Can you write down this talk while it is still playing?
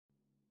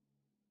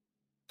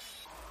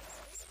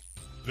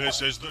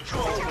This is the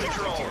Troll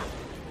Patrol.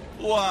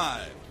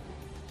 Live.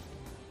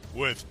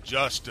 With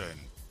Justin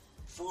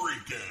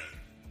Freakin'.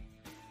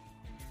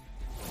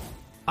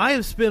 I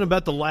have spent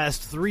about the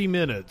last 3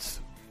 minutes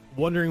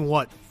wondering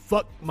what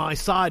fuck my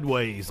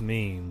sideways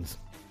means.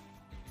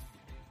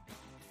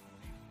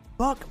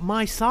 Fuck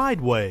my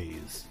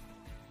sideways.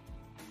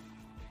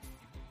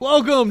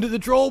 Welcome to the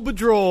Troll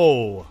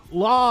Patrol.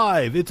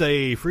 Live. It's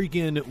a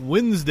freaking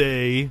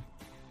Wednesday.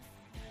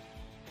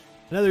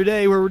 Another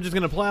day where we're just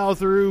going to plow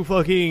through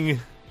fucking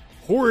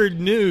horrid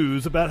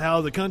news about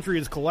how the country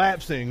is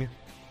collapsing.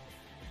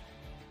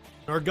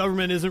 Our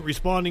government isn't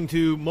responding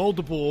to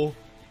multiple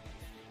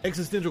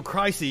existential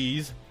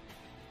crises.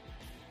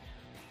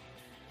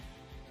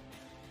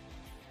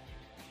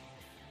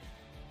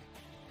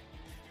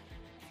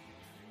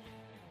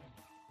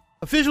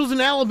 Officials in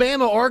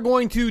Alabama are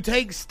going to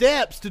take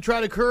steps to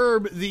try to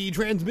curb the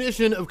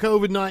transmission of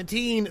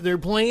COVID-19. Their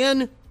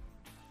plan?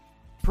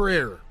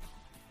 Prayer.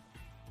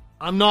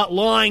 I'm not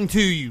lying to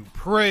you.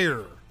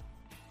 Prayer.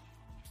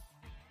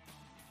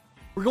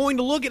 We're going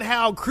to look at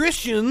how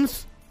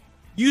Christians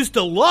used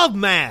to love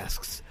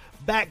masks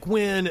back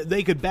when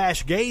they could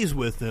bash gays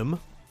with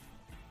them.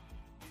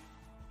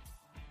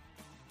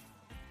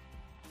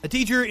 A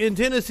teacher in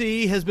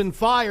Tennessee has been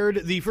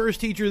fired, the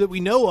first teacher that we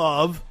know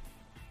of,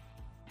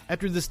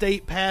 after the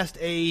state passed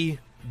a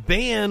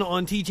ban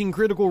on teaching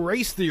critical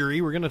race theory.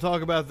 We're going to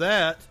talk about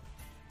that.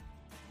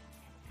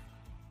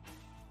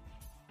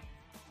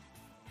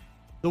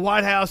 The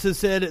White House has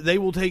said they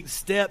will take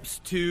steps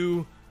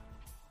to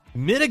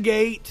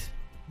mitigate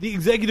the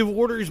executive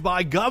orders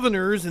by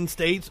governors in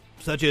states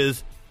such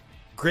as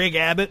Greg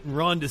Abbott and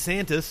Ron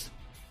DeSantis.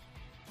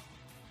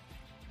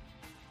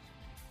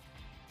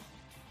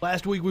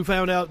 Last week we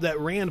found out that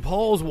Rand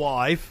Paul's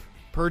wife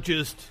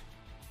purchased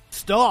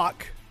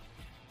stock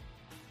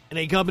in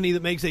a company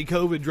that makes a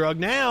COVID drug.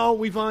 Now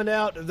we find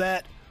out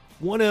that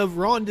one of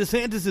Ron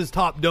DeSantis'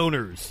 top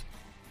donors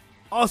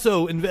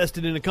also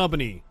invested in a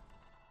company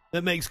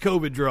that makes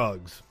COVID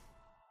drugs.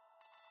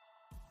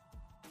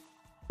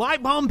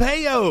 Mike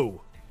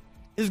Pompeo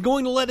is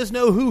going to let us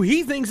know who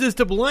he thinks is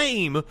to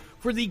blame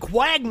for the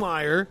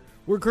quagmire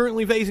we're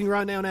currently facing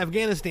right now in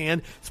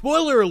Afghanistan.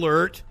 Spoiler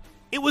alert,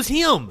 it was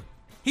him.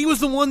 He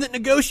was the one that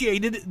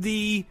negotiated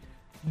the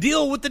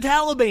deal with the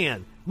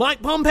Taliban.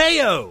 Mike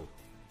Pompeo.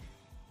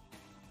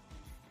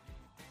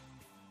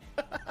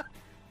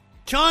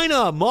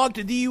 China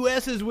mocked the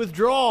U.S.'s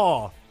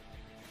withdrawal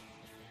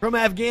from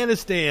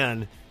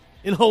Afghanistan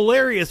in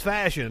hilarious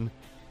fashion.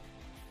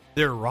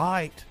 They're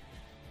right.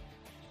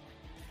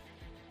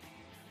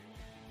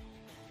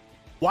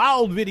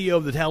 Wild video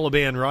of the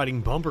Taliban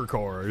riding bumper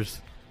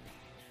cars.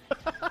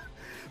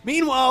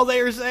 Meanwhile, they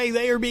are saying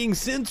they are being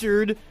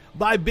censored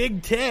by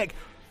big tech.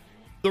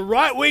 The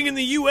right wing in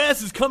the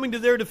U.S. is coming to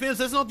their defense.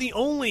 That's not the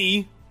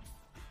only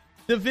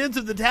defense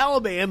of the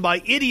Taliban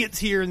by idiots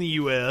here in the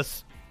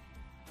U.S.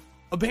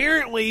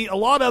 Apparently, a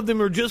lot of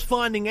them are just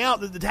finding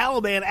out that the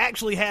Taliban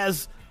actually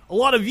has a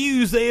lot of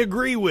views they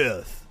agree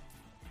with.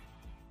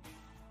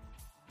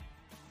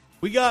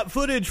 We got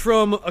footage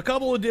from a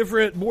couple of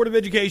different Board of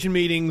Education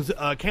meetings,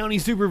 county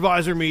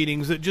supervisor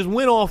meetings that just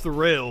went off the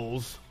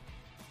rails.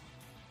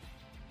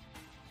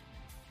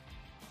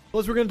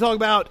 Plus, we're going to talk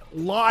about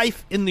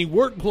life in the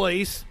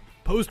workplace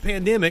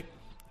post-pandemic.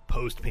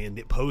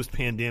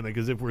 Post-pandemic,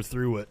 as if we're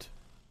through it.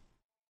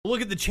 We'll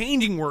look at the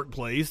changing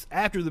workplace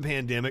after the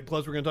pandemic.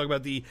 Plus, we're going to talk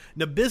about the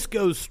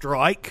Nabisco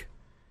strike.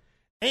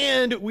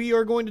 And we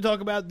are going to talk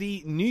about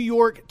the New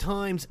York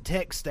Times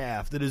tech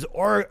staff that is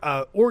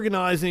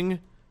organizing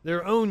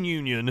their own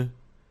union.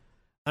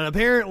 And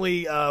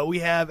apparently, we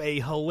have a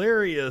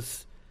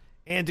hilarious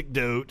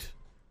anecdote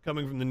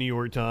coming from the New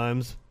York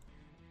Times.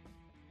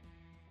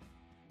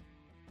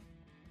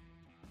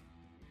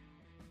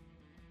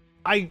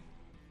 I've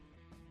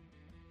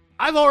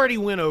already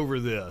went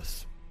over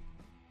this.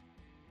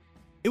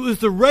 It was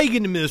the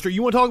Reagan administration.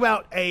 You want to talk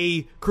about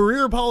a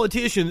career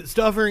politician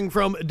suffering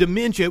from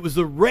dementia? It was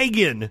the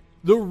Reagan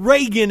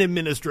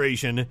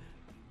administration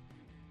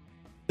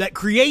that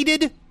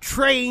created,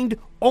 trained,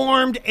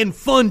 armed, and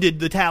funded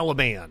the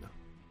Taliban.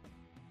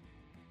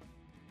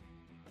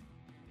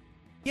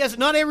 Yes,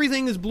 not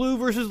everything is blue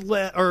versus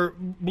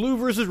blue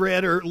versus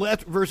red or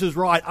left versus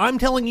right. I'm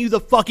telling you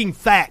the fucking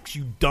facts,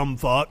 you dumb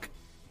fuck.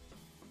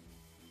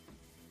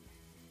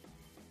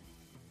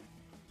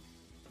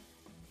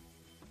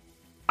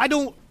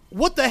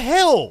 What the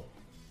hell?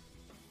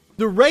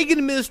 The Reagan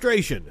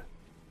administration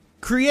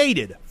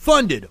created,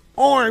 funded,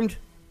 armed,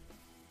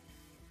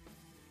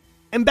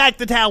 and backed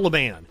the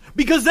Taliban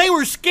because they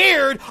were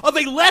scared of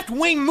a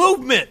left-wing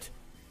movement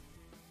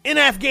in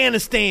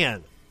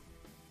Afghanistan.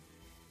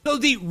 So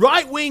the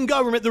right-wing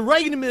government, the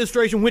Reagan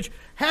administration, which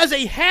has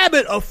a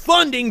habit of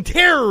funding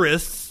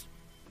terrorists,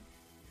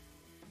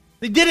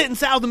 they did it in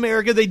South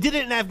America, they did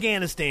it in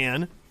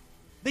Afghanistan,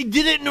 they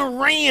did it in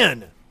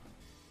Iran.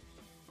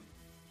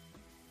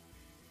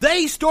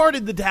 They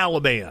started the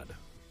Taliban.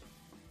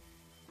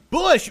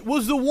 Bush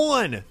was the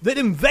one that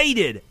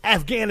invaded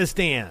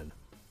Afghanistan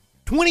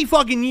 20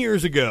 fucking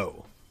years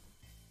ago.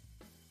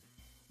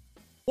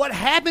 What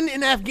happened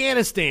in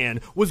Afghanistan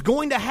was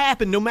going to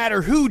happen no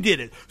matter who did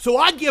it. So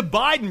I give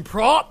Biden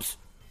props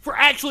for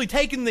actually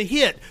taking the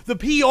hit, the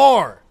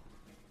PR,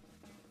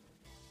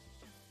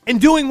 and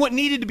doing what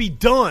needed to be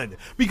done.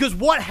 Because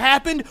what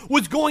happened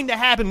was going to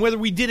happen, whether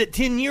we did it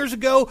 10 years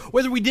ago,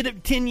 whether we did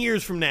it 10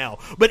 years from now.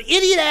 But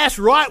idiot-ass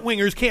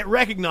right-wingers can't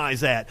recognize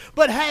that.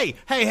 But hey,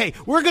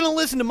 we're going to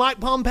listen to Mike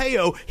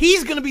Pompeo.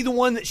 He's going to be the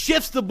one that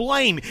shifts the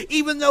blame,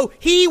 even though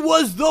he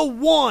was the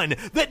one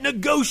that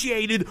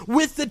negotiated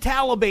with the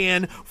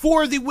Taliban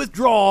for the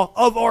withdrawal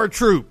of our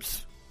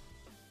troops.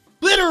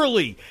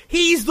 Literally,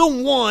 he's the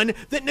one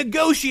that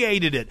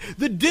negotiated it.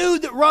 The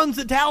dude that runs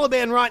the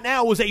Taliban right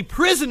now was a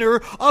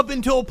prisoner up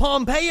until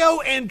Pompeo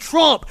and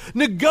Trump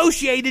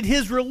negotiated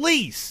his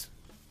release.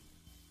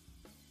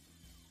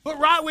 But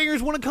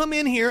right-wingers want to come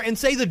in here and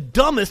say the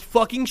dumbest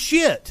fucking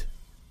shit.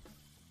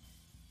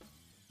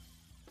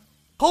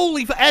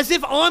 As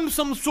if I'm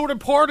some sort of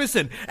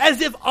partisan.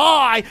 As if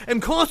I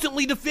am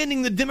constantly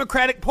defending the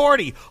Democratic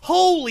Party.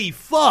 Holy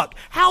fuck.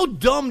 How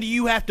dumb do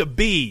you have to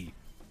be?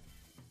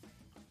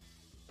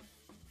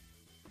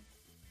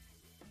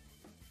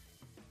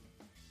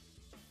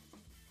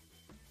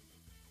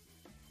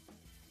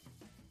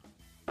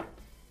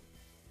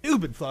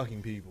 Stupid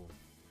fucking people.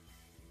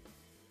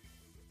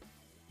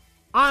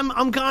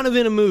 I'm kind of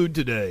in a mood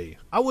today.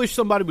 I wish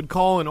somebody would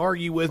call and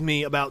argue with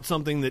me about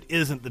something that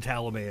isn't the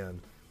Taliban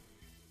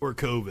or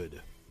COVID.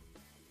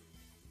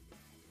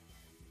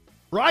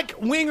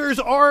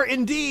 Right-wingers are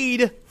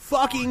indeed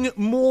fucking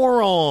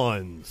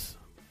morons.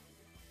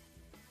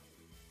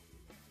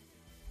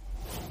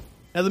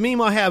 Now, the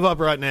meme I have up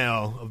right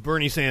now of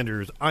Bernie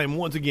Sanders, I am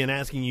once again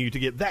asking you to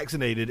get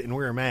vaccinated and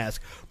wear a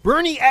mask.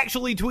 Bernie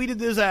actually tweeted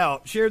this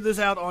out, shared this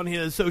out on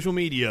his social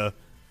media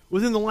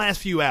within the last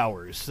few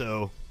hours.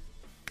 So,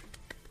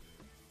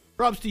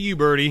 props to you,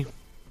 Bernie.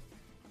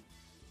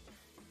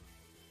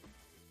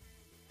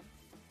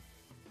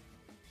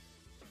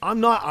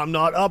 I'm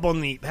not up on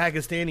the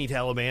Pakistani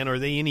Taliban. Are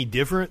they any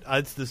different?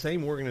 It's the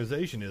same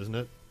organization, isn't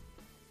it?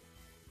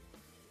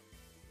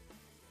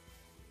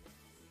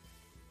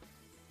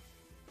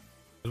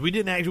 We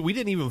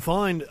didn't even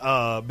find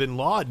bin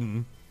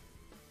Laden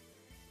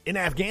in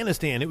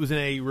Afghanistan. It was in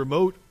a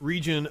remote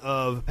region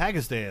of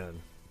Pakistan.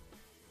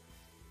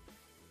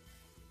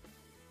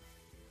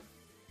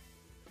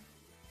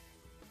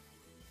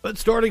 But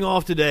starting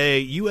off today,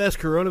 U.S.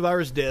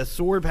 coronavirus deaths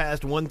soared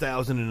past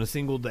 1,000 in a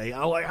single day.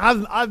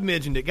 I've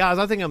mentioned it, guys.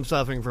 I think I'm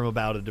suffering from a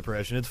bout of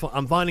depression.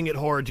 I'm finding it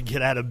hard to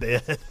get out of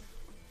bed.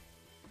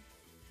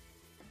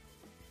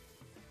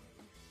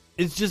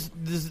 It's just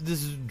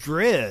this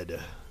dread.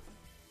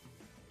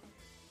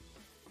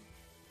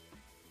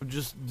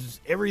 Just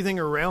everything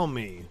around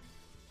me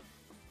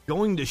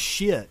going to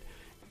shit,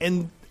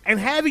 and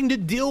having to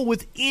deal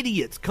with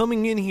idiots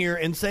coming in here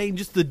and saying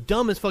just the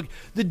dumbest fuck.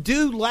 The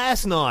dude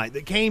last night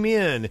that came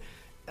in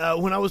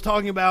when I was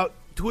talking about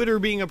Twitter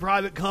being a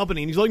private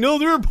company, and he's like, no,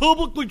 they're a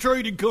publicly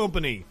traded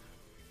company.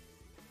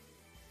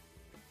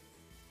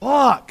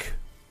 Fuck.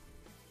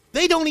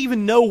 They don't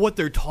even know what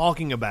they're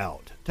talking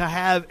about to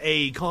have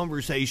a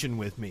conversation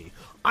with me.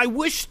 I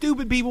wish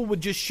stupid people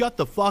would just shut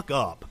the fuck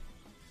up.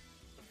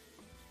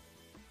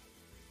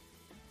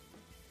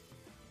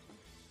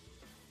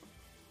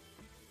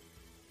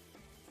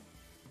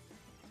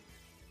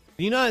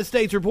 The United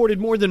States reported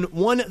more than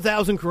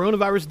 1,000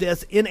 coronavirus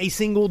deaths in a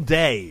single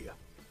day.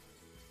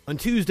 On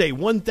Tuesday,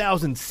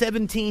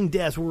 1,017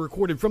 deaths were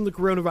recorded from the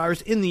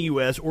coronavirus in the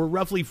U.S., or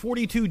roughly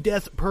 42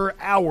 deaths per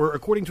hour,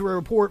 according to a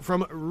report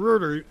from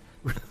Reuters.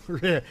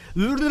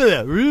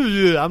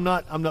 I'm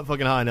not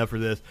fucking high enough for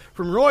this.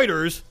 From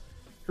Reuters,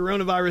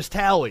 coronavirus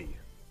tally.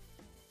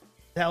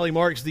 Tally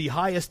marks the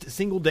highest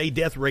single-day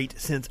death rate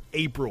since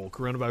April.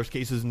 Coronavirus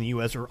cases in the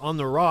U.S. are on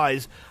the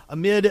rise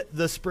amid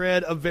the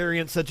spread of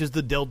variants such as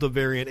the Delta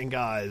variant. And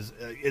guys,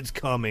 it's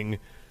coming.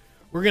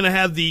 We're going to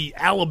have the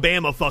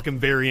Alabama fucking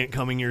variant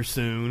coming here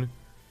soon.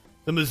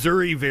 The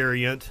Missouri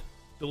variant.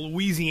 The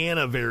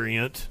Louisiana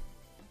variant.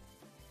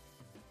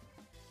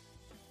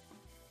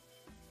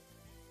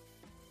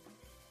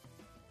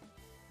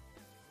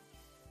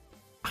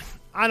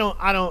 I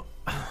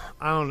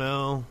don't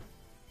know.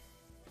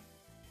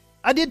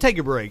 I did take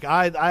a break.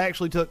 I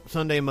actually took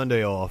Sunday and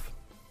Monday off.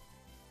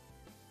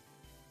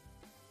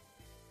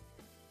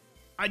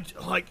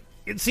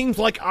 It seems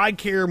like I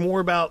care more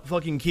about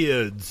fucking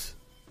kids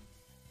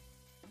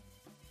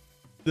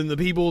than the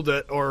people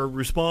that are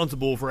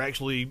responsible for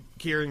actually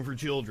caring for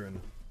children.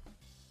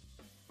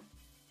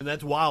 And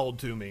that's wild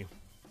to me.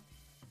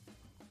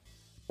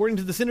 According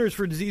to the Centers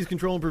for Disease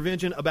Control and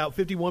Prevention, about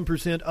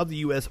 51% of the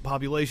U.S.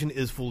 population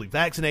is fully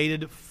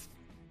vaccinated.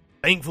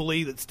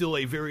 Thankfully, that's still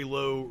a very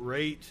low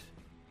rate.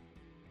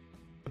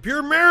 A pure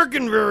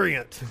American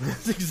variant.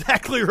 That's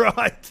exactly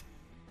right.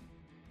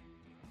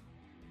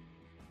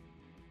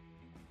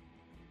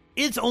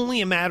 It's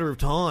only a matter of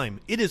time.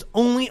 It is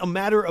only a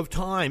matter of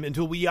time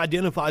until we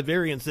identify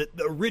variants that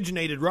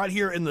originated right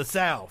here in the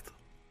South.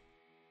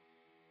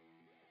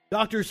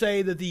 Doctors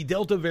say that the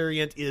Delta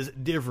variant is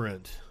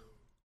different.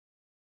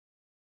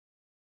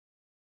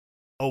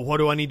 Oh, what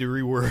do I need to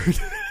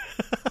reword?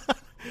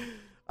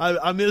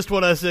 I missed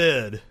what I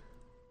said.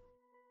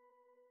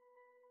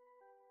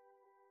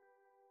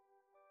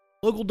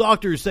 Local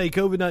doctors say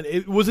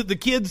COVID-19... Was it the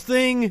kids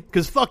thing?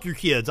 Because fuck your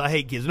kids. I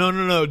hate kids.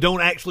 No.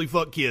 Don't actually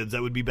fuck kids.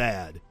 That would be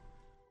bad.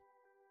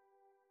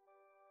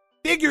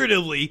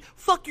 Figuratively,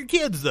 fuck your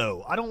kids,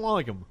 though. I don't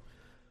like them.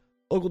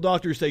 Local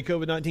doctors say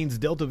COVID-19's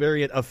Delta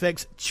variant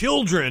affects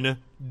children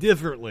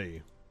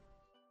differently.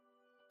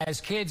 As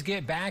kids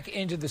get back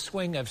into the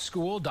swing of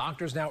school,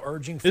 doctors now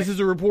urging... This is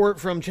a report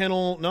from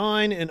Channel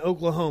 9 in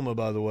Oklahoma,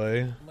 by the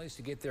way. ...families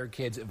to get their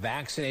kids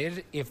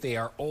vaccinated if they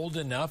are old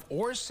enough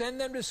or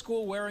send them to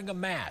school wearing a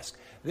mask.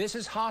 This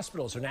is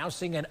hospitals are now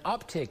seeing an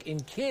uptick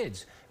in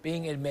kids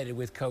being admitted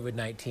with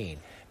COVID-19.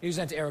 News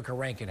 9's Erica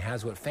Rankin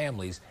has what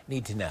families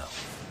need to know.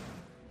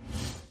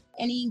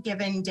 Any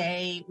given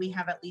day, we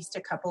have at least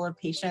a couple of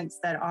patients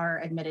that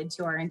are admitted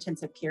to our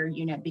intensive care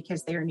unit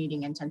because they are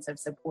needing intensive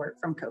support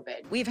from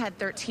COVID. We've had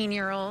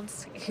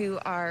 13-year-olds who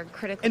are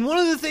critical. And one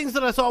of the things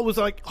that I saw was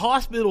like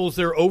hospitals,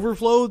 they're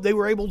overflowed. They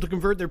were able to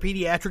convert their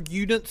pediatric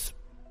units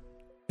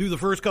through the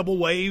first couple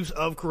waves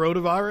of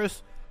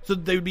coronavirus so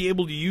that they would be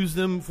able to use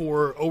them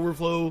for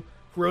overflow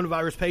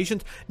coronavirus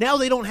patients. Now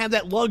they don't have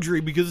that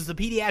luxury because it's the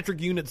pediatric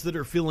units that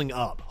are filling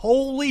up.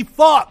 Holy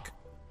fuck!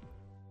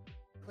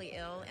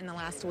 Ill in the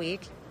last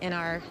week in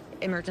our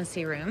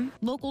emergency room.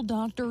 Local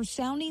doctors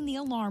sounding the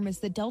alarm as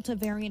the Delta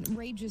variant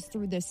rages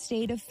through the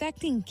state,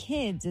 affecting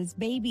kids as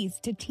babies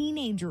to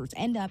teenagers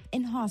end up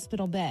in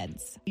hospital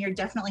beds. You're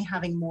definitely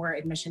having more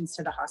admissions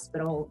to the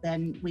hospital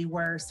than we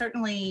were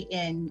certainly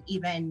in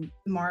even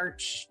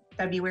March,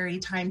 February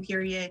time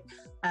period,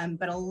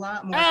 but a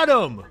lot more.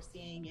 Adam, we're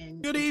seeing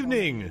in good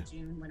evening.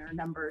 June when our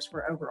numbers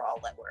were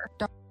overall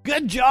lower.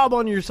 Good job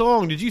on your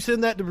song. Did you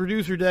send that to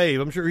producer Dave?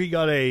 I'm sure he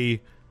got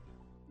a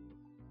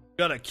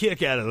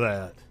kick out of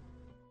that.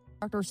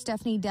 Dr.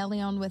 Stephanie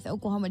DeLeon with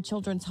Oklahoma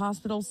Children's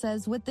Hospital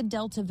says with the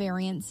Delta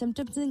variant,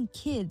 symptoms in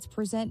kids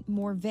present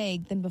more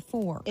vague than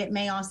before. It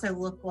may also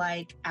look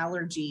like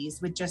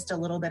allergies with just a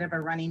little bit of a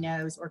runny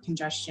nose or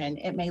congestion.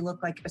 It may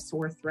look like a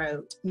sore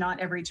throat. Not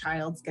every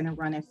child's going to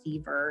run a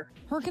fever.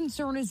 Her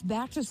concern is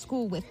back to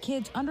school with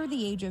kids under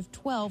the age of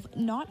 12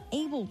 not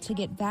able to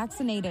get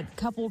vaccinated,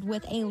 coupled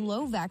with a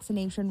low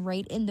vaccination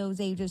rate in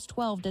those ages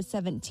 12 to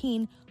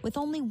 17, with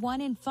only 1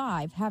 in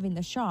 5 having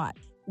the shot.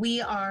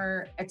 We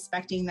are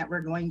expecting that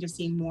we're going to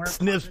see more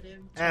sniff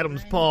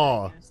Adam's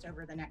paw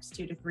over the next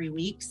 2 to 3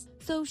 weeks.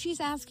 So she's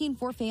asking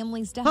for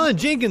families to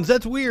Jenkins,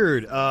 that's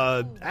weird.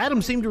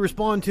 Adam seemed to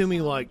respond to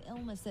me like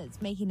illnesses,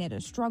 making it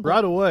a struggle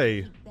right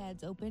away.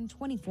 Beds open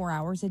 24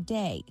 hours a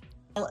day.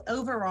 Well,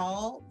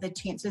 overall, the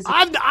chances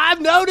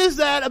I've noticed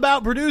that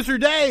about producer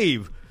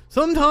Dave.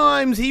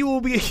 Sometimes he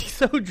will be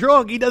so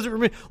drunk he doesn't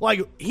remember.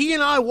 Like, he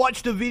and I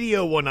watched a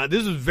video one night.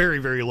 This is very,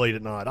 very late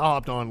at night. I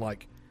hopped on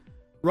like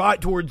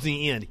right towards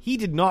the end. He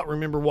did not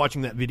remember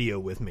watching that video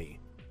with me.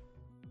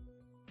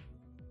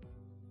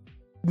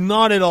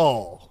 Not at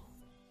all.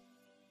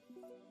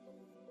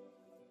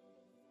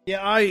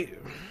 Yeah,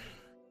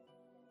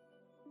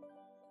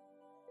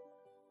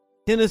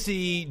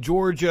 Tennessee,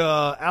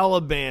 Georgia,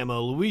 Alabama,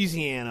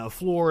 Louisiana,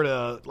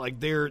 Florida, like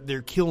they're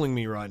killing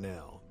me right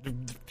now.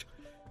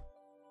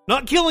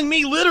 Not killing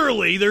me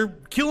literally, they're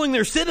killing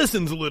their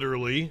citizens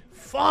literally.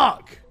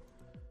 Fuck.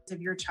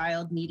 Of your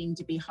child needing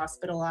to be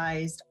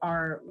hospitalized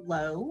are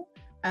low,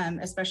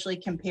 especially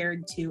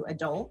compared to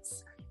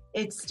adults.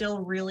 It's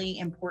still really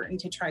important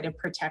to try to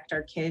protect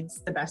our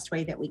kids the best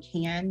way that we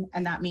can,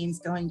 and that means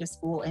going to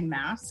school in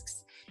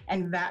masks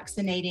and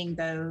vaccinating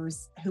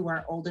those who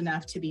are old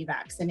enough to be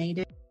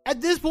vaccinated.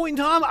 At this point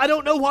in time, I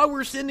don't know why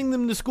we're sending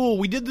them to school.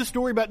 We did the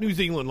story about New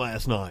Zealand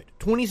last night.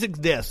 26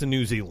 deaths in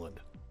New Zealand.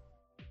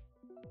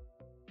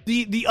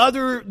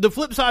 The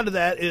flip side of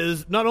that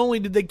is not only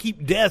did they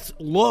keep deaths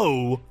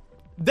low,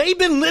 they've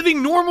been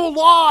living normal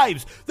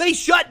lives. They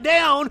shut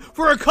down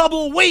for a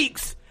couple of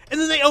weeks, and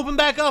then they open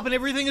back up and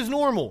everything is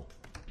normal.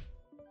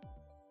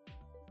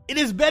 It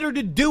is better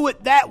to do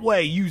it that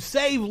way. You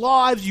save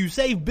lives, you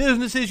save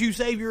businesses, you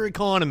save your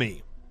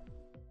economy.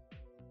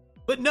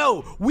 But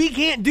no, we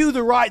can't do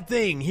the right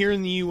thing here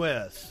in the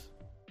U.S.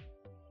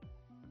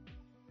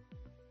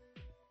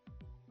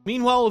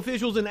 Meanwhile,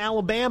 officials in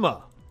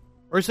Alabama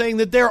are saying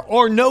that there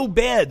are no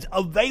beds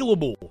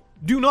available.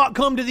 Do not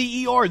come to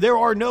the ER. There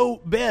are no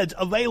beds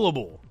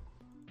available.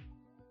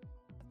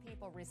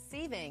 People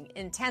receiving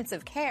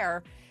intensive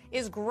care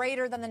is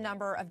greater than the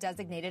number of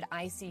designated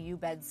ICU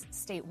beds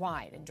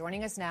statewide. And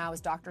joining us now is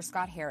Dr.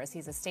 Scott Harris.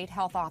 He's a state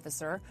health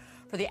officer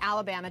for the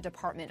Alabama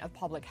Department of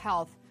Public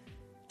Health.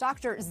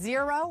 Doctor,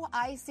 0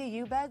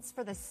 ICU beds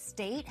for the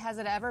state? Has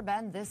it ever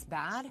been this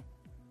bad?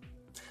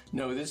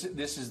 No, this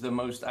is the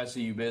most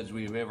ICU beds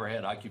we've ever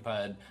had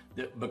occupied.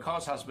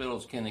 Because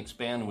hospitals can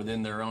expand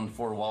within their own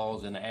four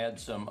walls and add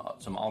some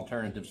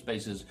alternative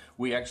spaces,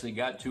 we actually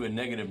got to a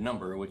negative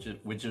number, which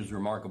is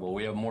remarkable.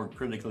 We have more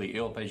critically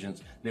ill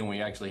patients than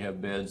we actually have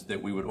beds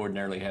that we would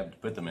ordinarily have to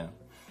put them in.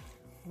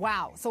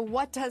 Wow. So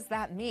what does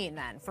that mean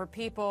then for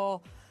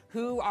people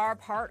who are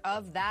part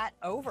of that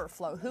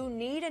overflow, who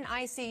need an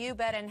ICU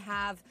bed and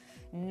have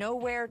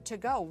nowhere to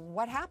go.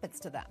 What happens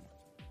to them?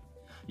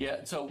 Yeah,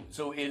 so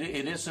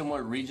it is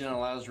somewhat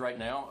regionalized right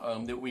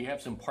now. That we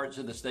have some parts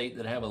of the state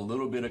that have a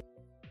little bit of.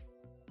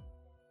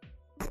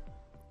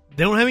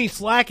 They don't have any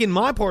slack in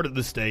my part of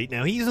the state.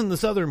 Now, he's in the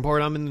southern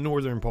part, I'm in the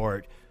northern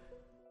part.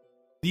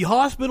 The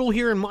hospital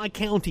here in my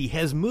county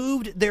has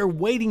moved their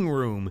waiting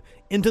room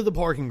into the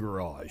parking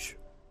garage.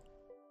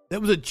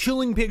 That was a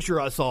chilling picture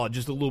I saw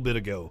just a little bit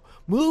ago.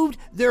 Moved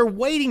their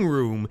waiting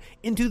room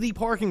into the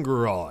parking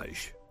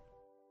garage.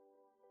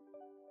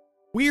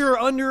 We are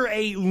under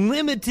a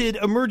limited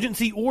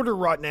emergency order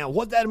right now.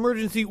 What that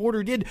emergency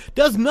order did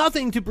does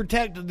nothing to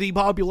protect the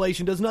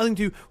population, does nothing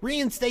to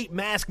reinstate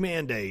mask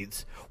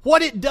mandates.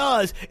 What it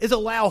does is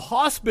allow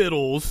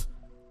hospitals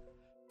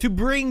to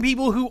bring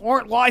people who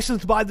aren't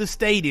licensed by the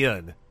state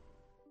in.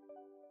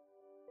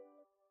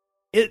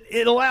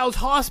 It allows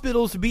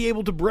hospitals to be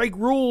able to break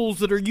rules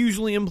that are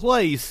usually in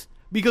place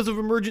because of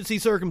emergency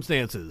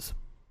circumstances.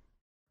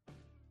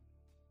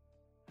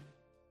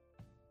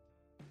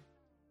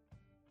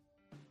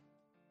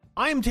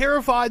 I am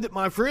terrified that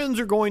my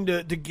friends are going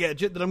to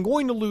catch it, that I'm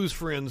going to lose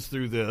friends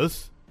through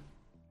this.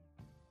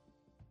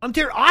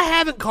 I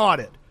haven't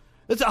caught it.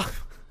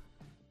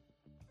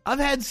 I've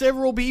had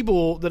several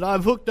people that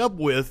I've hooked up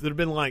with that have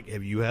been like,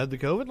 have you had the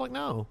COVID? Like,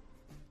 no.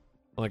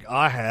 Like,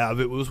 I have.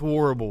 It was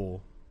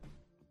horrible.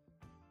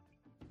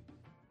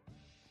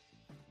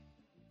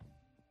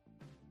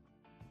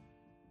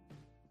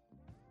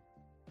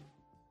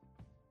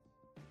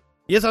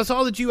 Yes, I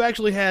saw that you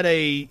actually had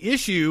a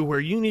issue where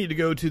you need to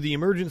go to the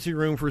emergency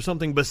room for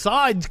something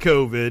besides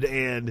COVID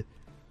and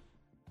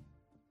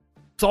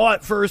saw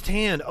it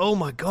firsthand. Oh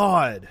my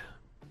God.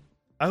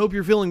 I hope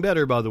you're feeling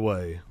better, by the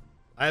way.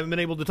 I haven't been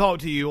able to talk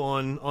to you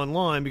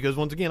online because,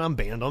 once again, I'm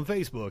banned on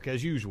Facebook,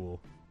 as usual.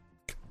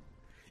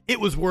 It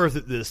was worth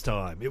it this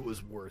time. It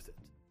was worth it.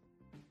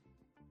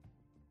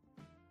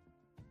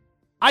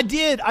 I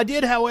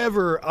did,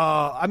 however,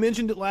 I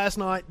mentioned it last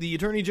night, the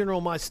Attorney General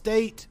of my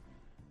state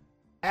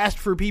asked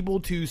for people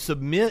to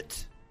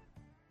submit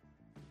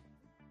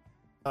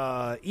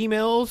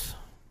emails.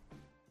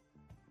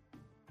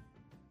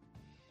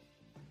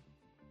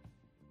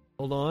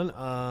 Hold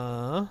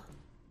on.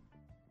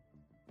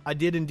 I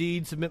did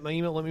indeed submit my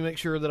email. Let me make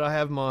sure that I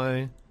have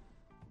my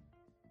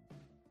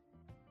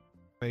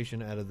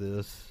information out of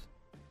this.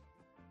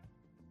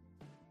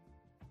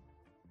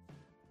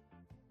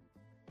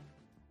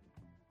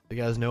 You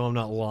guys know I'm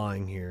not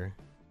lying here.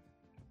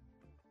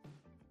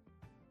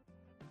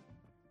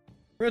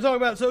 We're going to talk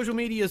about social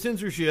media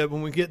censorship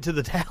when we get to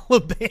the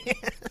Taliban.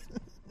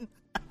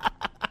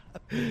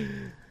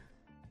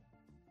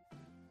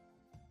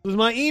 It was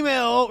my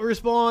email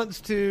response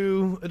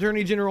to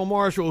Attorney General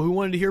Marshall, who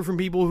wanted to hear from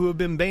people who have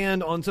been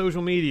banned on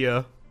social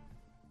media.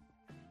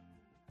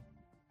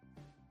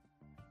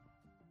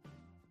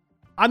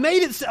 I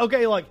made it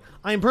okay, like,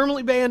 I am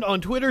permanently banned on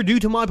Twitter due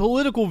to my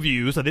political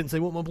views. I didn't say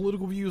what my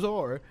political views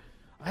are.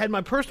 I had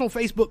my personal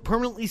Facebook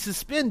permanently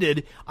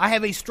suspended. I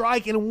have a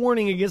strike and a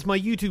warning against my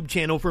YouTube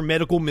channel for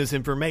medical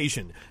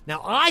misinformation.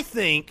 Now, I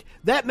think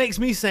that makes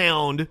me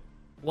sound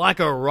like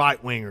a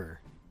right-winger.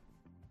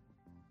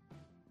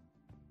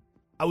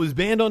 I was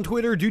banned on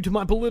Twitter due to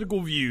my political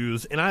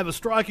views, and I have a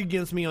strike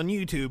against me on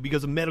YouTube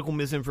because of medical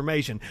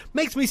misinformation.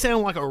 Makes me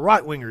sound like a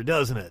right-winger,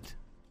 doesn't it?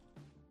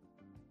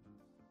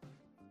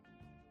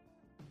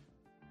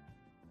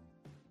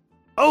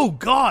 Oh,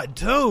 God,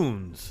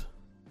 tones.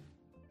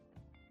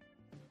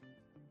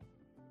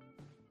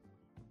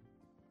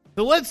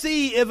 So let's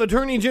see if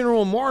Attorney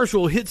General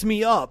Marshall hits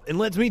me up and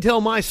lets me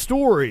tell my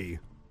story,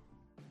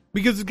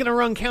 because it's going to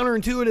run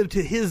counterintuitive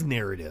to his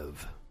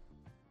narrative.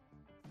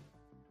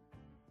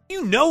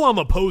 You know I'm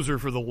a poser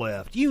for the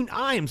left.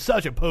 I am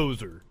such a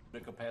poser. The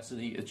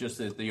capacity, it's just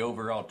that the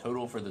overall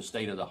total for the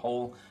state as a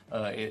whole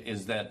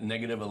is that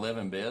negative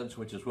 11 beds,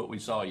 which is what we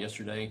saw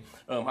yesterday.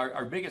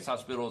 Our biggest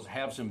hospitals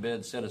have some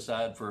beds set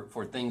aside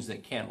for things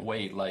that can't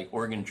wait, like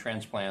organ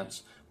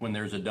transplants when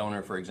there's a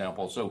donor, for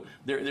example. So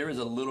there is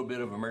a little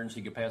bit of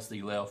emergency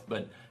capacity left.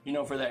 But, you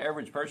know, for the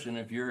average person,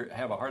 if you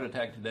have a heart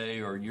attack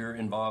today or you're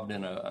involved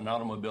in an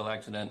automobile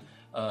accident,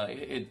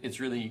 it's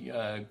really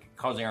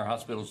causing our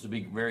hospitals to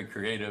be very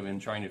creative in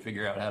trying to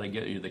figure out how to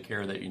get you the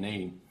care that you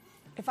need.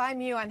 If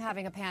I'm you, I'm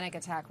having a panic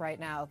attack right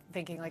now,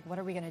 thinking, like, what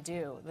are we going to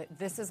do?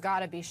 This has got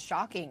to be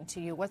shocking to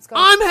you. What's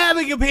going on? I'm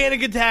having a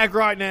panic attack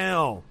right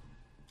now.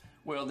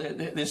 Well,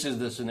 this is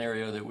the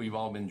scenario that we've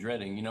all been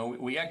dreading. You know,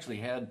 we actually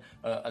had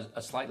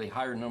a slightly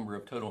higher number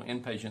of total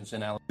inpatients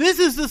in Alabama. This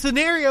is the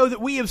scenario that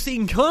we have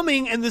seen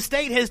coming, and the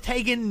state has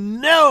taken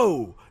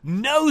no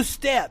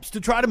steps to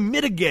try to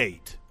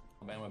mitigate.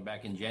 Alabama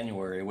back in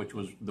January, which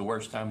was the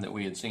worst time that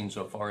we had seen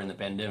so far in the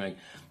pandemic.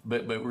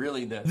 But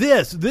really,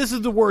 this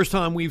is the worst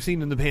time we've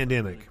seen in the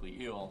pandemic.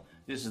 Ill.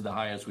 This is the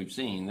highest we've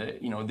seen.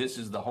 You know, this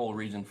is the whole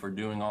reason for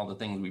doing all the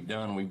things we've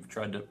done. We've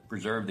tried to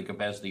preserve the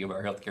capacity of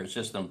our healthcare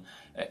system,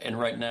 and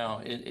right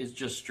now it's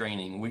just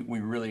straining. We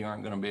really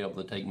aren't going to be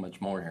able to take much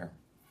more here.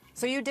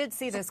 So you did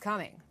see this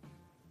coming?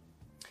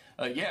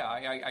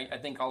 I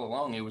think all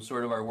along it was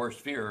sort of our worst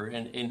fear.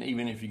 And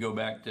even if you go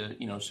back to,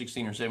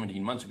 16 or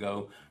 17 months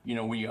ago,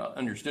 we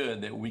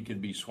understood that we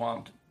could be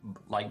swamped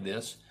like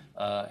this.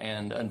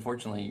 And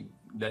unfortunately,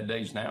 that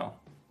day's now.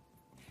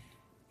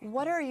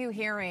 What are you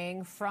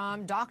hearing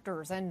from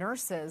doctors and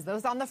nurses,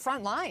 those on the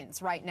front lines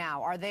right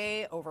now? Are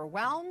they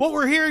overwhelmed? What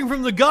we're hearing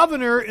from the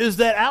governor is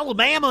that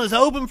Alabama is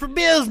open for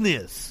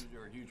business.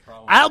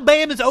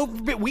 Alabama is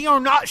open for, we are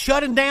not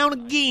shutting down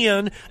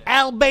again.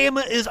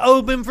 Alabama is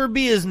open for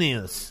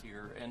business.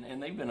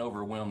 And they've been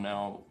overwhelmed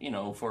now,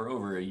 for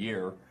over a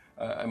year.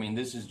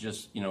 This is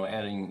just,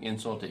 adding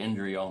insult to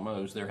injury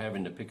almost. They're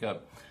having to pick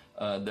up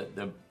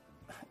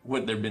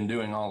what they've been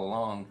doing all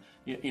along.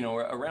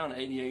 Around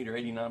 88 or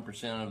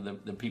 89%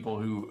 of the people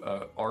who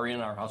are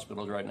in our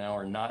hospitals right now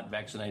are not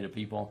vaccinated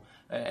people.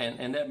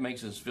 And that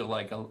makes us feel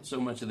like so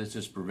much of this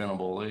is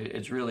preventable.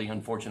 It's really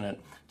unfortunate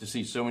to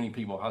see so many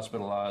people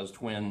hospitalized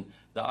when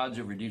the odds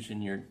of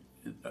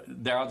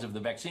the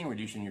vaccine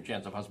reducing your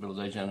chance of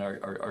hospitalization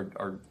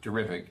are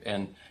terrific.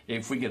 And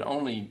if we could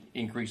only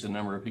increase the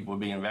number of people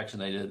being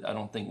vaccinated, I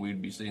don't think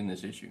we'd be seeing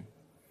this issue.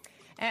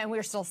 And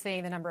we're still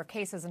seeing the number of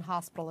cases and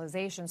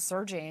hospitalizations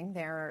surging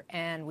there.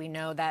 And we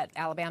know that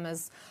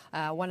Alabama's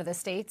one of the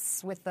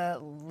states with the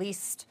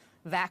least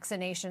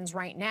vaccinations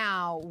right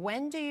now.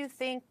 When do you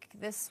think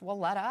this will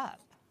let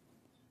up?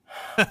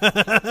 I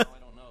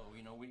don't know.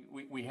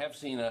 We have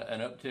seen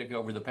an uptick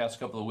over the past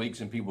couple of weeks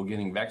in people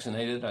getting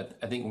vaccinated. I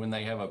think when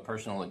they have a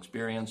personal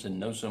experience and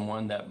know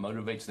someone, that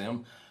motivates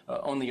them.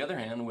 On the other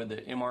hand, with the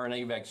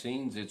mRNA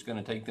vaccines, it's going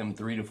to take them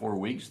 3 to 4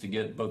 weeks to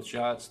get both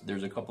shots.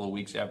 There's a couple of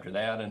weeks after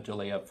that until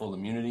they have full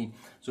immunity.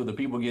 So the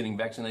people getting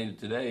vaccinated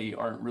today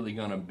aren't really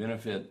going to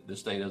benefit the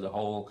state as a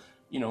whole,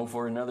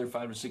 for another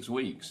 5 to 6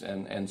 weeks.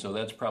 And so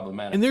that's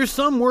problematic. And there's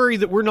some worry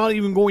that we're not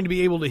even going to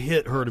be able to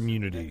hit herd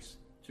immunity.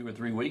 2 or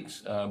 3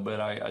 weeks, but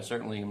I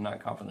certainly am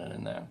not confident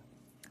in that.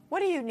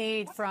 What do you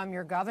need from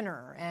your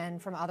governor and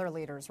from other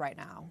leaders right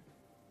now?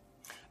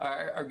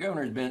 Our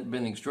governor has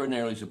been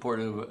extraordinarily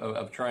supportive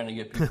of trying to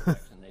get people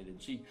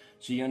vaccinated.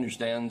 She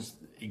understands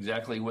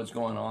exactly what's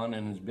going on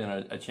and has been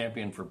a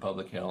champion for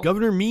public health.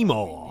 Governor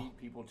Meemaw. We need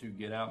people to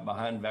get out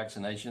behind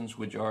vaccinations,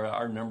 which are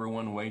our number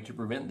one way to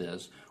prevent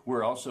this.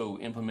 We're also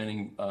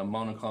implementing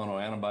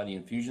monoclonal antibody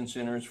infusion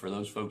centers for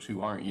those folks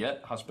who aren't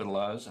yet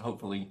hospitalized.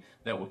 Hopefully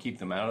that will keep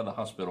them out of the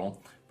hospital.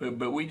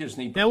 But we just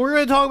need... Now we're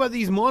going to talk about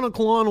these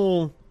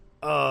monoclonal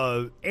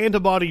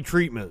antibody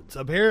treatments.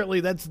 Apparently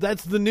that's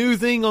the new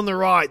thing on the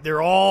right.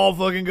 They're all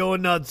fucking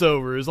going nuts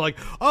over. It's like,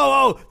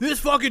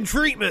 this fucking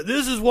treatment,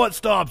 this is what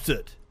stops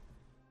it.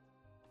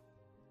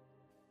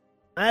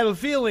 I have a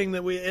feeling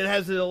that it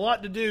has a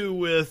lot to do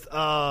with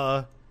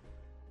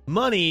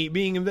money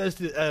being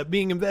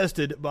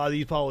invested by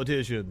these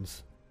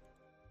politicians.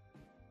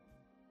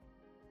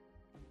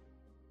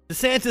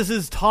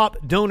 DeSantis' top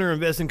donor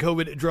invests in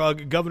COVID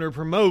drug. Governor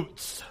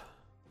promotes.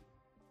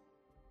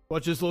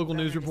 Watch this local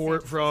news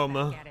report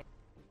from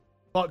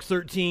Fox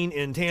 13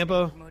 in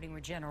Tampa. Promoting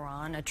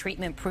Regeneron, a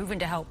treatment proven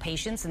to help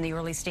patients in the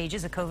early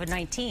stages of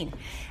COVID-19.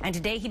 And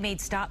today he made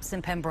stops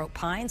in Pembroke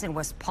Pines and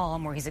West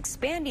Palm, where he's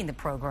expanding the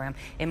program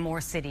in more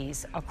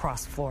cities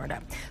across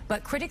Florida.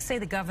 But critics say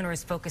the governor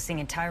is focusing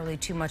entirely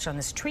too much on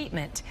this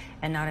treatment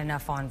and not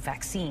enough on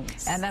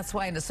vaccines. And that's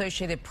why an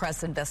Associated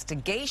Press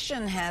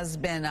investigation has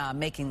been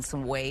making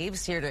some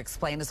waves. Here to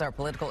explain is our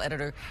political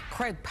editor,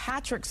 Craig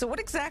Patrick. So what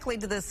exactly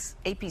did this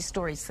AP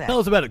story say? Tell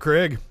us about it,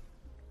 Craig.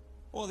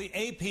 Well, the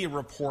AP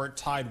report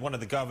tied one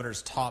of the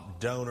governor's top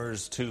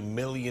donors to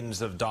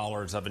millions of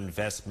dollars of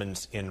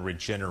investments in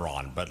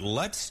Regeneron. But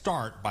let's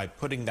start by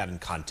putting that in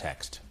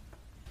context.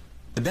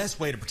 The best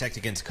way to protect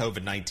against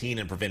COVID-19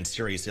 and prevent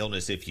serious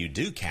illness if you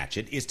do catch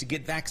it is to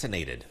get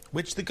vaccinated,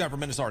 which the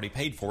government has already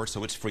paid for,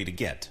 so it's free to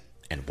get.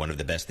 And one of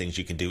the best things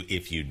you can do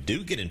if you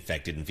do get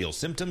infected and feel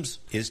symptoms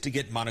is to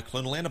get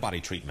monoclonal antibody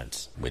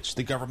treatments, which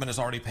the government has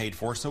already paid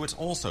for, so it's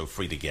also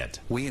free to get.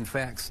 We, in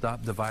fact,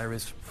 stop the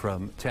virus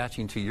from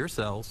attaching to your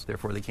cells,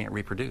 therefore they can't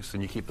reproduce,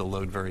 and you keep the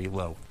load very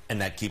low.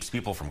 And that keeps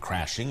people from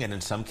crashing and,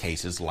 in some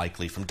cases,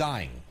 likely from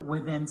dying.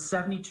 Within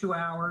 72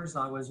 hours,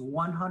 I was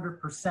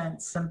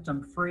 100%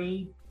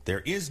 symptom-free.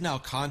 There is now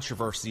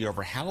controversy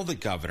over how the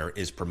governor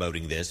is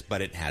promoting this,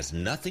 but it has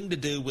nothing to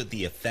do with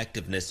the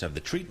effectiveness of the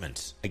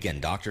treatments. Again,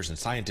 doctors and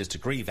scientists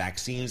agree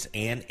vaccines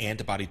and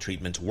antibody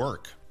treatments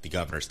work. The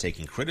governor's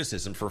taking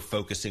criticism for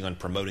focusing on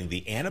promoting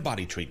the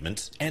antibody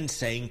treatments and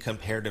saying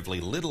comparatively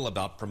little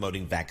about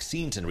promoting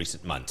vaccines in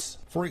recent months.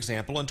 For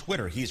example, on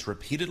Twitter, he's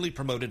repeatedly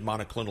promoted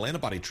monoclonal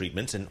antibody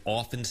treatments and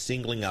often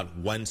singling out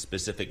one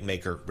specific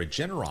maker,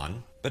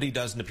 Regeneron, but he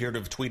doesn't appear to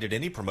have tweeted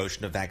any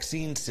promotion of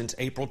vaccines since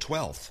April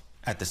 12th.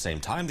 At the same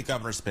time, the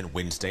governor spent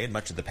Wednesday and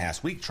much of the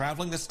past week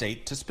traveling the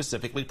state to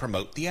specifically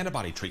promote the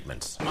antibody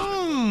treatments.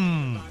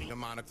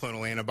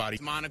 Monoclonal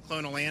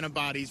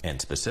antibodies.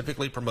 And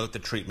specifically promote the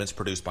treatments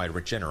produced by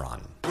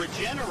Regeneron.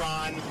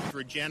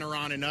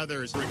 Regeneron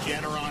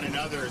and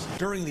others.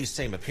 During these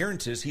same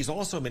appearances, he's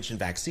also mentioned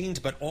vaccines,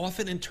 but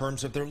often in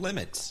terms of their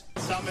limits.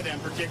 Some of them,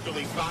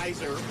 particularly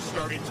Pfizer,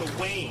 started to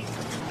wane.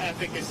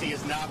 Efficacy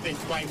has not been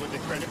quite what the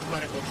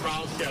clinical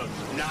trials showed.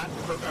 Not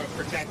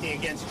protecting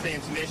against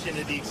transmission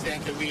to the extent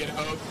that we had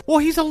hoped. Well,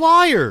 he's a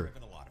liar.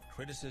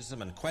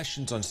 Criticism and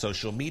questions on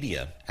social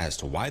media as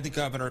to why the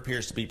governor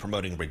appears to be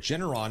promoting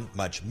Regeneron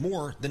much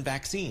more than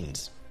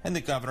vaccines. And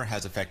the governor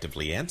has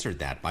effectively answered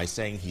that by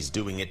saying he's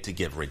doing it to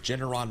give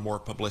Regeneron more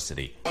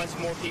publicity. Once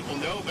more people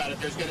know about it,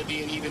 there's going to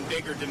be an even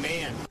bigger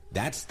demand.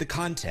 That's the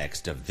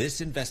context of this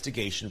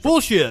investigation.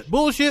 Bullshit.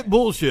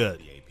 The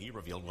AP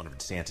revealed one of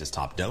DeSantis'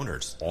 top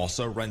donors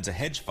also runs a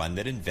hedge fund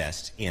that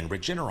invests in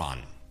Regeneron.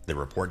 The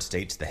report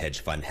states the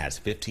hedge fund has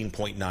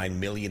 $15.9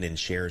 million in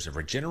shares of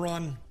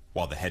Regeneron,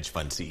 while the hedge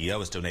fund CEO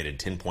has donated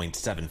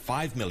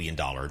 $10.75 million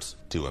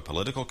to a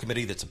political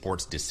committee that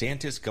supports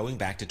DeSantis going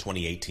back to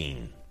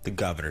 2018. The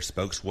governor's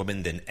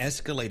spokeswoman then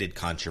escalated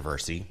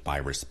controversy by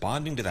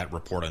responding to that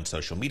report on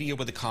social media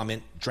with a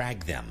comment,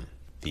 "Drag them."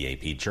 The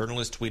AP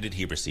journalist tweeted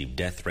he received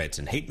death threats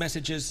and hate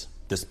messages.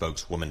 The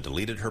spokeswoman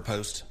deleted her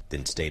post,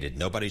 then stated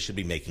nobody should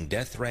be making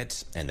death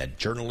threats and that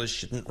journalists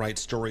shouldn't write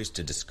stories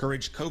to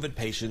discourage COVID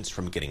patients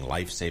from getting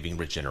life-saving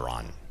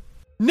Regeneron.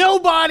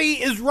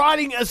 Nobody is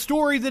writing a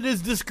story that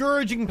is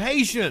discouraging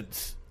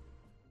patients.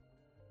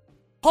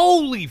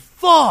 Holy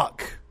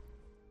fuck.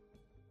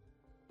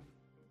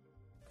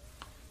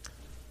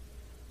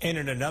 And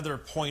in another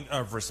point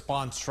of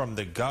response from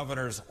the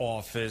governor's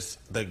office,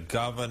 the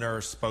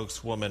governor's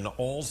spokeswoman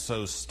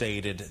also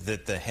stated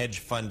that the hedge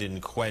fund in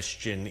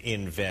question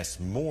invests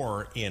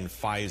more in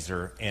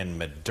Pfizer and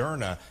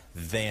Moderna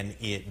than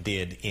it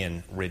did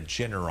in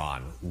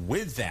Regeneron.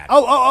 With that...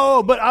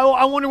 But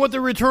I wonder what the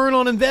return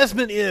on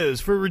investment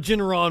is for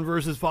Regeneron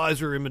versus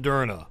Pfizer and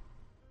Moderna.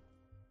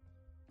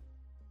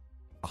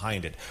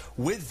 Behind it.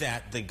 With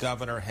that, the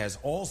governor has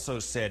also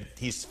said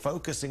he's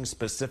focusing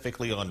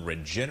specifically on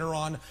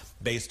Regeneron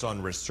based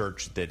on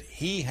research that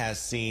he has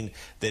seen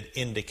that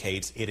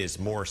indicates it is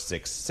more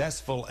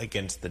successful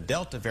against the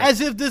Delta variant.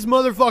 As if this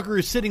motherfucker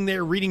is sitting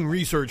there reading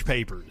research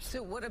papers.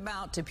 So what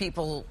about to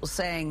people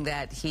saying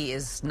that he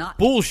is not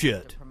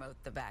bullshit to promote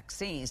the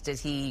vaccines? Did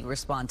he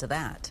respond to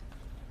that?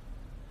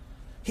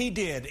 He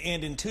did,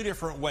 and in two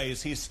different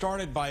ways. He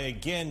started by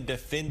again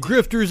defending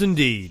grifters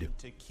indeed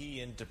to key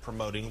into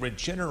promoting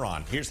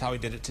Regeneron. Here's how he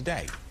did it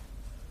today.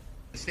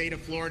 The state of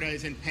Florida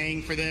isn't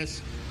paying for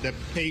this. The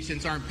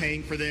patients aren't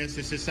paying for this.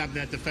 This is something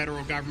that the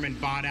federal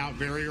government bought out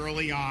very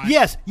early on.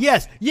 Yes.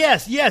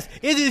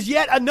 It is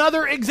yet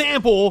another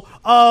example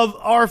of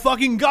our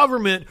fucking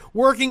government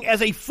working as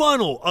a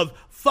funnel of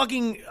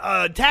fucking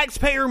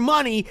taxpayer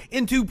money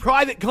into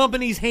private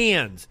companies'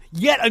 hands.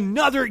 Yet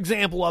another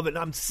example of it, and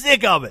I'm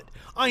sick of it.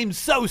 I am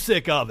so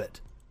sick of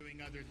it.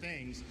 Doing other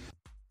things.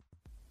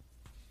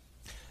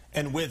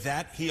 And with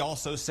that, he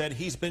also said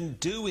he's been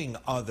doing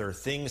other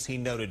things. He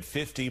noted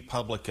 50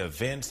 public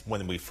events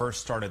when we first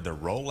started the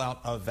rollout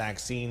of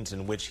vaccines,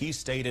 in which he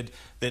stated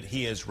that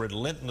he has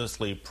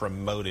relentlessly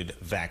promoted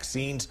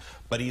vaccines.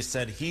 But he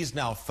said he's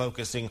now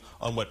focusing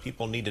on what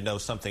people need to know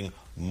something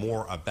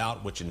more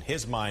about, which in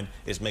his mind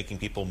is making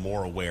people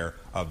more aware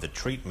of the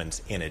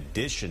treatments in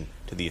addition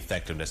to the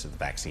effectiveness of the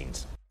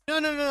vaccines. No.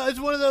 It's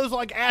one of those,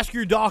 like, ask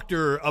your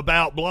doctor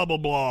about blah, blah,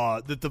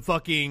 blah that the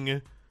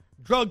fucking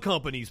drug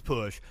companies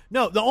push.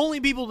 No, the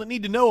only people that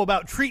need to know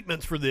about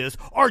treatments for this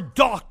are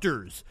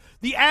doctors.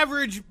 The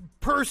average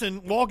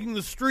person walking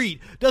the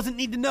street doesn't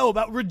need to know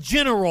about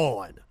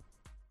Regeneron.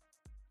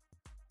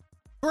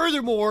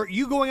 Furthermore,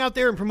 you going out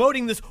there and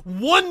promoting this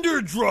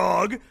wonder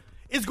drug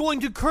is going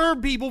to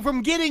curb people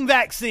from getting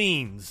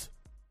vaccines.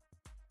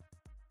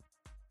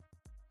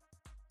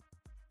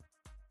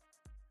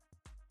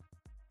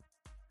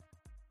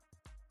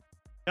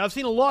 Now, I've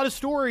seen a lot of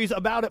stories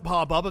about it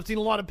pop up. I've seen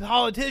a lot of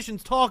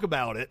politicians talk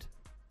about it.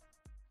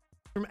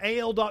 From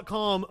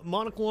AL.com,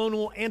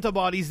 monoclonal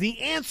antibodies, the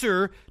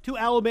answer to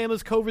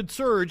Alabama's COVID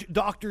surge,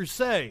 doctors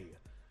say.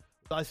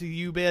 With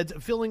ICU beds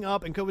filling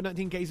up and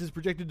COVID-19 cases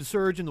projected to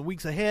surge in the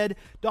weeks ahead,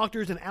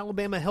 doctors and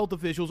Alabama health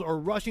officials are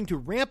rushing to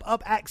ramp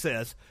up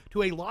access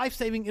to a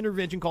life-saving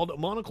intervention called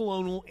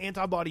monoclonal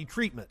antibody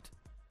treatment.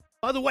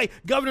 By the way,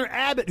 Governor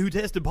Abbott, who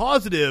tested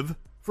positive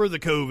for the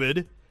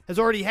COVID, has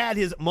already had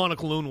his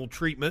monoclonal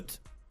treatment.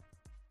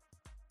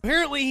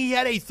 Apparently, he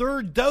had a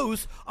third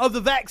dose of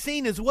the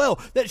vaccine as well.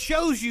 That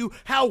shows you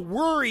how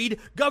worried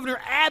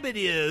Governor Abbott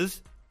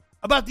is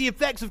about the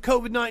effects of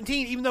COVID-19.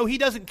 Even though he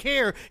doesn't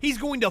care, he's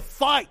going to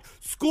fight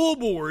school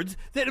boards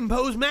that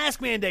impose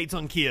mask mandates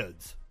on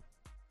kids.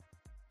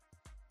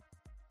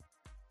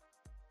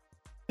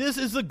 This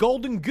is the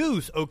golden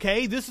goose,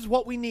 okay? This is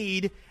what we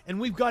need, and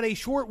we've got a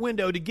short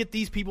window to get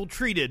these people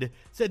treated,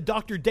 said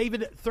Dr.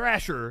 David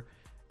Thrasher,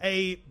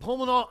 a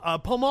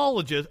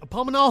pulmonologist.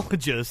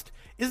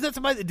 Isn't that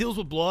somebody that deals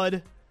with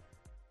blood?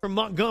 from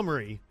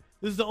Montgomery.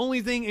 This is the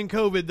only thing in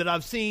COVID that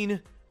I've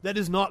seen that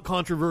is not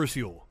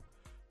controversial.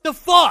 The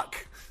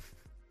fuck?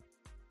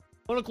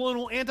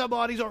 Monoclonal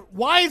antibodies are...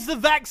 Why is the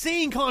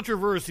vaccine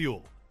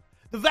controversial?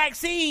 The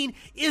vaccine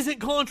isn't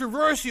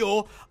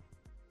controversial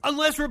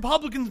unless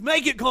Republicans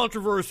make it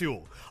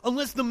controversial.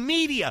 Unless the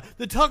media,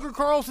 the Tucker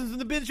Carlsons and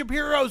the Ben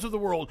Shapiros of the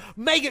world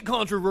make it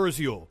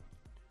controversial.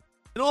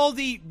 And all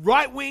the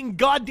right-wing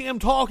goddamn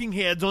talking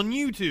heads on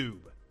YouTube.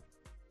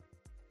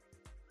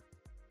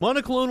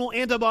 Monoclonal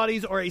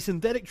antibodies are a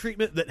synthetic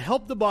treatment that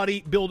help the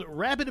body build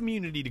rapid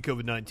immunity to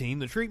COVID-19.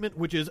 The treatment,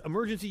 which is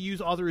emergency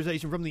use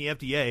authorization from the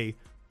FDA.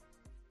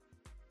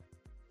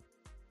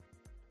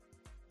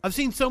 I've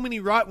seen so many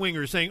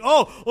right-wingers saying,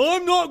 oh,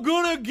 I'm not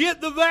going to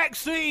get the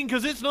vaccine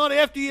because it's not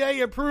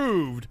FDA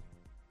approved.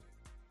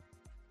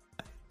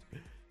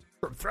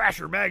 From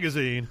Thrasher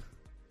magazine.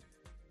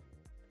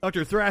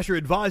 Dr. Thrasher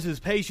advises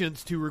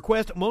patients to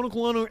request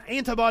monoclonal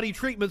antibody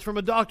treatments from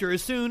a doctor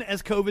as soon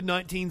as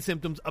COVID-19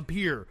 symptoms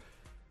appear.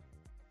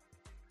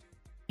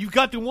 You've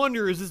got to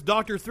wonder, is this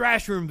Dr.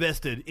 Thrasher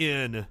invested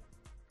in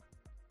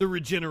the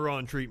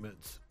Regeneron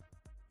treatments?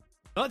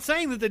 Not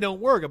saying that they don't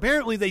work.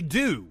 Apparently they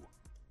do.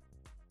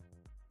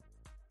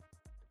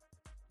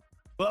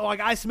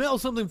 But, I smell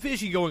something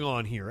fishy going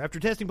on here. After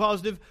testing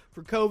positive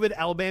for COVID,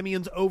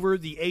 Alabamians over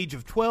the age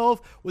of 12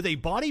 with a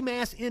body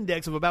mass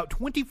index of about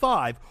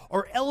 25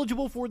 are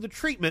eligible for the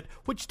treatment,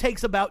 which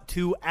takes about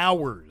 2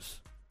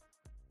 hours.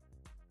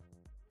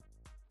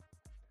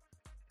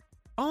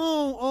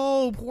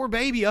 Oh, poor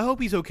baby. I hope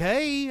he's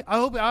okay. I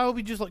hope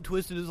he just,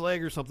 twisted his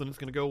leg or something. It's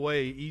going to go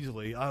away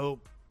easily. I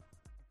hope.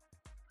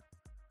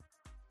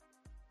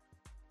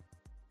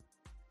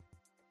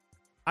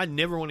 I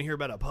never want to hear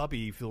about a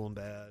puppy feeling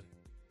bad.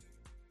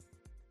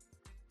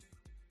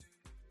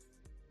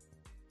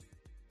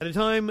 At a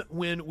time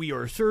when we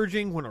are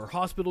surging, when our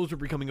hospitals are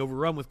becoming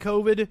overrun with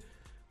COVID,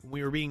 when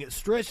we are being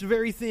stretched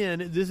very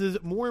thin, this is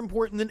more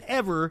important than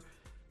ever,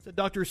 said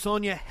Dr.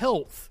 Sonia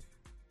Health.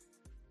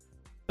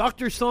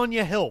 Dr.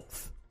 Sonia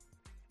Health.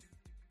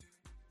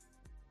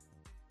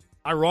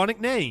 Ironic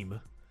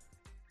name.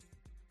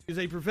 She's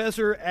a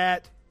professor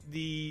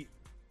she's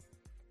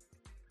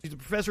a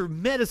professor of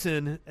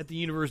medicine at the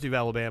University of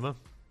Alabama.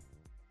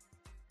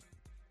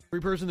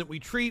 Every person that we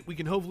treat, we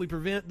can hopefully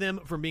prevent them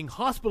from being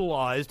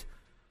hospitalized,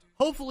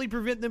 hopefully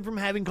prevent them from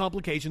having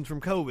complications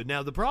from COVID.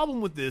 Now, the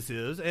problem with this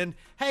is, and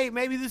hey,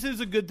 maybe this is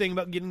a good thing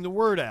about getting the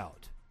word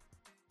out.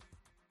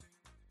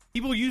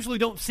 People usually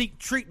don't seek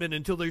treatment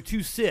until they're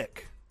too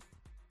sick.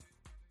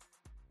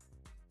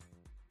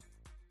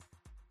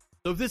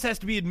 So if this has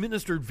to be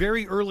administered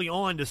very early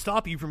on to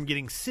stop you from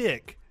getting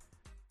sick,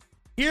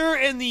 here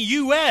in the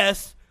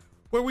U.S.,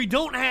 where we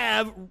don't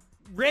have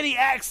ready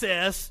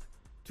access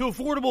to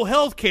affordable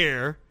health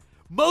care,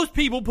 most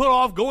people put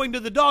off going to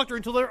the doctor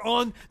until they're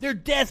on their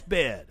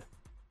deathbed.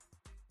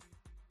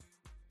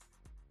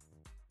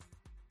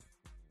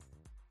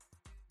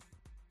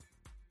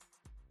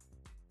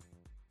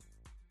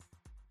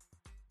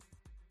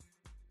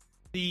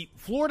 The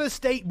Florida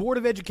State Board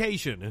of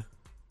Education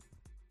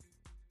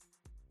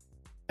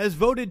has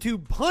voted to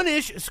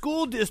punish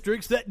school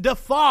districts that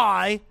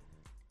defy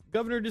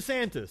Governor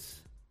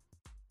DeSantis.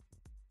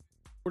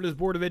 Florida's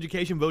Board of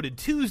Education voted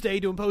Tuesday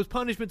to impose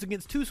punishments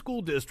against 2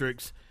 school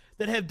districts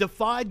that have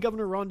defied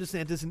Governor Ron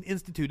DeSantis and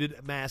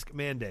instituted mask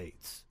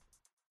mandates.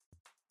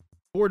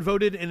 The board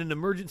voted in an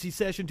emergency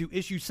session to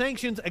issue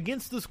sanctions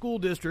against the school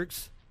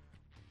districts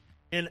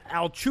in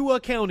Alachua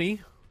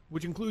County,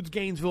 which includes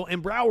Gainesville,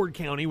 and Broward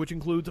County, which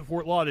includes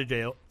Fort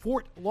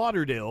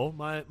Lauderdale.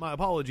 My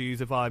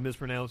apologies if I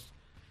mispronounced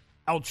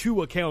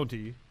Alachua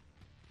County.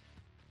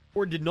 The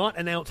board did not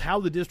announce how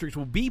the districts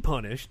will be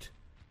punished.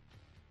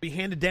 Be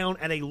handed down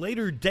at a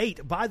later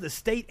date by the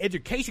state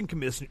education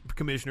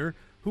commissioner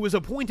who was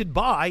appointed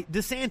by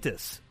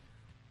DeSantis.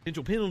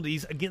 Potential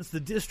penalties against the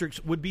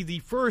districts would be the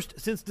first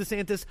since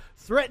DeSantis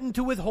threatened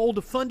to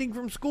withhold funding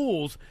from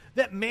schools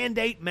that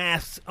mandate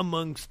masks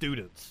among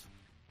students.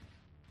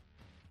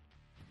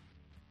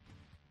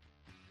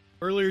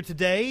 Earlier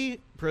today,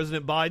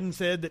 President Biden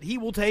said that he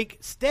will take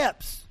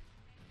steps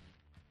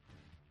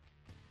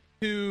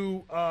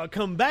to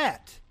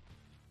combat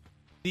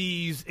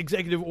these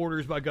executive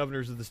orders by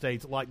governors of the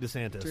states like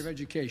DeSantis. Of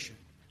Education,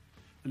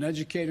 an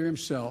educator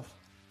himself,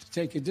 to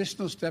take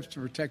additional steps to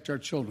protect our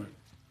children.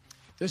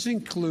 This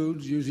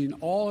includes using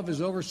all of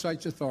his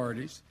oversight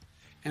authorities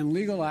and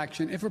legal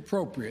action, if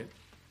appropriate,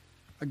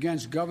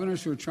 against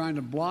governors who are trying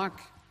to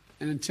block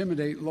and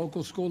intimidate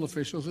local school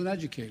officials and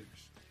educators.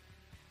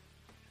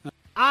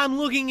 I'm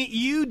looking at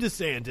you,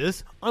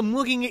 DeSantis. I'm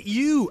looking at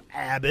you,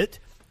 Abbott.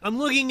 I'm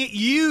looking at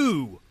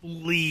you,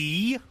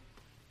 Lee.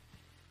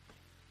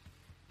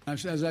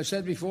 As I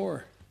said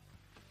before,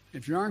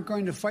 if you aren't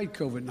going to fight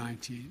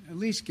COVID-19, at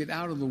least get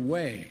out of the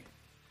way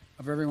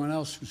of everyone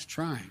else who's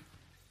trying.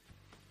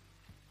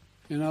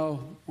 You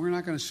know, we're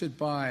not going to sit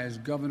by as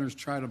governors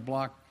try to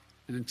block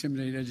and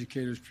intimidate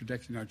educators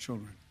protecting our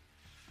children.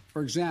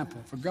 For example,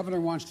 if a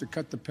governor wants to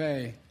cut the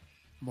pay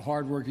of a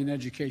hardworking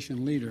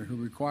education leader who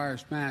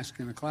requires masks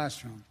in a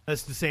classroom.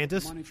 That's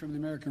DeSantis. Money from the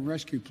American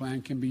Rescue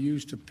Plan can be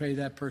used to pay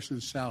that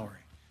person's salary,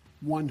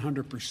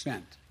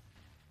 100%.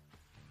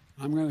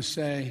 I'm going to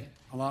say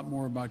a lot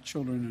more about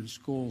children in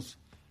schools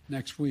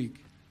next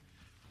week.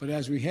 But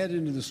as we head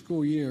into the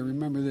school year,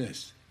 remember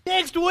this.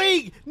 Next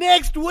week!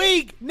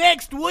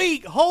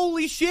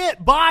 Holy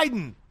shit,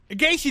 Biden! In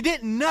case you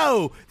didn't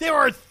know, there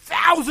are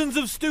thousands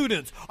of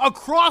students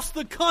across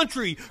the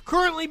country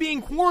currently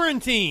being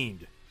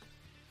quarantined.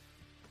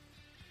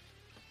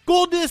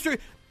 School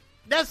district,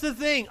 that's the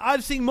thing.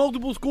 I've seen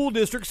multiple school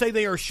districts say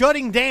they are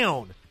shutting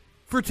down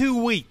for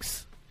 2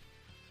 weeks.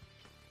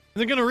 And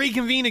they're going to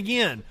reconvene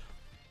again.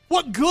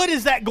 What good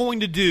is that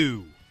going to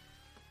do?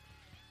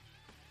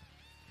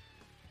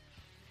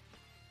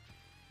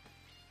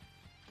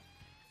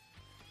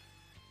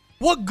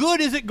 What good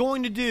is it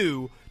going to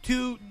do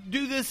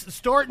this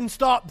start and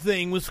stop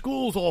thing with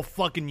schools all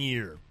fucking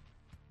year?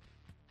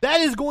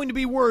 That is going to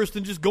be worse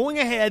than just going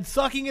ahead,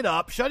 sucking it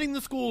up, shutting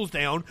the schools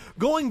down,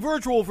 going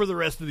virtual for the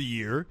rest of the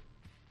year.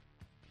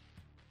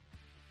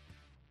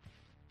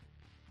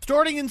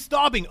 Starting and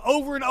stopping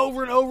over and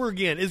over and over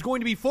again is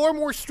going to be far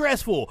more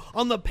stressful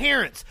on the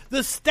parents,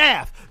 the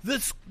staff, the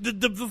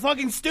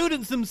fucking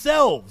students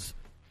themselves.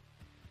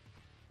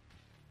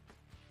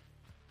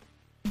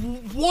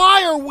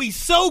 Why are we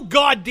so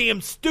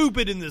goddamn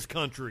stupid in this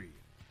country?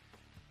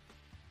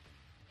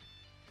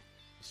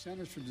 The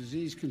Centers for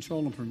Disease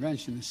Control and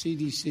Prevention, the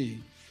CDC,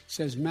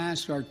 says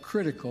masks are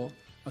critical,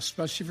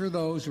 especially for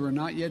those who are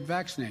not yet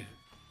vaccinated,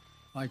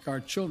 like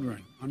our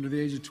children under the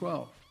age of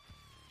 12.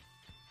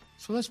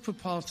 So let's put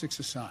politics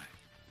aside.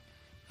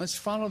 Let's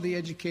follow the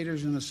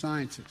educators and the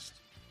scientists.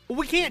 Well,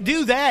 we can't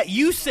do that.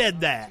 You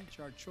said that. Teach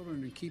our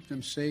children and keep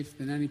them safe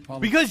than any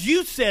politics. Because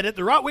you said it,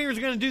 the right wingers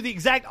are going to do the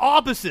exact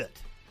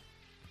opposite.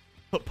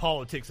 Put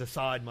politics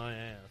aside, my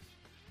ass.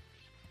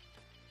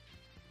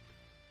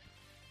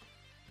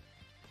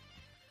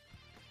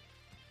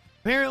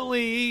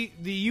 Apparently,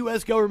 the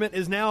U.S. government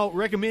is now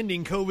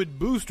recommending COVID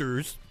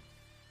boosters.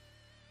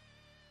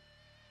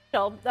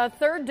 A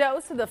third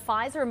dose of the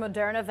Pfizer and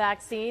Moderna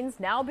vaccines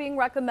now being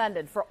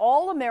recommended for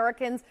all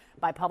Americans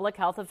by public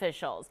health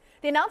officials.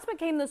 The announcement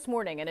came this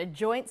morning in a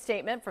joint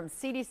statement from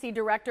CDC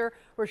Director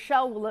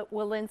Rochelle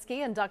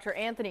Walensky and Dr.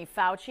 Anthony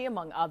Fauci,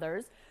 among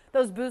others.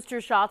 Those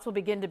booster shots will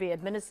begin to be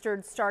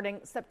administered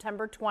starting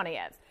September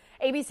 20th.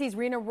 ABC's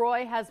Rena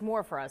Roy has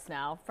more for us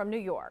now from New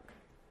York.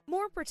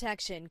 More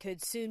protection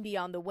could soon be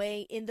on the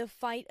way in the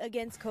fight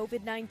against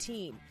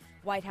COVID-19.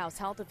 White House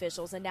health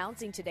officials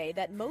announcing today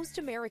that most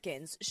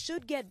Americans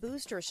should get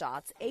booster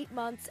shots 8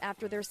 months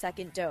after their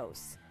second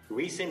dose.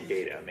 Recent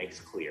data makes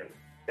clear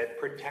that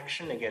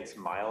protection against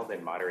mild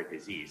and moderate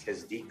disease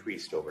has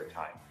decreased over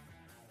time.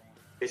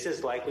 This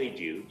is likely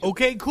due to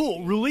Okay,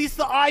 cool. Release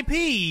the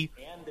IP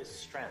and the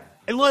strength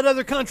and let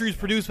other countries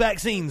produce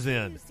vaccines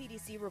in.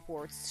 CDC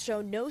reports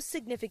show no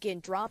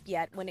significant drop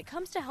yet when it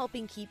comes to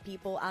helping keep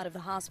people out of the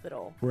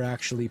hospital. We're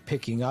actually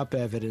picking up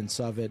evidence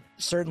of it,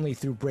 certainly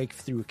through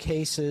breakthrough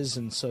cases,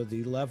 and so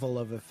the level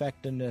of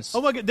effectiveness.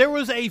 Oh my God, there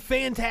was a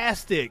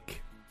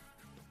fantastic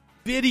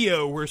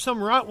video where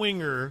some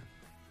right-winger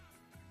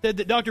said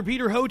that Dr.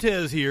 Peter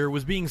Hotez here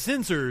was being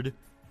censored,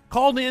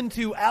 called in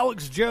to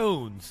Alex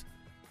Jones,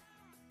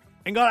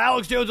 and got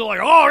Alex Jones like,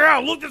 oh yeah,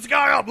 look this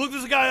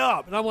guy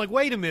up. And I'm like,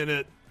 wait a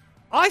minute.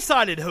 I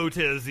cited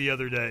Hotez the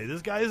other day.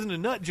 This guy isn't a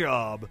nut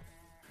job.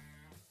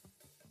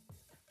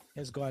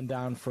 Has gone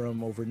down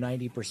from over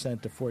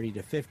 90% to 40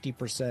 to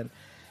 50%,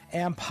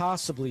 and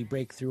possibly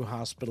breakthrough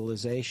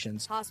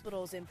hospitalizations.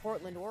 Hospitals in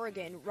Portland,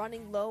 Oregon,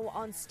 running low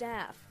on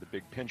staff. The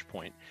big pinch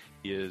point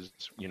is,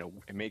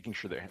 making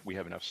sure that we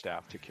have enough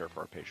staff to care for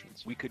our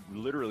patients. We could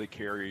literally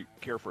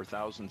care for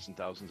thousands and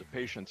thousands of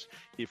patients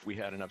if we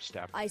had enough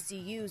staff.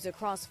 ICUs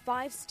across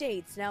 5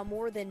 states now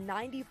more than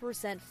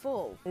 90%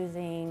 full.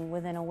 Losing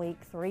within a week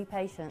 3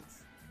 patients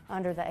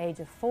under the age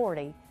of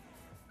 40.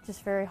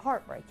 Just very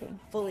heartbreaking.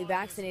 Fully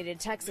vaccinated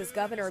Texas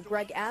Governor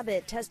Greg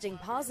Abbott testing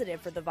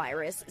positive for the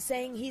virus,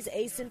 saying he's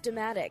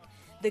asymptomatic.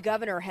 The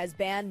governor has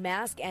banned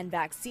mask and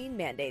vaccine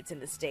mandates in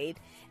the state.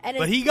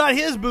 But he got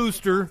his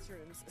booster.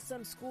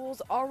 Some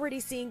schools already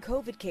seeing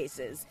COVID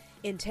cases.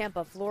 In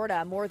Tampa,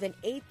 Florida, more than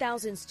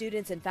 8,000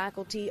 students and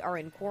faculty are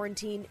in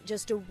quarantine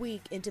just a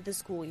week into the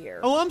school year.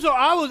 Oh, I'm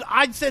sorry.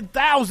 I said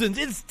thousands.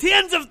 It's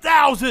tens of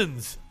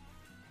thousands.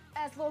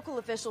 As local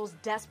officials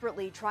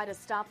desperately try to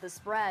stop the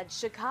spread,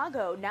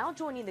 Chicago now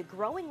joining the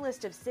growing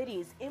list of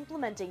cities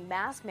implementing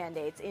mask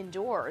mandates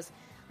indoors.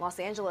 Los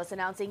Angeles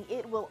announcing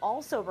it will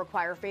also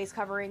require face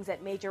coverings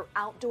at major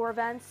outdoor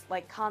events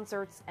like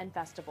concerts and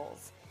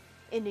festivals.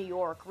 In New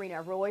York,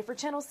 Rena Roy for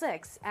Channel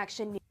 6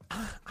 Action News.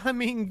 I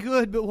mean,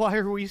 good, but why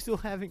are we still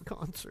having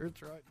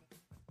concerts right now?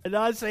 And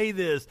I say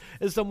this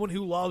as someone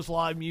who loves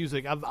live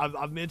music.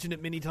 I've mentioned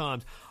it many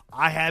times.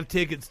 I have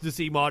tickets to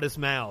see Modest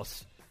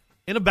Mouse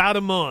in about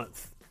a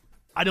month.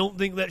 I don't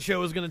think that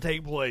show is going to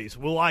take place.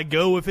 Will I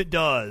go if it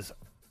does?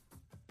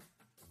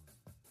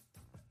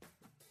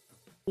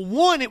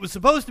 One, it was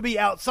supposed to be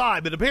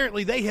outside, but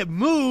apparently they have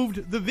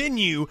moved the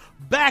venue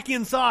back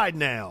inside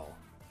now.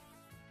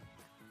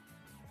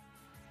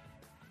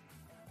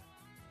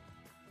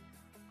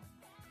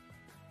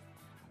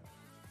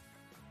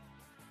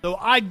 So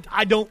I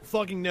don't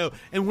fucking know.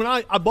 And when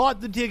I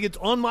bought the tickets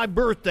on my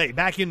birthday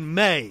back in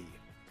May,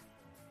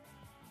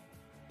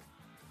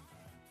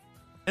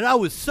 and I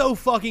was so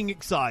fucking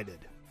excited.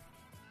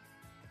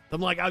 I'm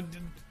like,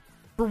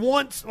 for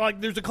once, like,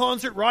 there's a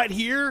concert right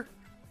here.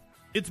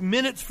 It's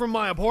minutes from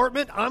my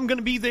apartment. I'm going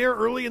to be there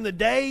early in the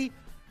day.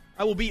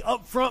 I will be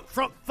up front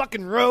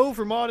fucking row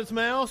for Modest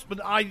Mouse.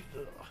 But I'm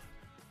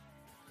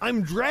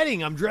dreading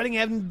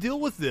having to deal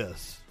with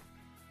this.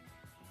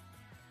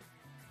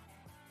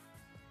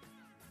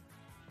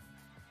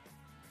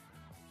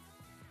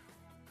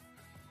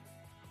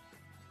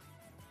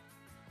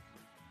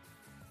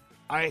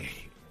 I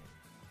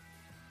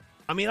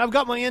mean, I've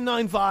got my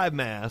N95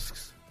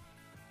 masks.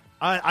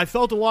 I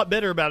felt a lot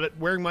better about it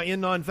wearing my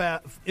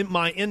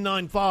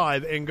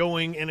N95 and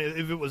going, and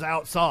if it was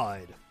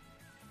outside.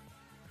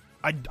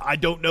 I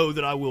don't know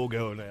that I will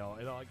go now.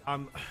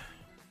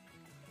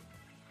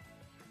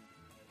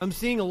 I'm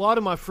seeing a lot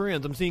of my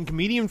friends. I'm seeing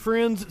comedian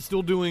friends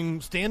still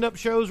doing stand-up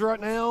shows right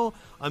now.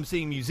 I'm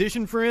seeing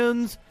musician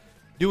friends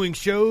doing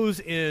shows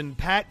in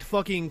packed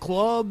fucking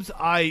clubs.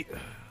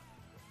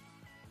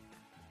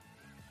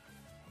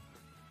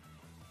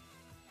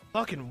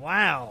 Fucking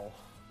wow.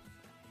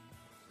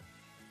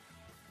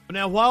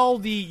 Now, while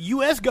the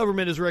U.S.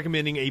 government is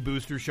recommending a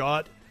booster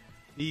shot,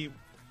 the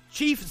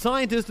chief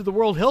scientist of the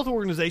World Health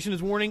Organization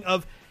is warning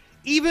of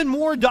even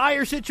more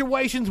dire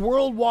situations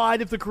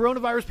worldwide if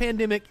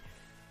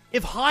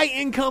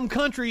high-income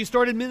countries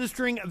start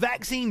administering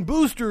vaccine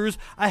boosters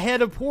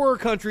ahead of poorer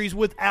countries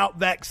without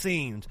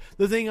vaccines.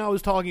 The thing I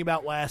was talking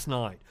about last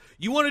night.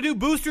 You want to do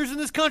boosters in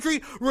this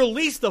country?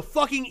 Release the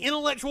fucking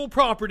intellectual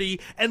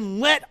property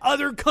and let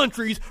other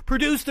countries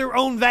produce their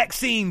own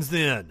vaccines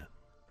then.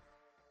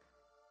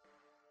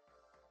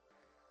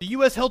 The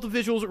U.S. health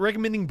officials are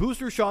recommending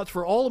booster shots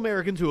for all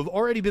Americans who have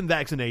already been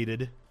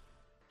vaccinated.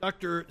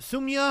 Dr.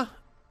 Soumya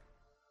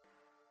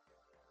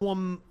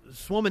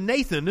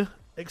Swaminathan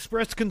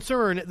expressed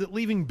concern that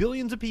leaving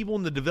billions of people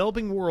in the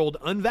developing world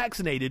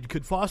unvaccinated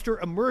could foster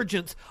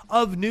emergence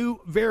of new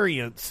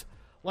variants,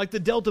 like the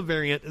Delta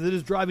variant that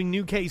is driving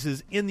new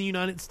cases in the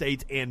United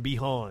States and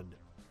beyond.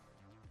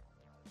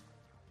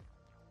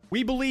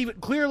 We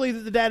believe clearly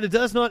that the data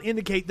does not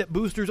indicate that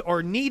boosters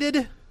are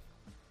needed.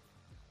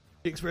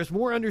 He expressed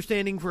more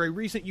understanding for a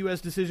recent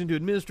U.S. decision to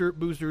administer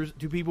boosters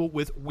to people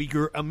with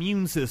weaker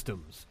immune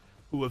systems,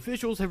 who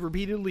officials have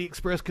repeatedly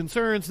expressed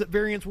concerns that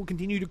variants will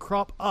continue to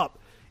crop up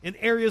in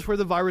areas where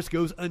the virus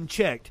goes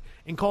unchecked,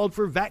 and called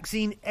for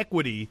vaccine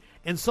equity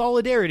and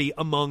solidarity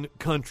among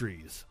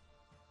countries.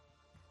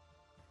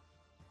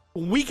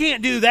 We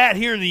can't do that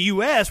here in the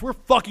U.S. We're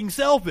fucking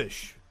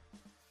selfish.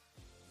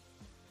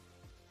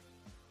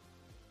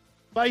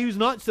 Somebody who's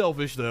not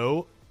selfish,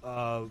 though,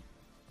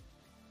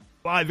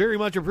 I very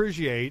much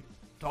appreciate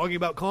talking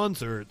about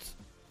concerts.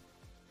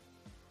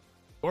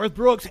 Garth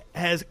Brooks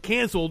has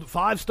canceled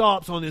 5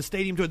 stops on his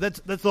stadium tour.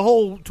 That's the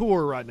whole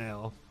tour right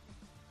now,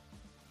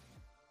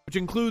 which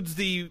includes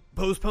the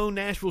postponed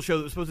Nashville show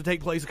that was supposed to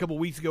take place a couple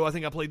weeks ago. I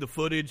think I played the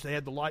footage. They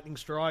had the lightning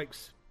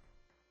strikes.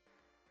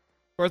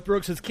 Garth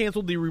Brooks has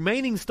canceled the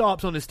remaining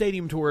stops on his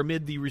stadium tour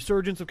amid the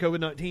resurgence of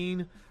COVID-19.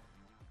 This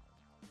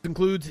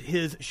includes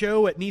his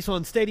show at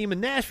Nissan Stadium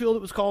in Nashville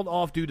that was called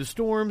off due to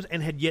storms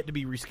and had yet to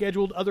be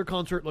rescheduled. Other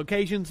concert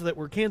locations that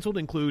were canceled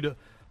include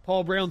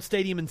Paul Brown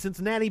Stadium in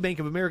Cincinnati, Bank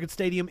of America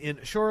Stadium in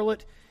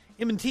Charlotte,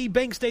 M&T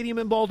Bank Stadium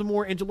in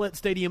Baltimore, and Gillette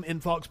Stadium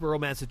in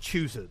Foxborough,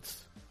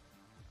 Massachusetts.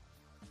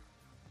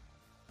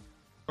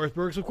 Garth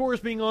Brooks, of course,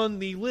 being on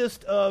the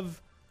list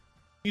of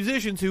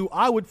musicians who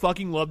I would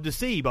fucking love to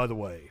see, by the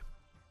way.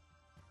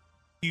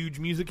 Huge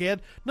music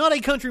head. Not a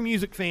country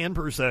music fan,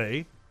 per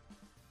se.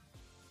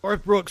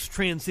 Garth Brooks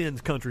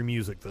transcends country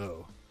music,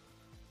 though.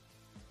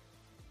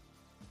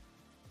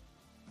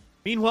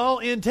 Meanwhile,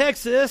 in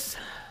Texas,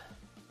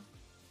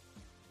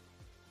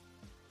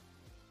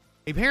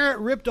 a parent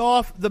ripped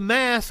off the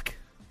mask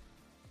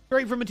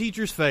straight from a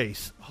teacher's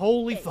face.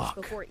 Holy fuck.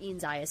 Before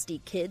Eanes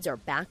ISD kids are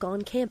back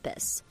on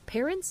campus,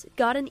 parents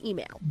got an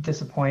email.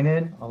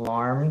 Disappointed,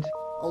 alarmed.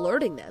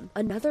 Alerting them,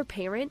 another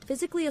parent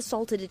physically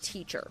assaulted a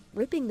teacher,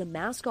 ripping the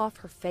mask off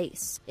her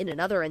face. In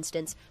another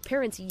instance,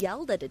 parents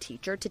yelled at a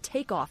teacher to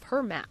take off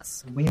her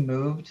mask. We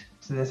moved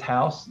to this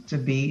house to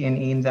be in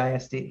Eanes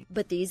ISD.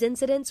 But these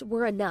incidents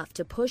were enough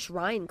to push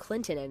Ryan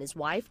Clinton and his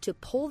wife to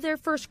pull their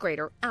first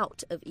grader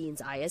out of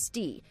Eanes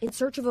ISD in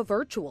search of a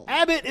virtual.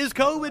 Abbott is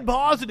COVID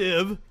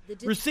positive,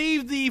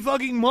 received the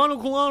fucking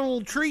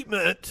monoclonal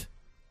treatment,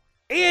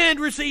 and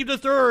received a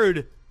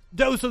third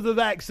dose of the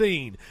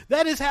vaccine.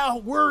 That is how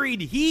worried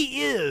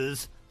he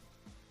is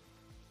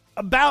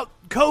about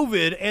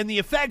COVID and the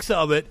effects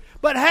of it.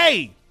 But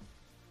hey,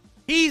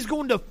 he's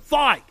going to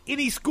fight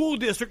any school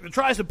district that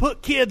tries to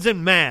put kids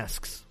in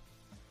masks.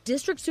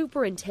 District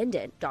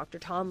Superintendent Dr.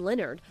 Tom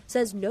Leonard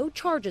says no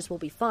charges will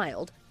be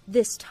filed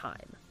this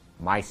time.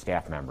 My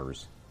staff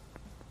members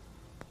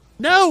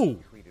No!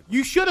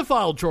 You should have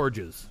filed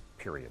charges.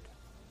 Period.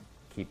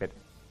 Keep it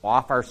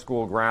off our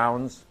school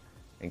grounds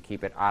and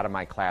keep it out of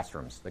my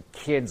classrooms. The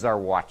kids are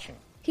watching.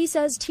 He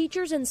says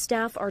teachers and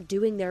staff are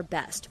doing their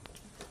best.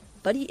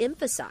 But he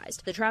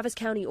emphasized the Travis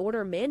County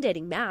order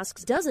mandating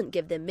masks doesn't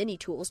give them many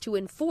tools to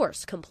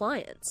enforce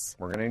compliance.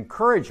 We're going to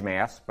encourage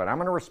masks, but I'm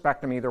going to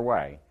respect them either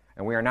way.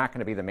 And we are not going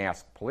to be the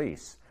mask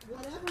police.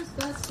 Whatever's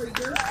best for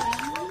your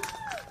family.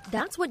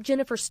 That's what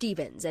Jennifer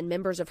Stevens and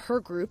members of her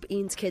group,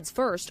 Eanes Kids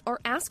First, are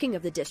asking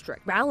of the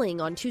district,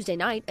 rallying on Tuesday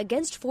night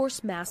against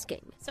forced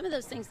masking. Some of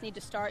those things need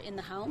to start in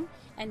the home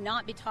and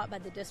not be taught by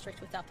the district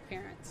without the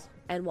parents.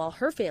 And while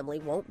her family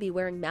won't be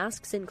wearing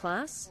masks in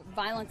class,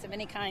 violence of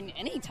any kind,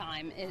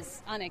 anytime,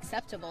 is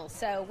unacceptable.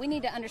 So we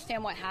need to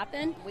understand what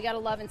happened. We got to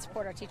love and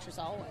support our teachers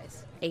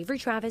always. Avery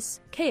Travis,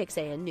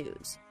 KXAN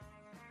News.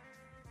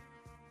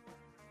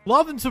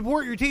 Love and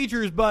support your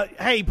teachers, but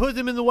hey, put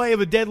them in the way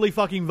of a deadly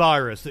fucking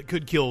virus that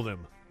could kill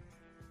them.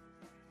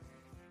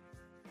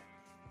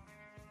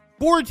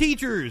 4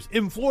 teachers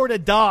in Florida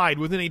died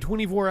within a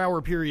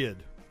 24-hour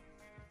period.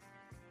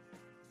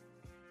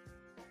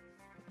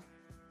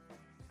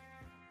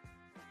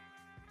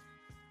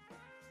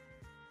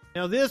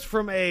 Now this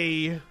from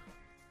a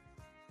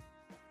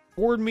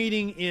board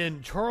meeting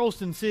in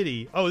Charleston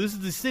City. Oh, this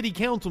is the city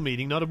council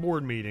meeting, not a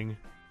board meeting.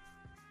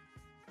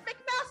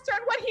 McMaster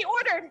and what he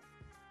ordered.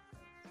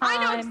 I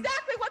know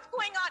exactly what's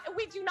going on, and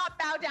we do not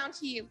bow down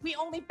to you. We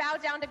only bow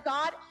down to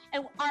God,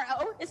 and our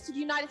oath is to the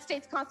United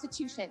States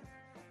Constitution.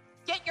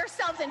 Get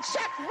yourselves in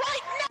check right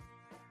now.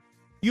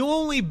 You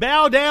only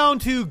bow down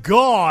to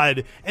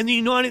God and the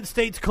United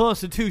States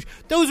Constitution.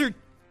 Those are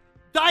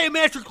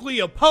diametrically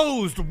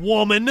opposed,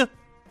 woman.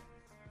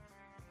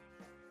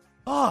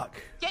 Fuck.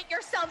 Get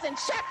yourselves in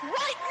check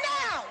right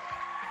now.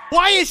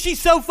 Why is she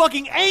so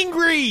fucking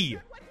angry?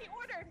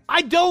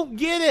 I don't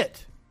get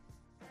it.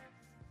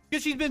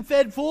 Because she's been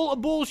fed full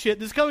of bullshit.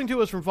 This is coming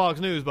to us from Fox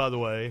News, by the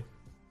way.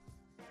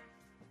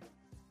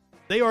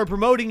 They are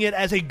promoting it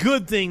as a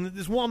good thing that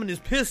this woman is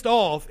pissed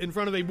off in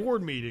front of a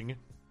board meeting.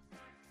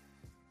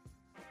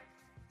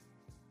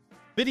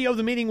 Video of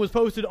the meeting was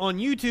posted on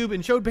YouTube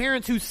and showed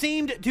parents who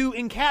seemed to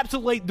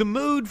encapsulate the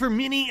mood for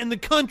many in the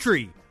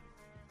country.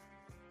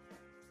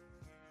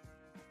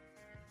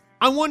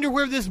 I wonder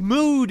where this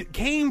mood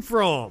came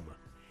from.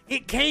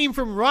 It came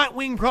from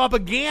right-wing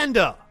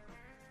propaganda.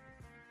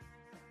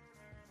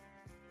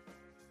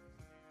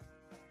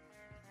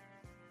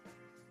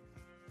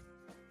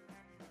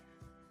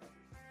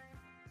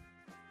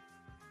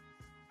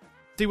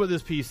 See what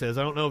this piece says.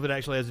 I don't know if it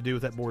actually has to do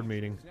with that board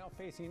meeting. He's now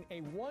facing a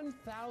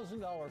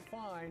 $1,000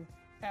 fine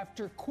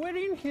after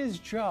quitting his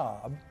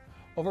job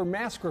over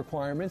mask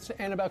requirements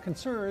and about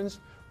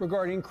concerns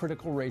regarding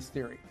critical race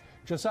theory.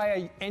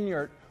 Josiah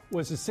Enyart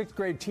was a 6th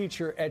grade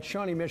teacher at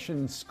Shawnee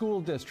Mission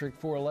School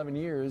District for 11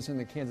 years in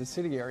the Kansas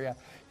City area.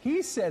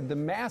 He said the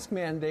mask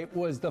mandate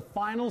was the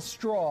final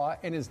straw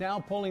and is now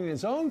pulling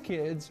his own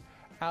kids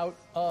out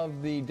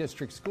of the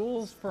district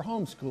schools for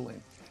homeschooling.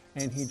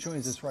 And he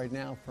joins us right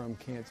now from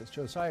Kansas.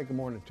 Josiah, good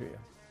morning to you.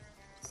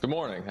 Good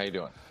morning. How you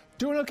doing?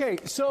 Doing okay.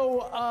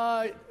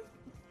 So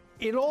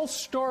it all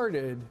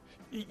started,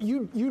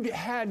 you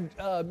had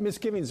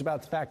misgivings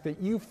about the fact that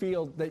you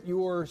feel that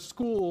your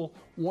school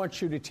wants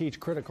you to teach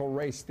critical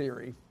race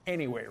theory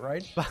anyway,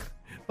 right?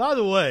 By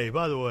the way,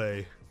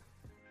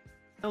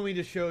 let me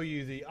just show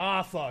you the...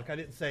 fuck, I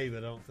didn't save it,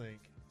 I don't think.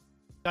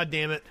 God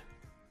damn it.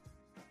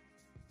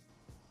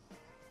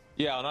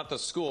 Yeah, not the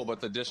school, but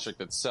the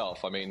district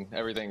itself. I mean,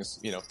 everything's,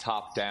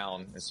 top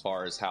down as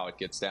far as how it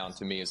gets down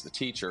to me as the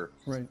teacher.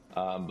 Right.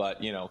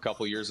 But, a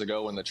couple years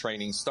ago when the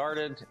training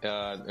started,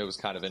 it was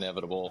kind of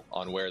inevitable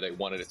on where they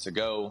wanted it to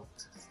go.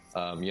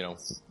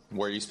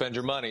 Where you spend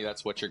your money,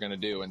 that's what you're going to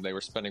do. And they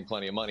were spending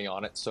plenty of money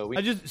on it. So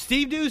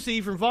Steve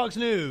Doocy from Fox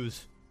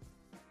News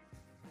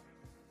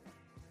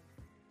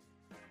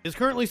is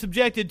currently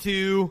subjected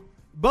to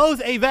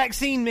both a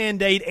vaccine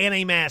mandate and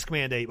a mask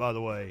mandate, by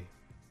the way.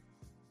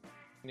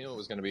 Knew it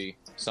was going to be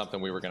something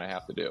we were going to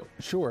have to do.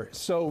 Sure.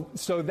 So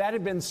that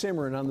had been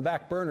simmering on the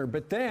back burner.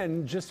 But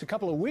then just a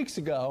couple of weeks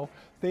ago,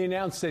 they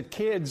announced that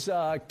kids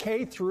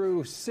K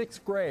through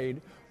 6th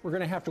grade were going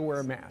to have to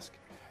wear a mask.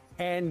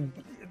 And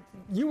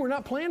you were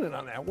not planning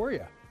on that, were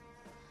you?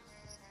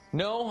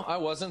 No, I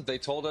wasn't. They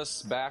told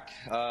us back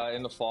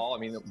in the fall,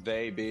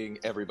 they being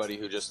everybody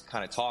who just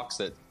kind of talks,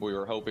 that we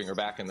were hoping, or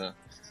back in the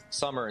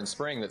summer and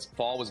spring, that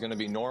fall was going to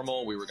be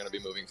normal. We were going to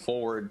be moving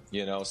forward,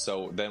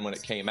 So then when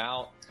it came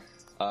out,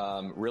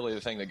 really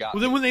the thing that got... Well,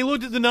 then when they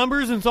looked at the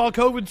numbers and saw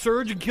COVID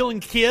surge and killing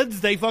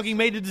kids, they fucking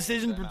made a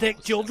decision to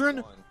protect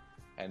children?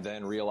 And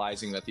then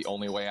realizing that the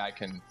only way I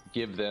can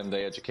give them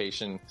the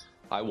education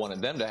I wanted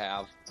them to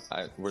have,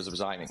 I was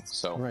resigning.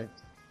 So right.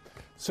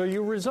 So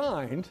you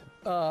resigned,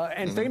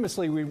 and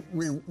famously we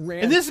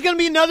ran... And this is going to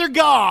be another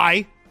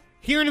guy.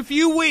 Here in a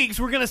few weeks,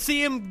 we're going to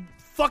see him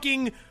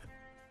fucking...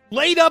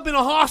 laid up in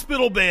a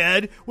hospital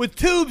bed with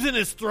tubes in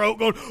his throat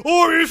going,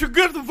 you should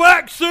get the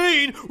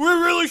vaccine. We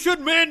really should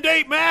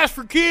mandate masks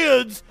for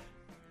kids.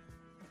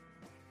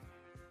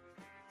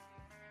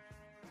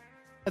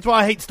 That's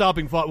why I hate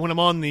stopping when I'm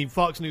on the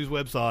Fox News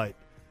website.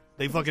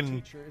 They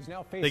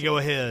go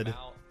ahead.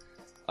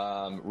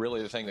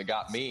 Really, the thing that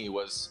got me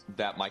was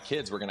that my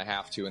kids were going to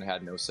have to and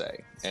had no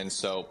say. And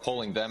so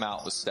pulling them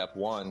out was step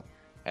one.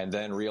 And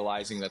then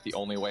realizing that the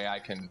only way I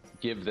can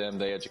give them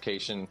the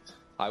education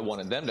I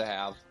wanted them to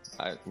have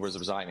was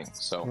resigning.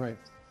 So. Right.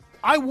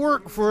 I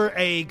work for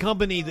a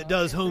company that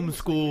does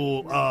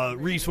homeschool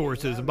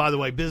resources. And by the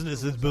way,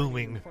 business is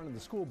booming. In front of the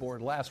school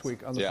board last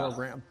week on the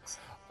program.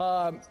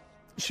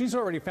 She's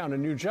already found a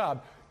new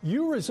job.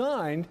 You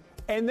resigned,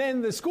 and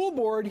then the school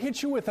board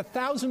hit you with a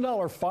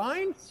 $1,000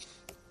 fine?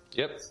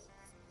 Yep.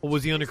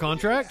 Was he under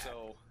contract?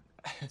 So,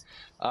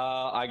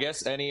 I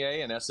guess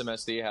NEA and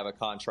SMSD have a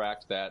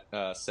contract that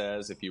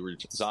says if you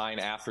resign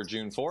after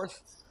June 4th,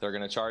 they're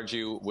going to charge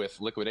you with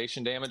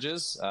liquidation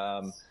damages.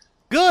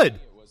 Good.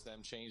 It was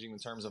them changing the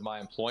terms of my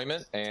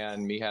employment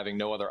and me having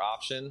no other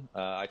option.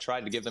 I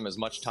tried to give them as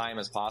much time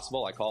as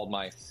possible. I called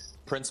my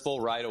principal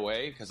right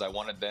away because I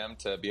wanted them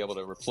to be able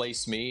to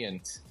replace me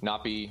and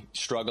not be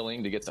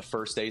struggling to get the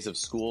first days of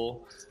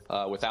school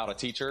without a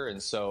teacher.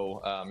 And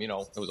so,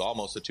 it was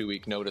almost a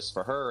 2-week notice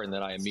for her. And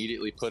then I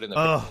immediately put in the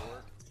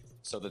paperwork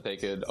so that they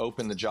could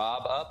open the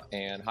job up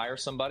and hire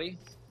somebody.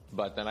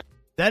 But then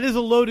that is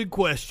a loaded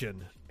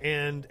question.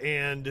 And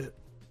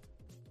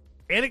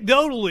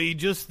anecdotally,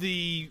 just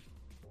the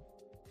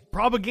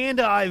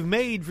propaganda I've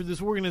made for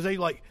this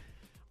organization, like,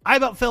 I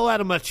about fell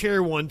out of my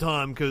chair one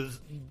time because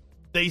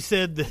they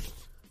said that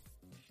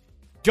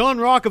John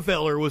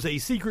Rockefeller was a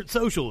secret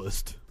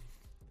socialist.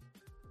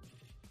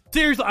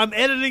 Seriously, I'm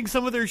editing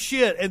some of their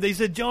shit, and they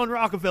said John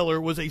Rockefeller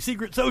was a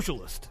secret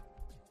socialist.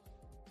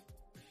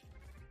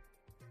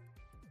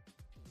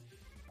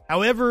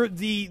 However,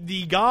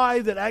 the guy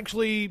that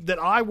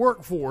I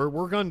work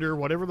under,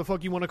 whatever the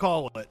fuck you want to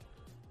call it,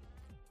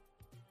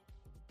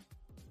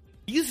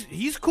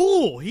 he's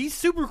cool. He's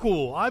super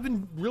cool. I've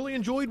really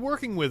enjoyed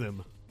working with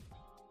him.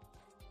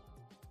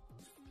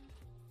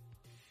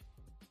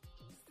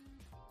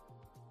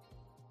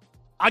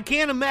 I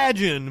can't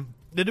imagine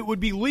that it would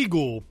be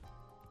legal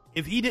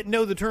if he didn't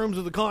know the terms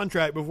of the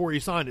contract before he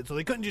signed it. So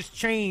they couldn't just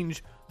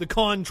change the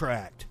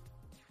contract.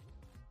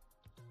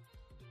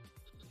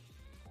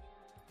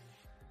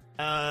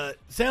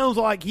 Sounds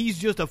like he's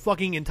just a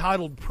fucking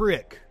entitled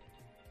prick.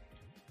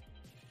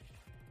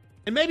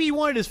 And maybe he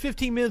wanted his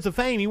 15 minutes of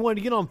fame. He wanted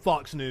to get on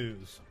Fox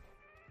News.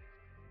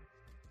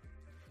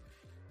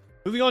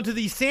 Moving on to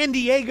the San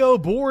Diego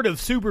Board of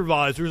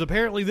Supervisors.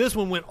 Apparently this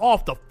one went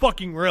off the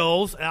fucking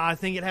rails. I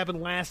think it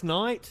happened last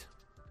night.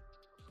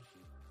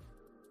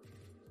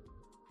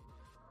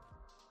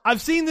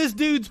 I've seen this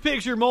dude's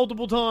picture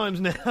multiple times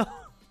now.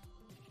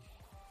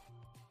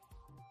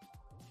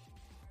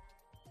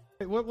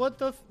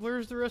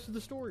 Where's the rest of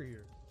the story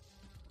here?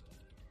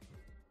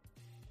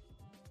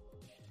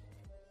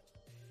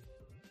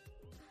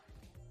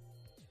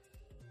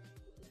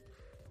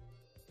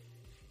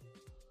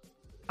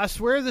 I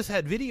swear this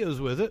had videos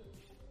with it.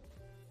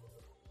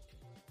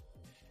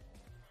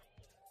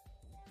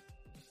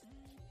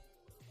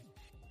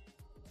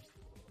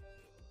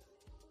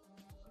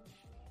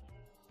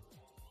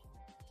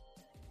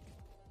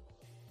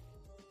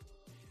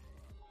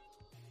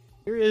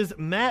 Here is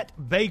Matt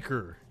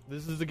Baker.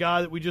 This is the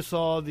guy that we just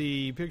saw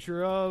the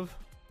picture of.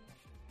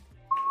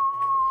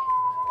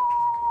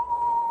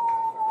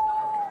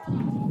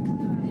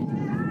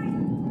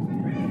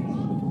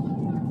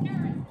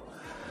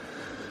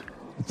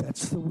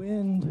 That's the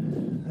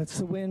wind. That's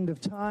the wind of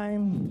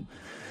time.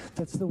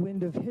 That's the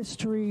wind of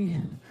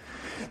history.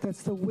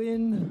 That's the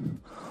wind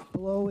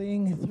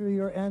blowing through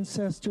your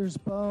ancestors'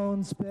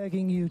 bones,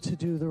 begging you to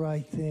do the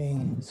right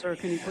thing. Sir,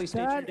 can you please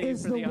state your name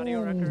for the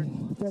audio record?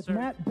 That Sir?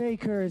 Matt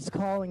Baker is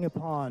calling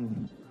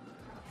upon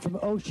from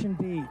Ocean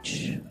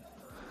Beach.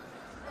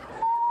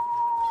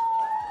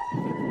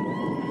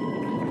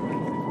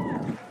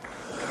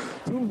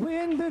 The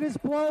wind that is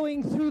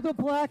blowing through the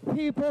black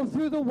people,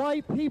 through the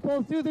white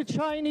people, through the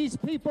Chinese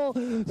people,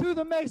 through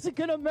the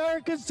Mexican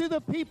Americans, to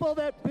the people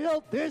that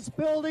built this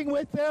building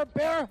with their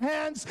bare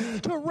hands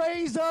to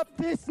raise up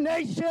this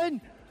nation.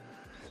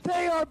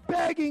 They are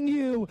begging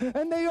you,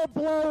 and they are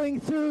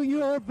blowing through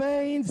your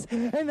veins,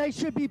 and they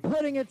should be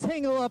putting a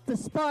tingle up the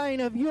spine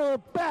of your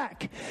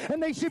back,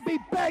 and they should be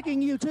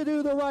begging you to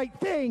do the right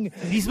thing.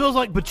 He smells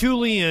like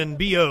patchouli and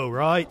B.O.,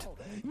 right?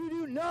 You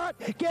do not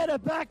get a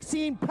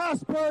vaccine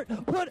passport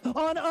put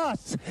on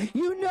us.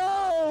 You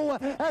know,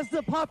 as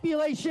the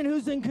population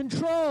who's in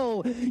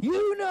control,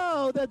 you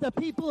know that the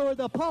people who are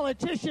the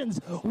politicians,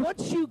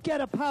 once you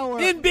get a power...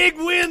 In Big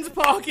Wind's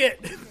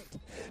pocket!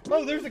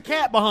 Oh, there's a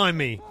cat behind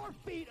me.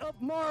 Feet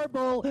of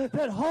marble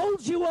that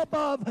holds you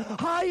above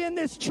high in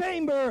this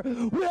chamber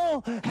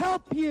will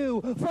help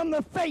you from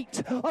the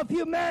fate of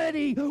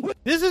humanity.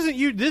 This isn't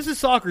you. This is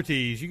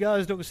Socrates. You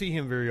guys don't see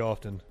him very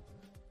often.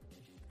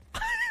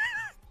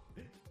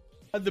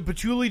 The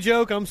patchouli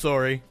joke, I'm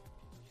sorry.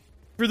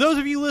 For those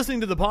of you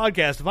listening to the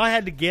podcast, if I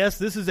had to guess,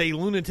 this is a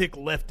lunatic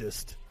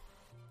leftist.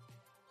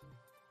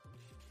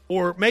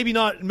 Or maybe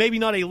not a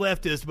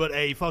leftist, but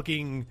a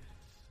fucking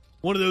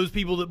one of those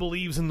people that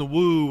believes in the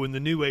woo and the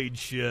new age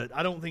shit.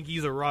 I don't think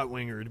he's a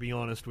right-winger, to be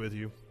honest with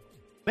you.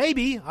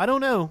 Maybe. I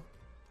don't know.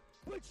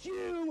 Which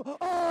you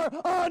are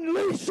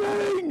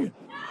unleashing!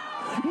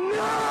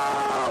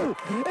 No!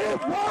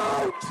 It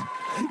won't!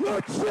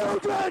 Your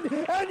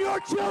children and your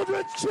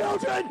children's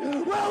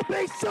children will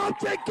be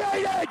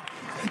subjugated!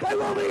 They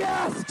will be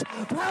asked,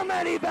 how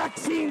many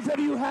vaccines have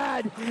you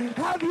had?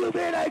 Have you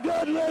been a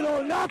good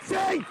little Nazi?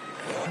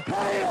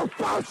 Hail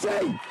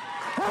Fauci!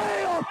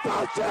 Hail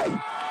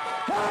Fauci!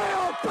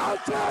 Hail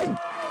Fauci!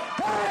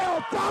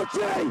 Hail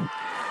Fauci!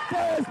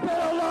 There's been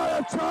a lot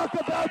of talk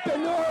about the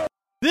neuro...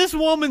 This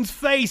woman's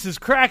face is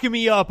cracking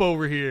me up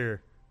over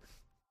here.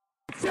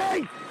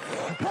 Hail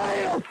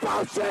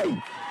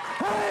Fauci!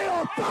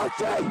 Hail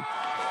Fauci!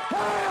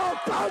 Hail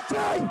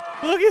Fauci!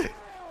 Look at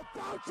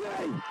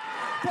Fauci!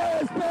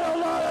 There's been a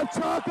lot of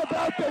talk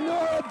about the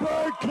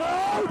Nuremberg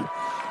Code.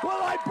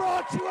 Well, I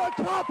brought you a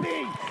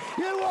copy.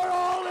 You are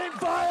all in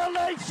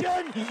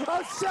violation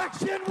of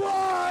Section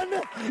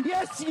 1.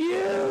 Yes,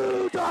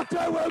 you,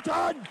 Dr.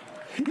 Wooten.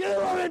 You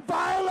are in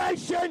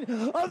violation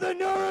of the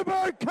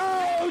Nuremberg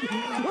Code,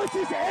 which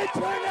is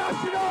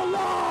international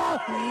law,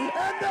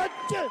 and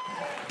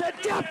the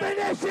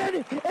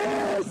definition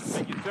is...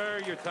 Thank you,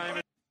 sir. Your time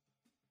is...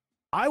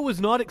 I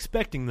was not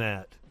expecting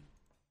that.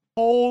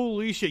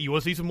 Holy shit. You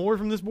want to see some more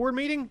from this board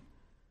meeting?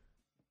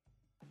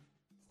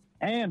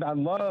 And I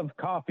love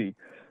coffee.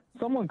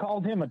 Someone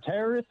called him a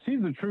terrorist.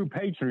 He's a true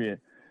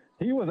patriot.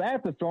 He was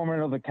at the storming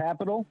of the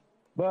Capitol,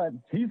 but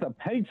he's a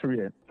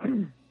patriot.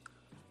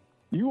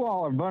 You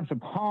all are a bunch of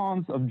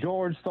pawns of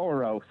George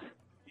Soros.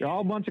 You're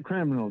all a bunch of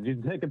criminals. You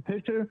take a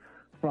picture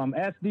from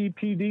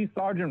SDPD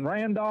Sergeant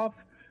Randolph,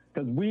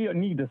 because we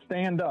need to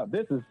stand up.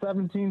 This is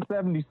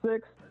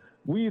 1776.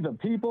 We the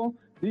people.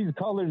 These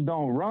colors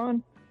don't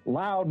run.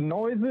 Loud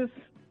noises.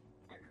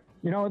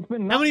 You know, it's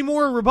been... How many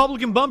more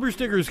Republican bumper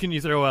stickers can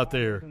you throw out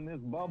there? In this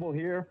bubble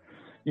here,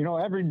 you know,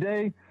 every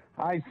day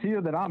I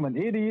hear that I'm an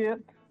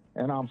idiot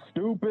and I'm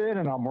stupid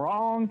and I'm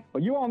wrong,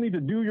 but you all need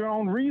to do your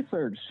own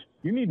research.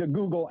 You need to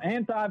Google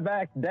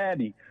anti-vax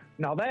daddy.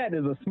 Now that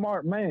is a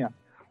smart man.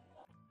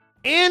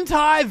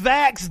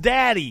 Anti-vax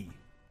daddy.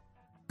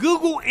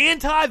 Google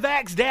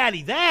anti-vax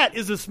daddy. That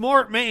is a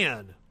smart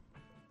man.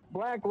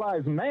 Black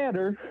Lives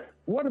Matter.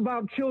 What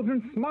about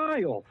children's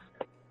smiles?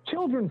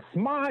 Children's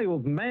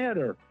smiles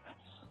matter.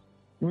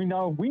 You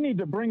know, we need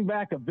to bring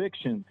back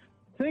evictions.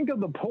 Think of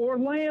the poor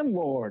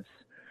landlords.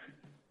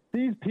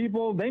 These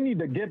people, they need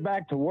to get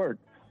back to work.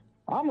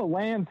 I'm a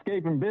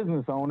landscaping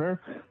business owner,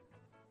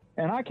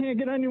 and I can't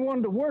get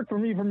anyone to work for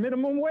me for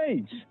minimum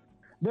wage.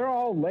 They're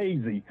all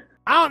lazy.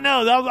 I don't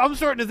know. I'm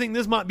starting to think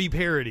this might be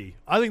parody.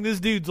 I think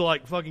this dude's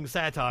like fucking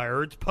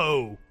satire. It's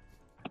Poe.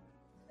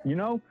 You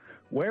know,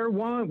 where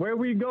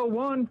we go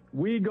one,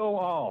 we go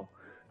all.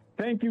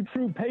 Thank you,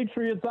 true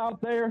patriots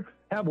out there.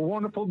 Have a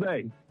wonderful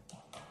day.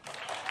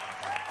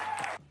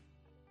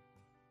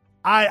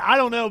 I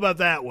don't know about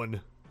that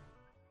one.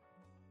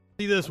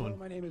 See this one.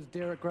 My name is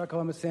Derek Greco.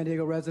 I'm a San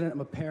Diego resident.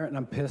 I'm a parent, and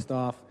I'm pissed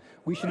off.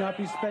 We should not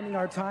be spending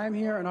our time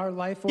here and our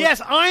life force.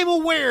 Yes, I'm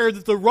aware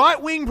that the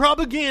right-wing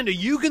propaganda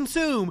you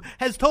consume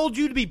has told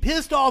you to be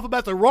pissed off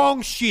about the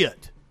wrong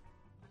shit.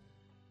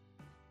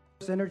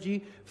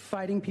 Energy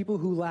fighting people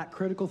who lack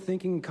critical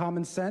thinking and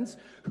common sense,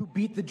 who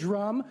beat the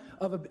drum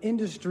of an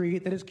industry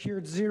that has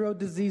cured 0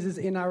 diseases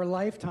in our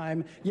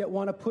lifetime, yet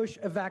want to push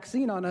a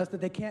vaccine on us that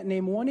they can't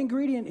name one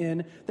ingredient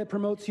in that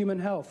promotes human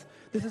health.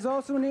 This is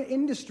also an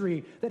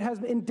industry that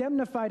has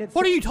indemnified itself.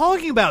 What are you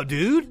talking about,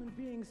 dude?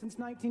 Since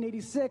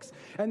 1986,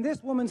 and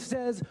this woman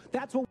says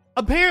that's what...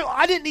 Apparently,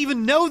 I didn't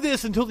even know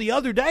this until the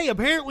other day.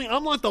 Apparently,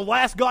 I'm like the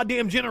last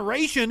goddamn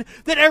generation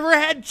that ever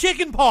had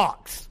chicken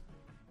pox.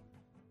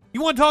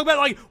 You want to talk about,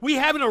 like, we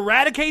haven't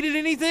eradicated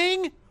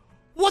anything?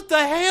 What the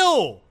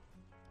hell?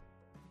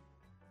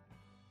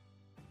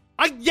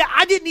 I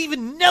didn't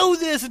even know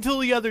this until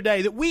the other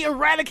day, that we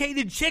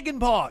eradicated chicken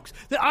pox.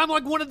 That I'm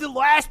like one of the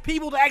last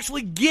people to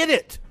actually get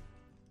it.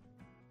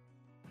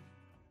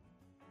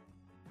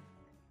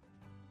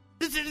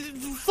 This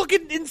is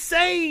fucking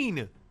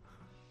insane.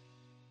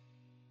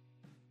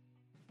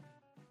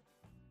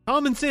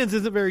 Common sense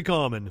isn't very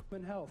common.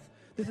 Health.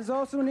 This is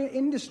also an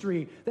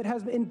industry that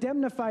has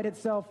indemnified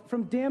itself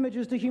from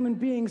damages to human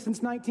beings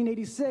since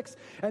 1986.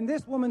 And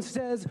this woman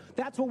says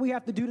that's what we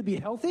have to do to be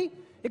healthy?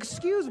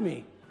 Excuse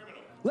me.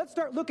 Let's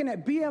start looking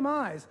at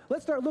BMIs.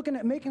 Let's start looking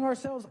at making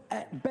ourselves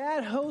a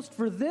bad host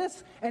for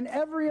this and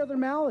every other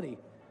malady.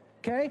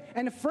 Okay?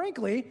 And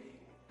frankly,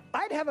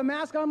 I'd have a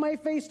mask on my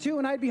face too,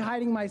 and I'd be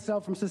hiding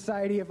myself from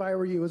society if I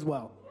were you as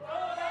well.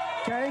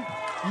 Okay?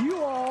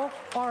 You all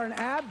are an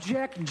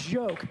abject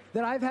joke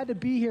that I've had to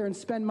be here and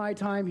spend my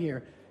time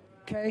here.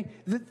 Okay?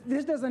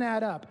 This doesn't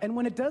add up. And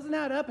when it doesn't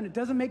add up and it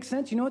doesn't make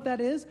sense, you know what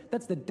that is?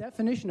 That's the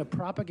definition of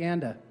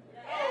propaganda.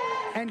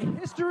 And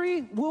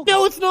history will...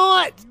 No, it's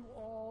not! ...you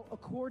all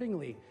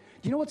accordingly.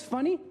 You know what's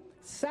funny?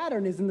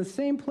 Saturn is in the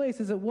same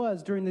place as it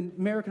was during the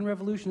American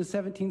Revolution of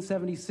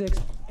 1776.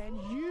 And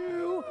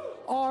you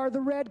are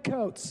the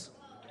redcoats.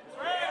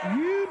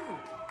 You...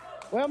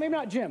 Well, maybe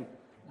not Jim.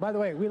 By the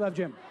way, we love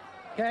Jim.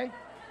 Okay?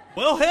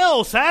 Well,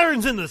 hell,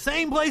 Saturn's in the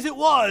same place it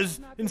was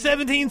in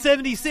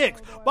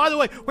 1776. By the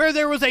way, where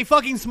there was a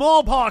fucking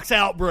smallpox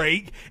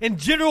outbreak, and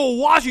General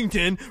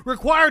Washington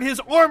required his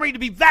army to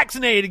be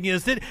vaccinated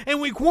against it,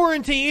 and we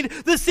quarantined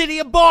the city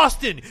of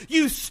Boston.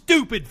 You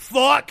stupid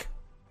fuck!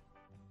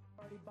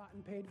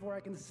 Paid for. I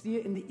can see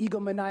it in the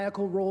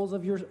egomaniacal rolls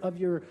of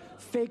your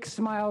fake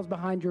smiles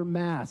behind your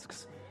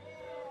masks.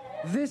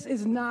 This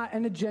is not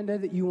an agenda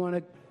that you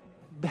want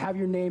to have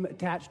your name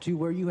attached to,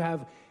 where you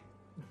have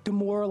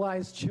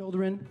demoralized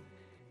children.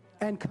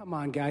 And come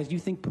on, guys, you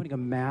think putting a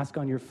mask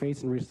on your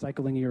face and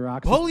recycling your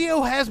oxygen?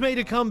 Polio has made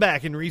a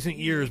comeback in recent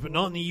years, but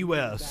not in the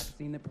U.S.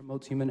 Vaccine that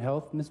promotes human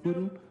health, Ms.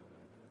 Wooden?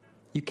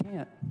 You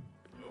can't.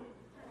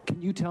 Can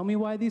you tell me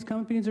why these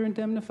companies are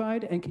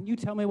indemnified? And can you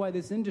tell me why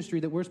this industry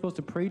that we're supposed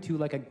to pray to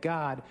like a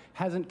god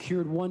hasn't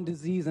cured one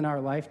disease in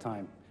our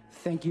lifetime?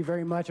 Thank you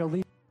very much. I'll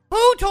leave.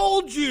 Who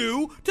told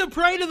you to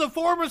pray to the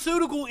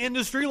pharmaceutical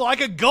industry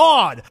like a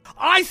god?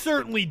 I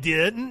certainly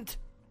didn't.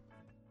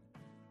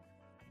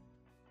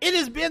 It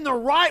has been the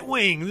right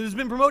wing that has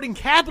been promoting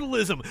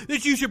capitalism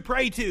that you should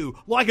pray to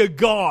like a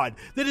god,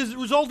 that has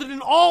resulted in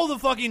all the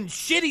fucking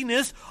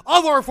shittiness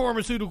of our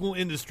pharmaceutical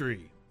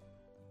industry.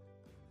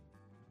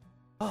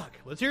 Fuck,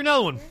 let's hear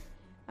another one.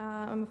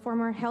 I'm a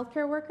former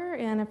healthcare worker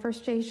and a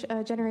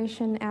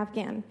first-generation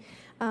Afghan.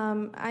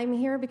 I'm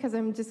here because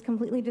I'm just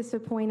completely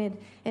disappointed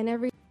in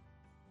every...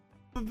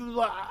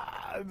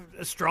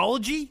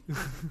 Astrology?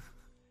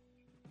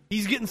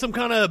 He's getting some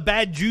kind of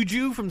bad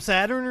juju from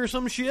Saturn or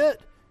some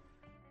shit?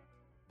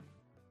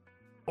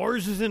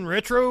 Ours is in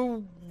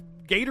retro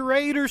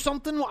Gatorade or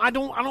something? I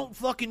don't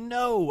fucking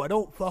know. I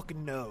don't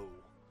fucking know.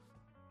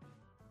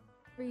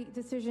 Every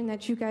decision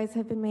that you guys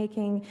have been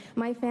making.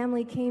 My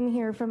family came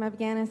here from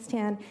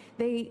Afghanistan.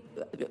 They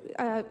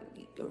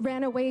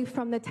ran away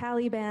from the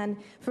Taliban,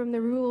 from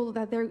the rule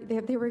that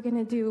they were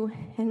going to do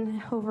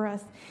over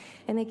us.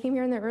 And they came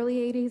here in the early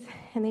 80s,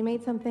 and they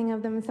made something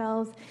of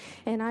themselves.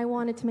 And I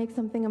wanted to make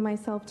something of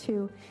myself,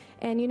 too.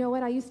 And you know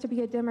what? I used to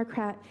be a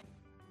Democrat.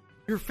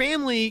 Your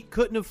family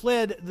couldn't have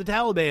fled the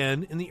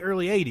Taliban in the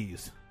early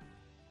 80s.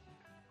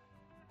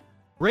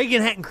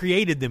 Reagan hadn't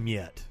created them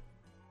yet.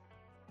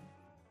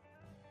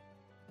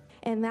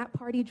 And that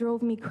party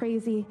drove me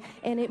crazy,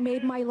 and it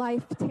made my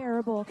life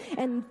terrible.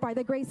 And by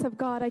the grace of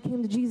God, I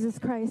came to Jesus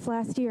Christ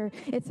last year.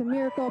 It's a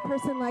miracle a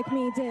person like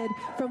me did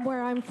from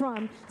where I'm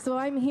from. So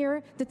I'm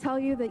here to tell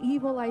you the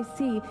evil I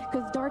see,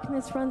 because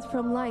darkness runs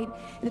from light.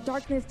 The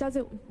darkness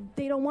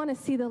they don't want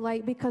to see the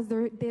light because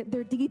their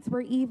deeds were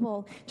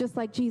evil, just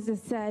like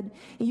Jesus said.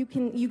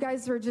 You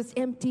guys are just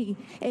empty.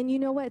 And you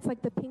know what? It's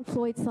like the Pink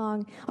Floyd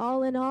song.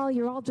 All in all,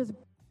 you're all just...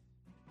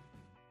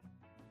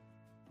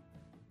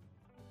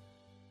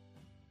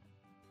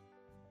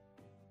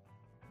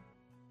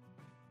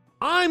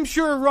 I'm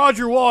sure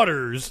Roger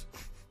Waters,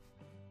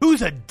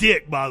 who's a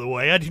dick, by the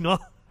way,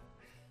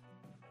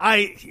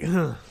 I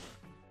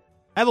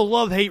have a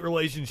love-hate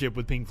relationship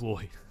with Pink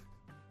Floyd.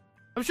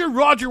 I'm sure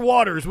Roger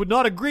Waters would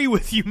not agree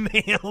with you,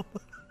 ma'am.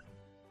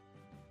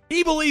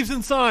 He believes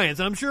in science.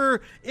 I'm sure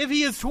if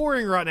he is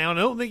touring right now, and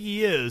I don't think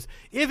he is,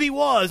 if he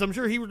was, I'm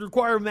sure he would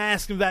require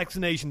mask and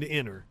vaccination to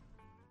enter.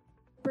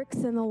 Bricks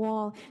in the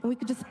wall, and we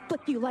could just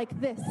flick you like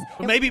this.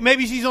 Well,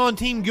 maybe she's on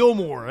Team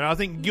Gilmore, and I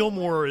think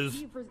Gilmore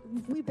is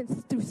we've been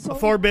through so a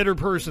far better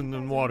person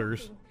than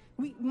Waters.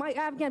 My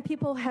Afghan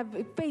people have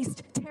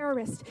faced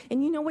terrorists,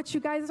 and you know what you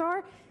guys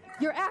are?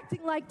 You're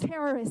acting like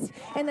terrorists.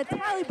 And the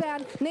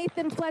Taliban,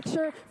 Nathan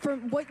Fletcher,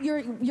 from what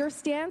your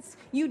stance,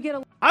 you'd get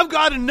a... I've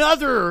got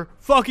another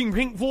fucking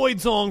Pink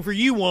Floyd song for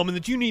you, woman,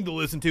 that you need to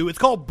listen to. It's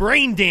called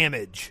Brain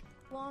Damage.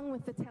 Along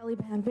with the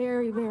Taliban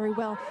very, very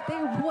well.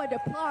 They would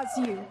applaud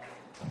you.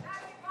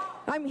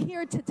 I'm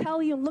here to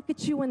tell you and look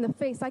at you in the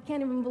face. I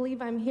can't even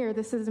believe I'm here.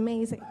 This is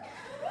amazing.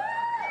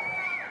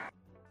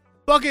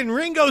 Fucking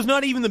Ringo's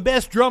not even the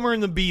best drummer in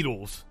the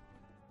Beatles.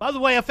 By the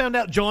way, I found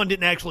out John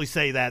didn't actually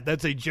say that.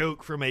 That's a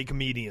joke from a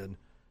comedian.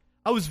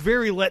 I was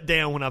very let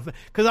down when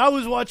because I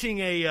was watching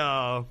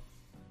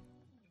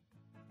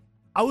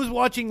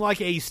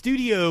like a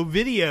studio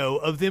video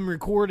of them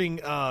recording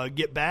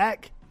Get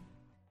Back.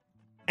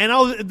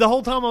 And the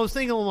whole time I was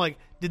thinking, I'm like,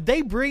 did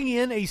they bring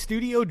in a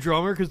studio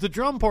drummer? Because the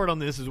drum part on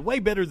this is way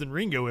better than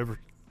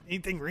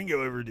anything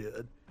Ringo ever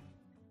did.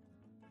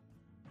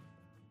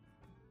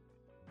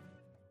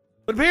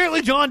 But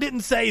apparently John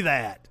didn't say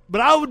that.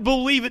 But I would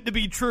believe it to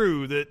be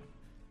true that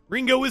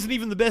Ringo isn't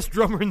even the best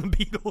drummer in the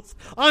Beatles.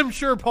 I'm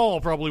sure Paul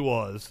probably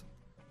was.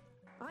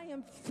 I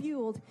am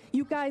fueled.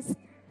 You guys...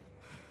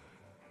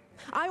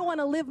 I want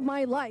to live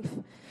my life,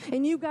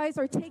 and you guys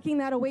are taking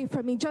that away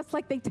from me, just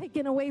like they've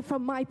taken away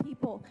from my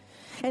people.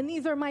 And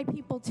these are my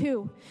people,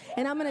 too.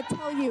 And I'm going to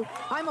tell you,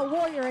 I'm a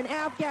warrior, an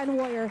Afghan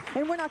warrior,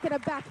 and we're not going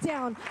to back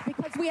down,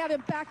 because we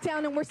haven't backed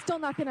down, and we're still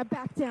not going to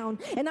back down.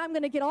 And I'm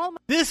going to get all my...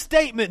 This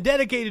statement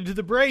dedicated to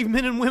the brave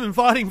men and women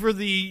fighting for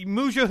the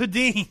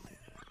Mujahideen.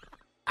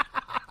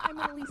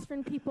 Middle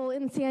Eastern people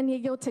in San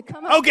Diego to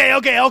come up... Okay,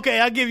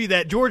 I'll give you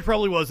that. George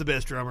probably was the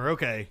best drummer,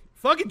 okay.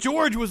 Fucking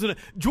George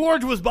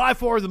was by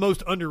far the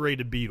most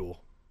underrated Beatle.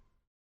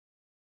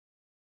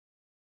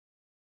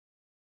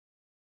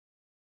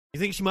 You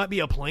think she might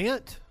be a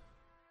plant?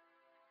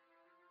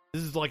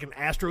 This is like an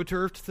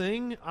astroturfed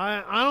thing?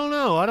 I don't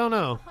know. I don't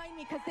know. Behind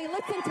me, because they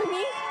listen to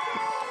me.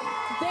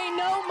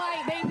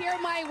 They hear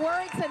my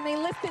words and they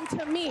listen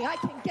to me. I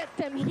can get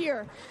them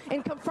here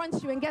and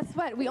confront you. And guess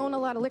what? We own a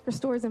lot of liquor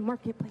stores and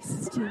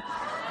marketplaces too.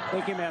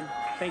 Thank you, ma'am.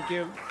 Thank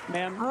you,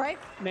 ma'am. All right.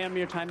 Ma'am,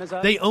 your time is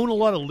up. They own a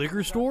lot of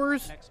liquor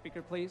stores? Next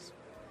speaker, please.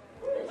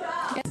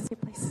 Yes,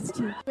 marketplaces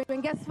too.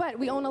 And guess what?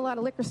 We own a lot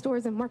of liquor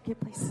stores and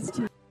marketplaces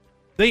too.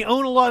 They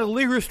own a lot of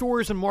liquor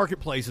stores and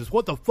marketplaces.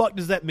 What the fuck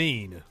does that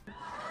mean?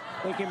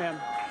 Thank you, ma'am.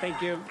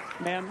 Thank you,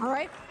 ma'am. All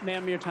right.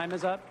 Ma'am, your time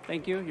is up.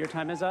 Thank you. Your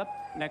time is up.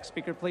 Next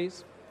speaker,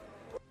 please.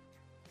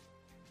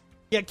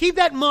 Yeah, keep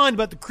that in mind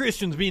about the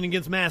Christians being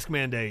against mask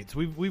mandates.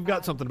 We've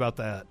got something about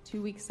that.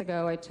 2 weeks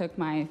ago, I took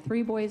my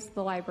 3 boys to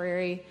the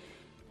library.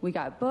 We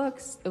got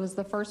books. It was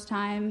the first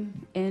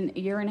time in a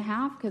year and a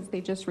half because they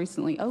just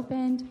recently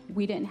opened.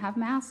 We didn't have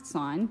masks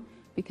on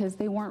because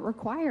they weren't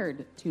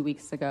required 2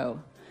 weeks ago.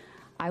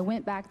 I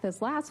went back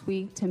this last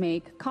week to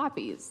make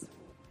copies.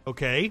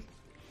 Okay.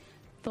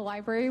 The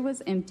library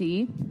was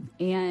empty,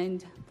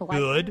 and the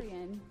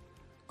librarian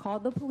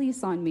called the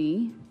police on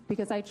me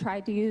because I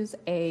tried to use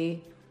a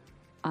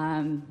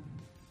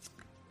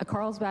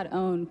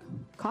Carlsbad-owned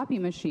copy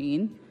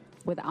machine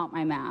without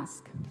my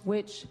mask,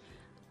 which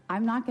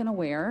I'm not going to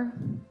wear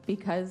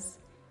because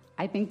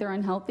I think they're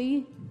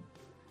unhealthy,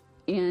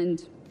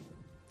 and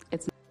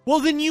it's not. Well,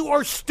 then you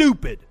are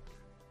stupid.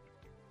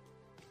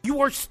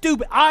 You are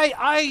stupid.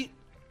 I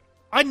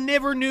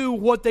never knew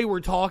what they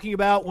were talking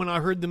about when I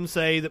heard them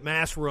say that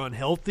masks were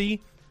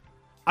unhealthy.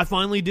 I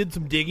finally did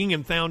some digging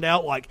and found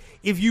out, like,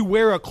 if you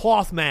wear a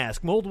cloth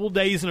mask multiple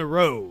days in a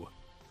row,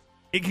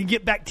 it can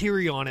get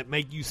bacteria on it,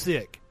 make you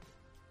sick.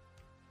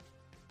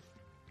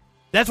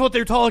 That's what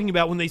they're talking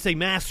about when they say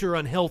masks are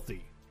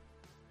unhealthy.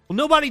 Well,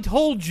 nobody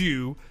told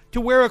you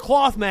to wear a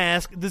cloth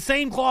mask, the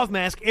same cloth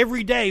mask,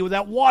 every day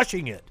without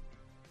washing it.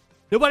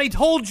 Nobody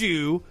told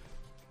you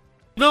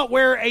to not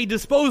wear a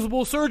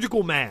disposable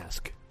surgical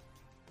mask.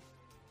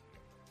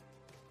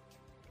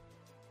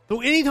 So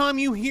anytime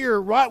you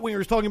hear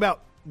right-wingers talking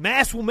about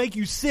masks will make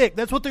you sick,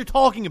 that's what they're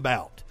talking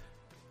about.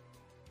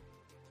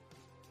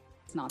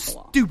 It's not the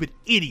law. Stupid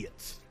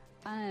idiots.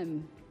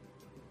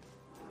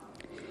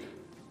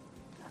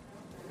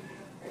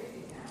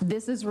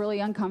 This is really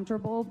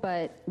uncomfortable,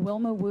 but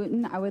Wilma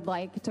Wooten, I would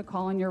like to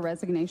call on your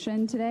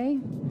resignation today.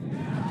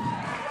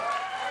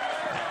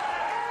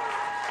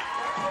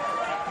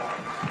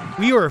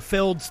 We are a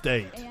failed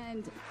state.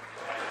 And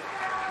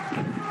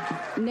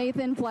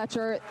Nathan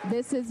Fletcher,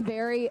 this is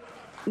very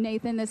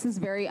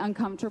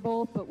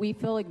uncomfortable, but we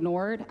feel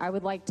ignored. I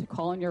would like to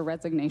call on your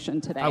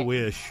resignation today. I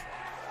wish.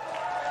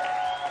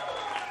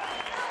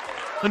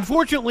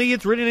 Unfortunately,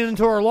 it's written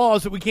into our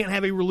laws that we can't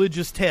have a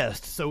religious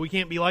test, so we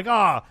can't be like,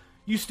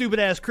 you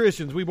stupid-ass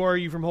Christians, we bar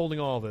you from holding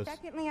all this.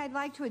 Secondly, I'd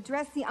like to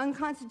address the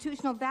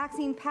unconstitutional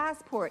vaccine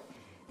passport.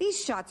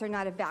 These shots are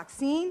not a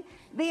vaccine.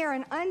 They are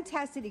an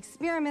untested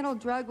experimental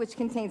drug which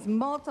contains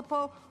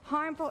multiple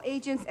harmful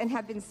agents and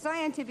have been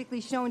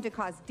scientifically shown to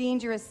cause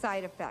dangerous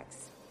side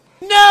effects.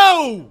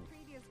 No!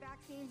 Previous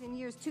vaccines in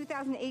years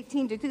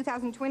 2018 to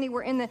 2020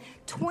 were in the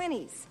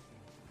 20s.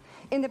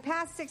 In the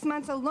past 6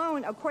 months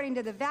alone, according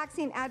to the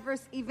Vaccine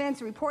Adverse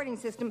Events Reporting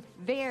System,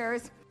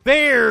 VAERS.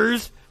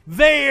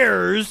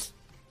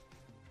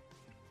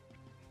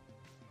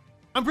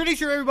 I'm pretty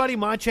sure everybody in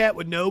my chat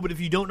would know, but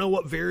if you don't know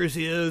what VAERS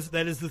is,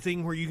 that is the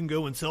thing where you can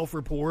go and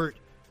self-report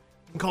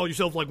and call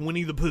yourself like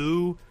Winnie the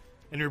Pooh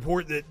and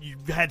report that you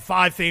had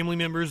 5 family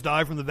members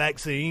die from the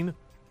vaccine.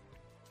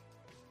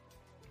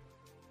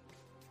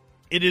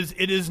 It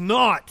is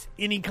not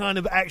any kind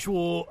of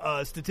actual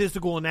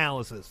statistical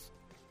analysis.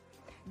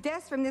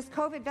 Deaths from this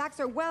COVID vax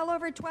are well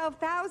over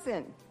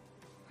 12,000.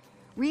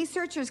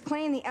 Researchers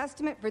claim the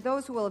estimate for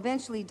those who will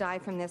eventually die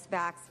from this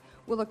vax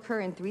will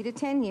occur in 3 to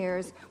 10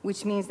 years,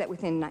 which means that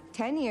within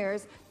 10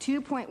 years,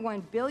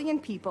 2.1 billion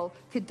people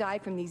could die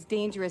from these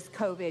dangerous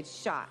COVID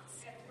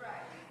shots.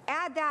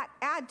 Add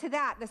to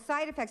that the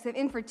side effects of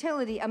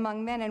infertility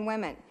among men and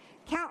women.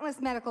 Countless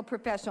medical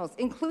professionals,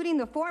 including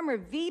the former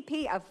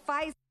VP of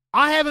Pfizer.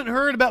 I haven't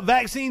heard about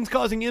vaccines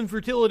causing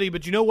infertility,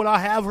 but you know what I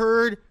have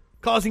heard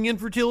causing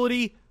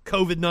infertility?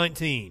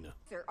 COVID-19.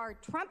 Are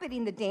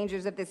trumpeting the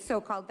dangers of this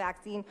so-called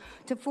vaccine.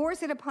 To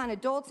force it upon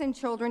adults and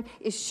children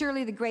is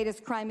surely the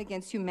greatest crime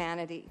against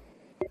humanity.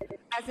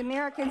 As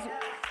Americans,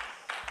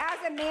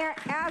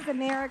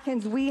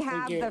 we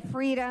have the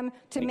freedom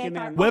to make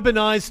our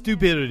weaponized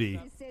stupidity.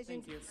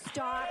 Decisions.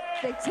 Stop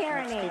the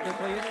tyranny.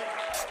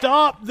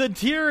 Stop the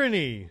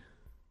tyranny.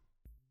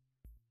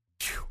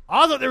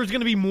 I thought there was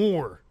going to be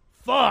more.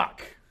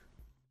 Fuck.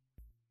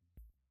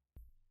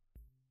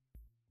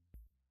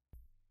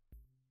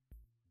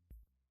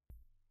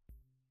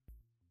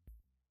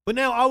 But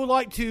now I would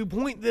like to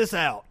point this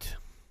out.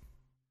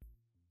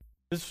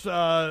 This is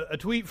a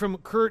tweet from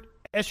Kurt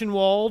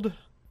Eschenwald.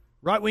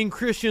 Right-wing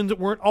Christians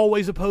weren't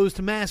always opposed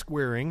to mask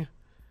wearing.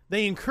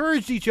 They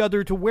encouraged each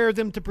other to wear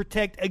them to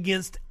protect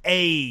against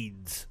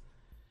AIDS,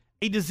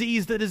 a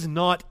disease that is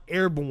not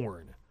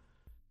airborne.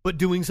 but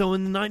doing so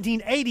in the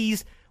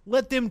 1980s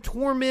let them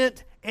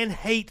torment and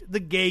hate the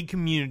gay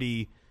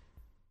community.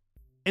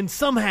 And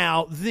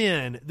somehow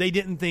then they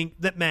didn't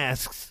think that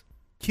masks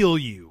kill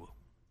you.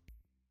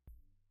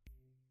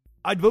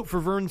 I'd vote for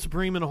Vernon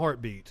Supreme in a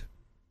heartbeat.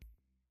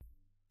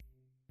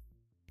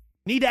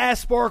 Need to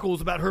ask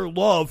Sparkles about her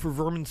love for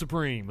Vermin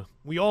Supreme.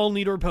 We all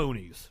need our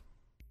ponies.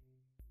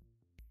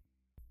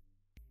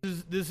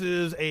 This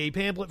is a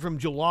pamphlet from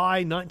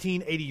July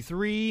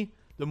 1983,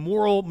 the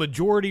Moral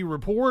Majority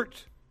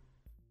Report.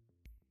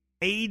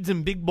 AIDS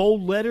in big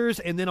bold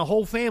letters, and then a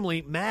whole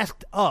family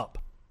masked up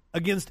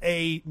against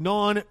a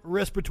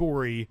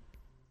non-respiratory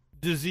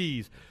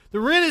disease. The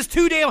rent is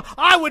too damn...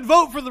 I would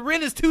vote for the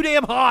rent is too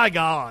damn high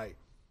guy.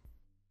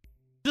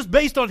 Just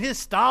based on his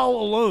style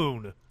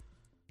alone.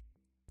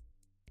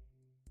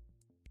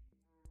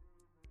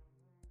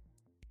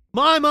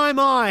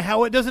 My,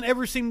 how it doesn't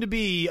ever seem to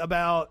be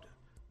about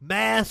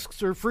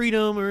masks or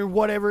freedom or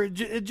whatever.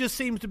 It just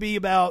seems to be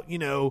about,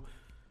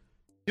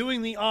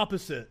 doing the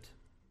opposite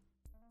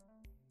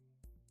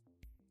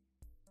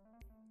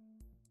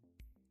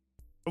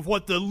of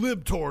what the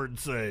libtards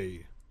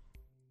say.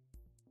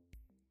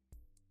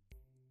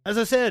 As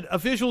I said,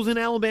 officials in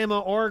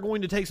Alabama are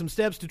going to take some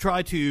steps to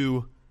try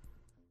to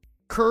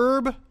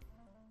curb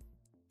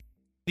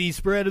the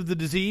spread of the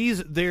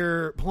disease.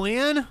 Their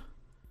plan,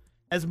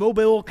 as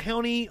Mobile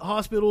County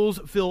hospitals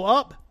fill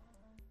up,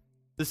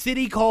 the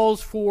city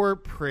calls for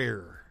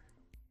prayer.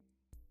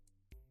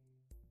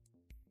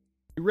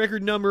 A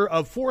record number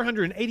of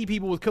 480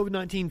 people with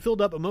COVID-19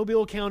 filled up a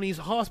Mobile County's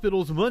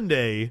hospitals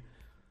Monday,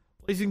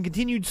 placing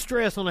continued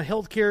stress on a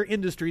healthcare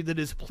industry that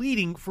is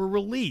pleading for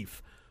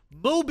relief.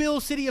 Mobile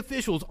city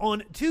officials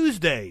on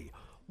Tuesday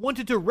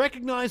wanted to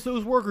recognize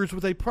those workers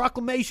with a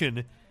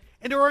proclamation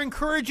and are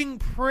encouraging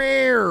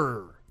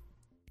prayer.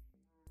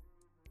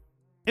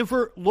 And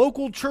for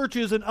local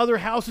churches and other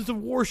houses of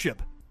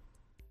worship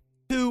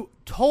to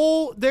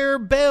toll their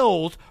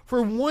bells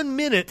for 1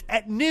 minute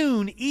at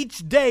noon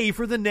each day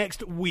for the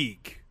next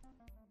week.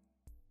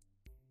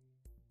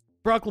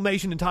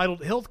 Proclamation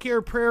entitled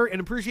Healthcare Prayer and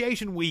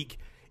Appreciation Week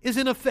is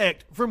in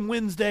effect from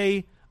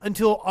Wednesday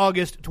until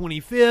August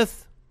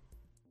 25th.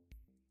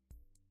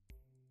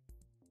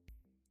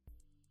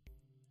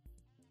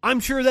 I'm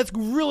sure that's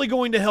really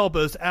going to help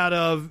us out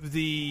of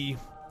the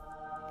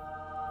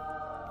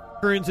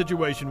current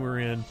situation we're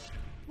in.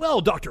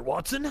 Well, Dr.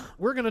 Watson,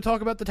 we're going to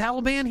talk about the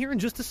Taliban here in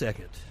just a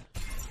second.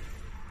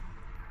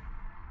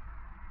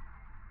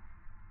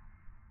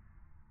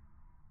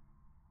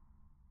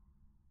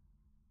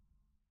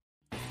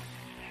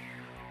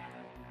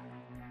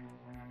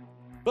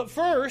 But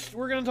first,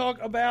 we're going to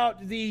talk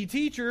about the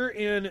teacher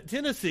in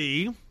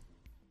Tennessee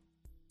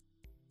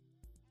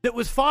that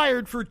was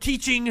fired for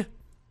teaching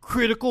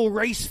critical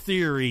race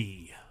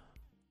theory.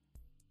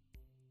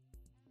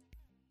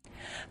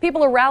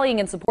 People are rallying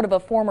in support of a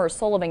former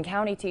Sullivan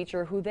County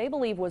teacher who they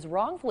believe was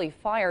wrongfully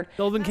fired.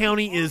 Sullivan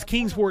County is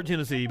Kingsport,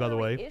 Tennessee, by the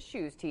way.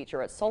 Issues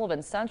teacher at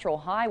Sullivan Central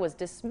High was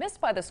dismissed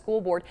by the school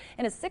board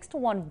in a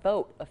 6-1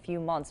 vote a few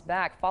months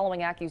back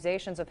following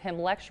accusations of him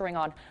lecturing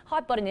on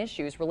hot-button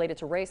issues related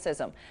to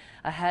racism.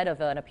 Ahead of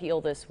an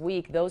appeal this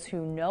week, those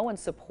who know and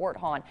support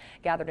Hahn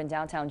gathered in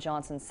downtown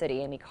Johnson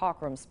City. Amy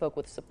Cockrum spoke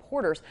with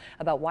supporters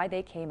about why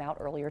they came out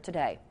earlier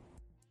today.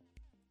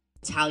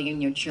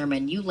 Italian, you're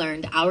German, you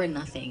learned our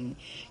nothing.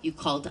 You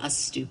called us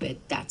stupid.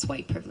 That's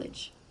white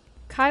privilege.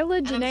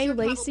 Kyla Janae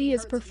Lacey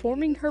is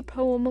performing her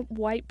poem,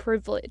 White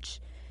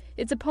Privilege.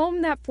 It's a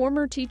poem that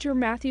former teacher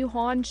Matthew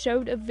Hahn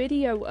showed a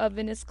video of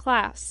in his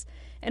class,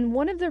 and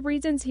one of the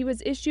reasons he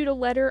was issued a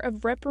letter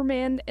of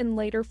reprimand and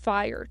later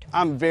fired.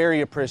 I'm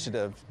very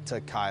appreciative to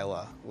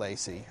Kyla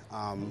Lacey.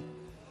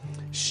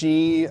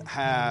 She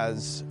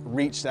has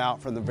reached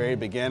out from the very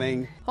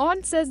beginning.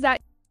 Hahn says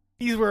that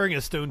he's wearing a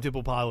Stone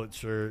Temple Pilots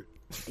shirt.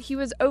 He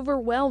was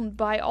overwhelmed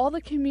by all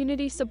the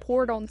community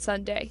support on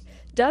Sunday.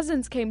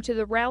 Dozens came to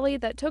the rally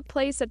that took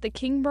place at the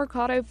King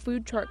Mercado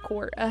Food Truck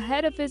Court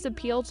ahead of his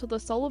appeal to the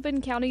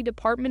Sullivan County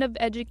Department of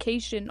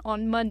Education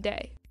on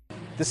Monday.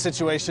 The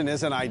situation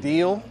isn't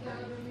ideal,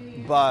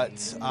 but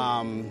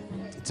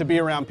to be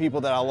around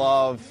people that I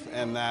love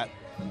and that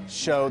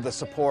show the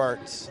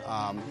support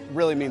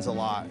really means a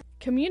lot.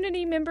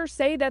 Community members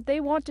say that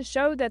they want to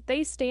show that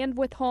they stand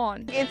with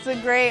Hahn. It's a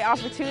great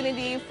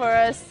opportunity for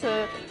us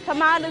to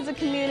come out as a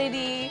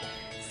community,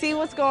 see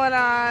what's going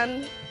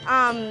on,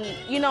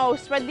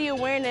 spread the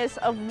awareness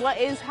of what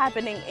is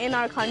happening in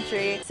our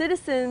country.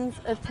 Citizens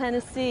of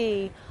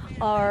Tennessee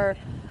are,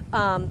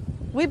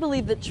 we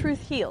believe that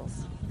truth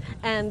heals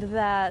and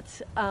that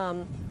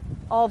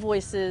all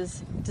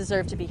voices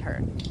deserve to be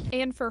heard.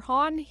 And for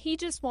Hahn, he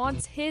just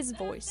wants his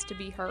voice to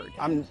be heard.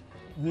 I'm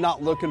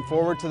not looking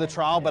forward to the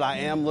trial, but I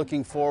am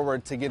looking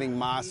forward to getting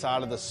my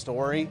side of the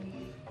story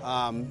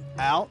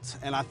out.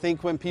 And I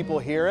think when people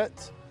hear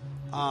it,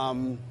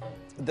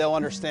 they'll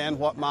understand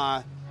what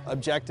my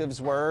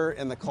objectives were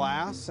in the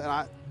class. And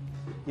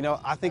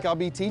I think I'll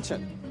be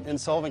teaching in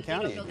Sullivan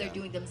County. They don't know they're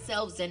doing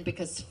themselves in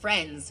because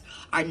friends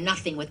are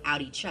nothing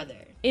without each other.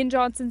 In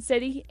Johnson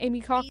City,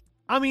 Amy Cock.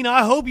 I mean,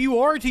 I hope you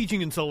are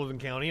teaching in Sullivan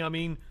County. I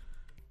mean,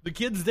 the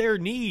kids there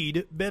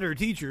need better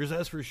teachers,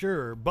 that's for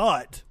sure.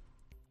 But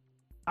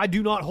I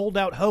do not hold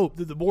out hope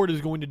that the board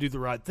is going to do the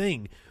right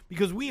thing,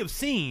 because we have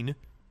seen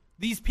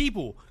these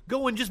people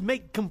go and just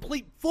make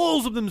complete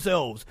fools of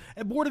themselves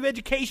at Board of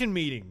Education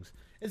meetings,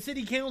 at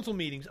city council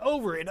meetings,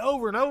 over and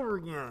over and over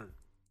again.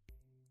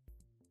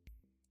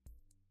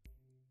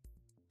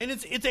 And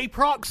it's a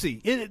proxy.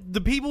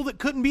 The people that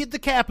couldn't be at the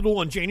Capitol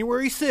on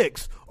January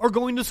 6th are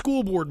going to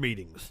school board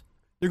meetings.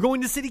 They're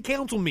going to city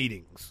council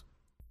meetings.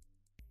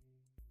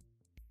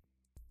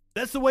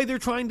 That's the way they're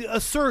trying to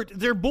assert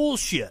their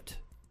bullshit.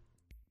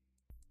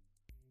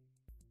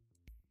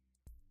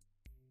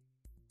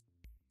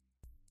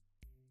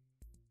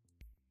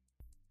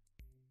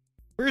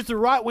 Where's the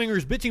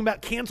right-wingers bitching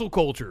about cancel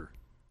culture?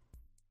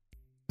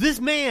 This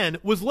man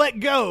was let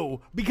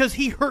go because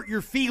he hurt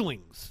your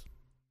feelings.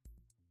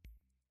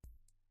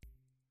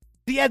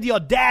 He had the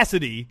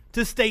audacity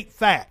to state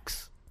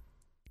facts.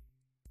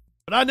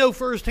 But I know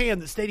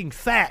firsthand that stating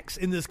facts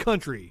in this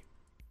country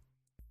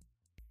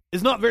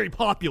is not very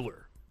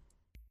popular.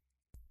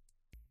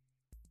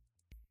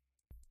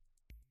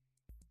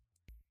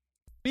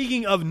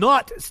 Speaking of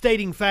not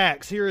stating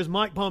facts, here is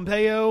Mike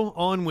Pompeo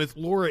on with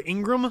Laura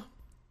Ingraham.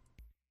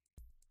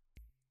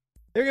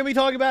 They're going to be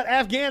talking about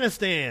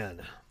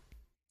Afghanistan.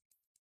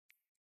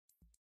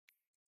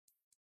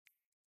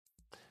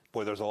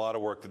 Boy, there's a lot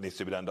of work that needs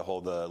to be done to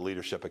hold the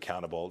leadership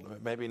accountable.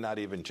 Maybe not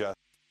even just.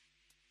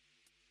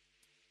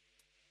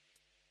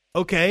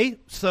 Okay,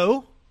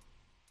 so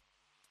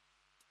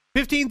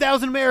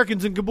 15,000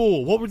 Americans in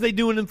Kabul. What were they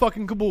doing in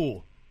fucking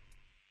Kabul?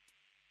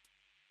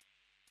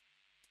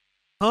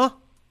 Huh?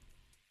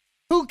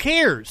 Who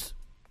cares?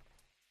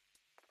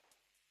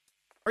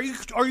 Are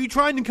you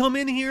trying to come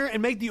in here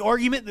and make the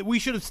argument that we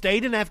should have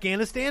stayed in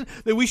Afghanistan?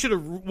 That we should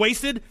have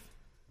wasted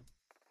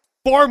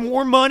far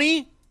more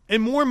money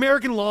and more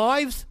American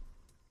lives?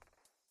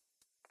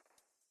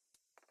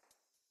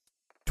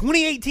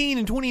 2018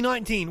 and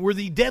 2019 were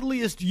the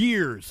deadliest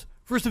years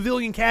for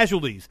civilian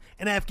casualties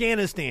in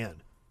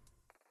Afghanistan.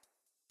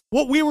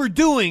 What we were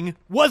doing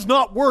was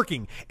not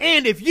working.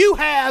 And if you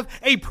have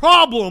a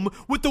problem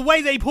with the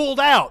way they pulled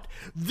out,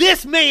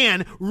 this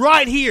man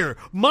right here,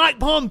 Mike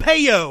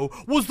Pompeo,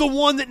 was the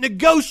one that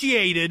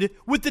negotiated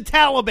with the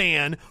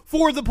Taliban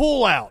for the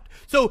pullout.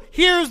 So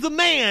here's the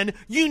man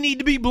you need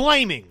to be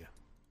blaming.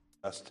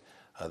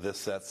 This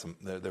sets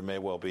there may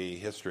well be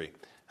history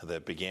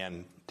that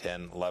began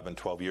 10, 11,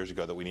 12 years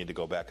ago that we need to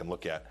go back and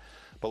look at.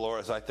 But Laura,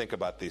 as I think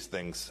about these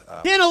things...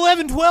 10,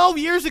 11, 12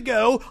 years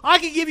ago, I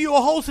could give you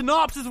a whole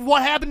synopsis of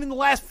what happened in the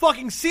last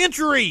fucking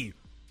century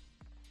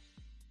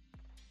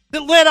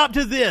that led up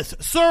to this,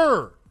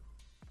 sir.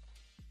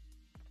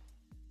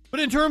 But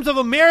in terms of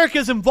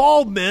America's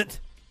involvement,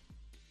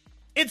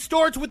 it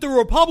starts with the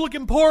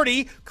Republican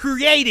Party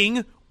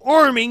creating,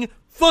 arming,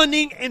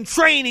 funding, and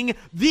training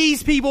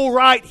these people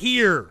right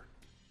here.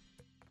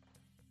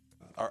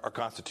 Our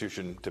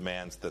Constitution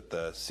demands that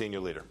the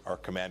senior leader, our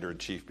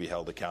commander-in-chief, be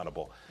held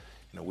accountable.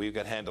 You know, we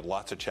got handed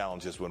lots of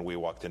challenges when we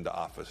walked into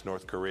office.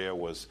 North Korea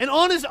was... And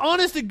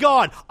honest to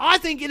God, I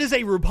think it is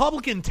a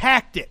Republican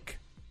tactic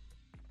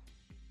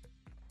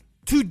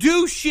to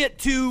do shit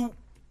to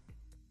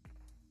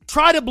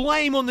try to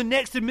blame on the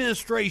next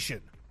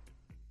administration.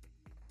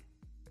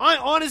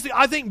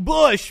 I think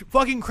Bush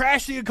fucking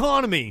crashed the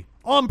economy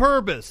on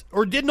purpose,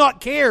 or did not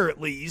care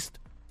at least,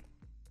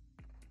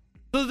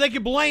 so that they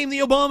could blame the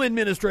Obama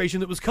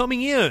administration that was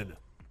coming in.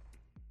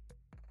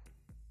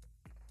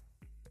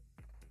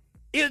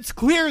 It's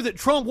clear that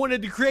Trump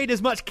wanted to create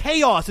as much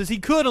chaos as he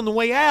could on the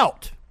way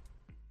out,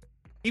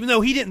 even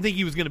though he didn't think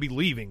he was going to be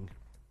leaving.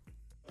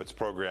 Its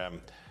program,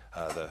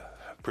 the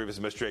previous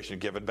administration had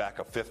given back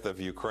a fifth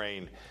of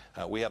Ukraine.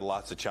 We had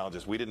lots of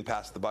challenges. We didn't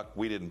pass the buck.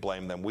 We didn't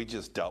blame them. We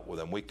just dealt with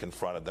them. We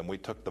confronted them. We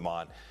took them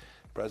on.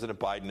 President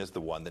Biden is the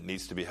one that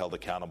needs to be held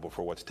accountable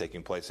for what's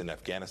taking place in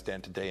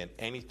Afghanistan today and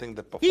anything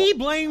that before. He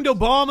blamed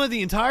Obama,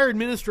 the entire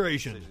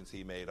administration. Decisions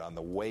he made on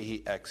the way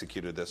he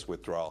executed this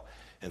withdrawal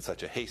in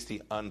such a hasty,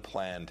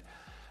 unplanned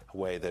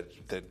way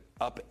that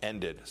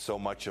upended so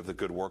much of the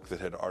good work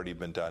that had already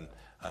been done.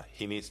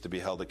 He needs to be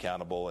held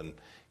accountable, and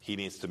he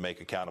needs to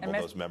make accountable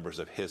those members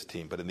of his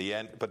team. But in the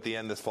end,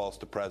 this falls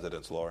to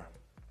presidents, Laura.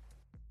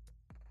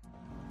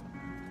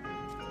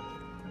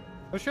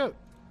 Oh, shoot.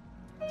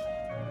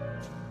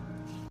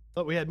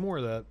 Thought we had more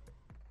of that.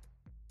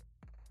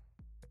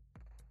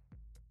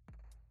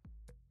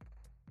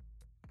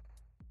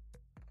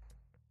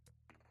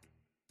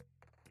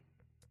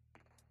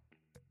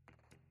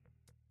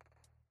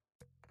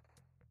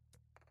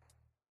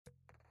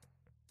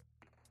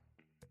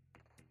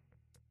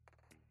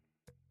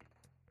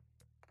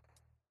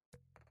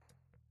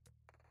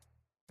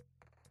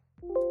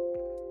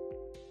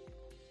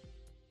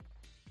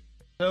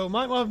 So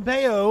Mike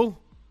Pompeo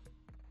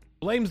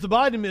blames the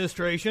Biden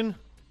administration.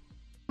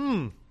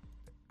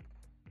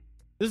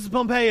 This is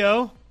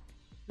Pompeo.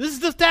 This is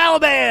the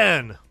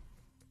Taliban.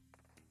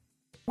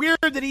 Weird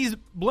that he's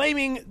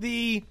blaming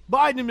the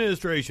Biden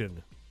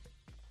administration.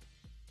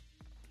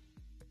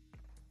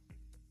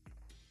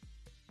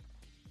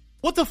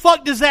 What the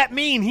fuck does that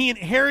mean? He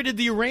inherited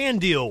the Iran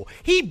deal.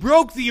 He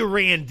broke the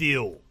Iran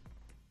deal.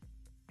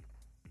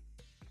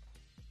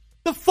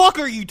 The fuck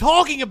are you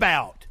talking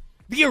about?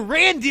 The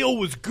Iran deal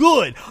was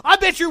good. I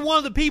bet you're one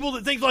of the people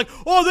that thinks like,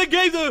 oh, they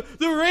gave the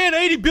Iran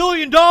 $80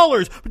 billion.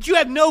 But you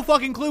have no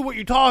fucking clue what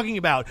you're talking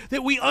about.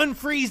 That we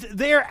unfreezed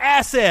their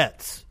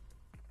assets.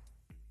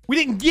 We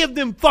didn't give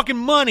them fucking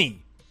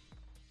money.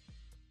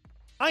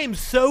 I am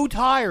so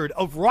tired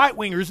of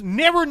right-wingers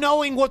never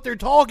knowing what they're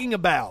talking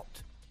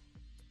about.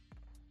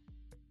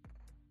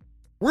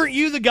 Weren't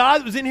you the guy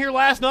that was in here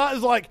last night?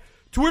 Is like,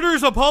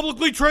 Twitter's a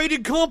publicly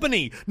traded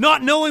company,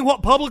 not knowing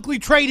what publicly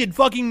traded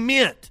fucking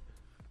meant.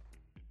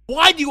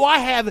 Why do I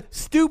have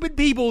stupid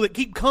people that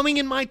keep coming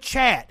in my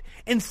chat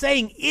and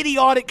saying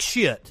idiotic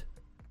shit?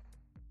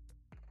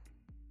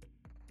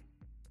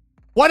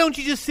 Why don't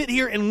you just sit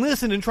here and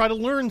listen and try to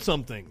learn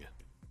something?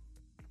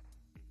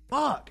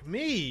 Fuck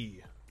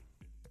me.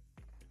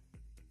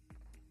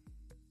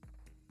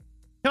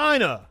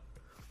 China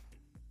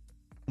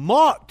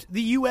mocked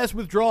the U.S.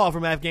 withdrawal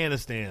from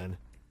Afghanistan.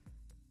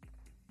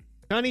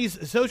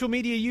 Chinese social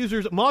media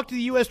users mocked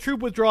the U.S.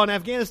 troop withdrawal in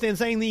Afghanistan,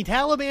 saying the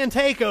Taliban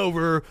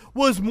takeover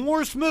was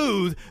more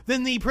smooth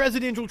than the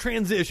presidential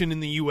transition in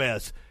the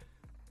U.S.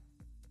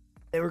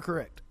 They were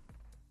correct.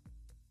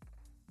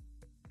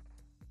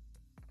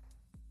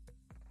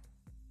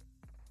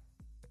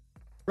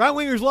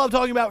 Right-wingers love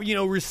talking about,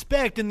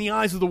 respect in the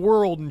eyes of the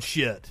world and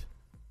shit.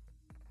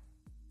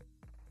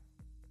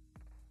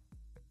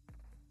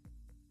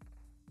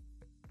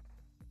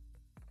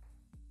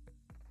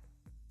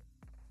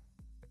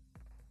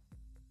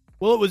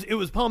 Well, it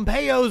was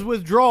Pompeo's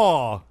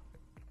withdrawal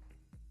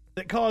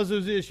that caused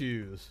those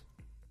issues.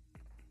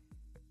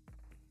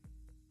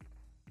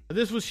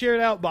 This was shared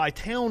out by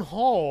Town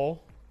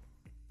Hall.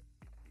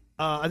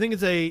 I think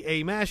it's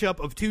a mashup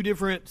of two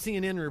different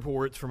CNN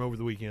reports from over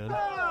the weekend.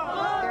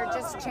 They're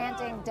just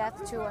chanting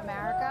death to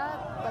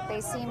America, but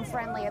they seem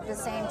friendly at the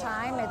same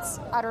time. It's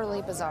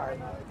utterly bizarre.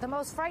 The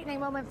most frightening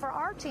moment for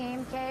our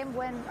team came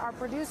when our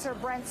producer,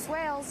 Brent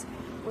Swales,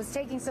 was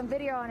taking some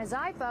video on his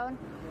iPhone.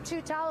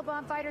 Two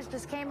Taliban fighters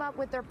just came up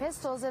with their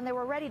pistols, and they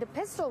were ready to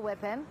pistol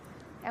whip him.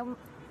 And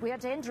we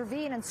had to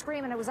intervene and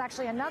scream, and it was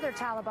actually another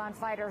Taliban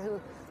fighter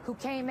who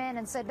came in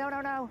and said,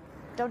 no,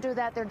 don't do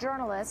that. They're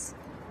journalists.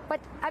 But,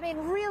 I mean,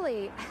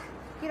 really,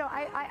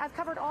 I've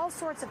covered all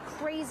sorts of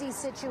crazy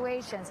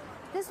situations.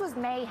 This was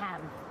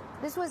mayhem.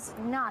 This was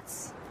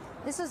nuts.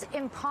 This was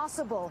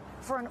impossible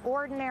for an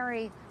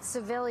ordinary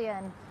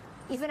civilian,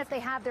 even if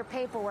they have their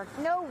paperwork.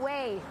 No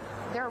way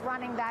they're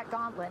running that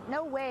gauntlet.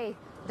 No way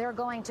they're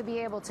going to be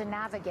able to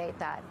navigate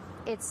that.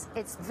 It's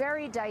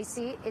very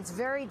dicey, it's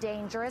very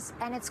dangerous,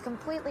 and it's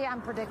completely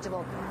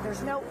unpredictable.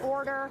 There's no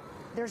order,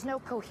 there's no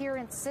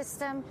coherent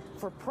system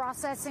for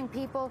processing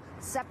people,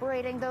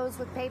 separating those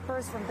with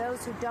papers from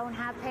those who don't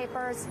have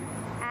papers.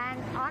 And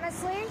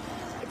honestly,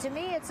 to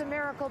me, it's a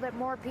miracle that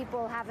more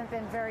people haven't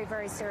been very,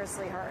 very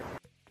seriously hurt.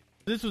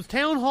 This was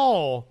Town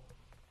Hall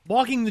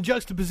walking the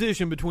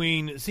juxtaposition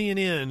between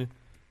CNN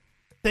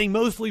saying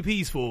mostly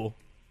peaceful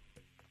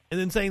and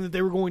then saying that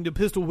they were going to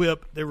pistol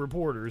whip their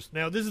reporters.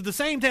 Now, this is the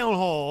same Town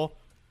Hall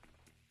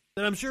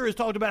that I'm sure has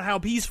talked about how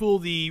peaceful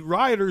the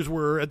rioters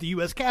were at the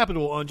U.S.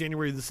 Capitol on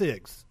January the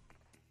 6th.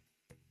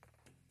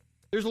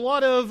 There's a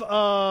lot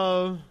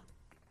of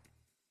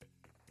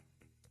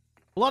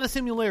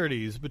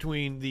similarities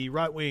between the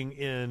right wing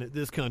in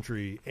this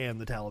country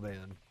and the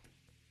Taliban.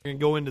 We're going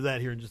to go into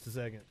that here in just a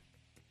second.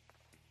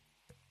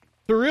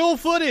 Surreal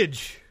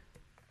footage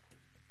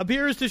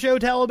appears to show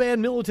Taliban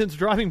militants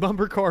driving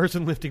bumper cars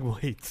and lifting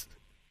weights.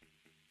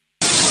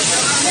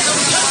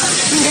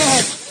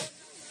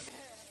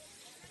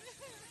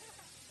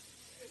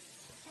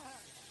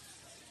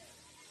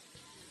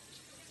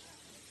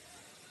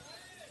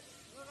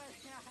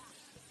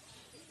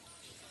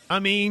 I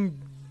mean,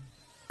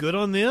 good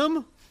on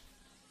them.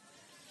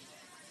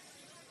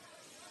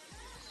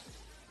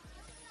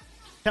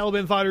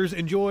 Taliban fighters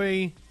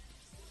enjoy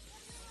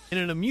in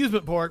an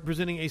amusement park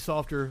presenting a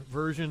softer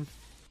version.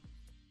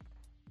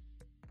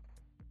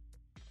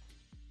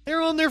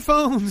 They're on their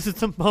phones at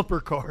some bumper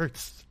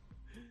cars.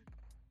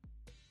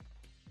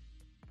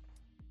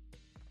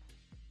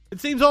 It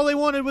seems all they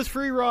wanted was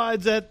free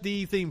rides at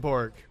the theme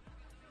park.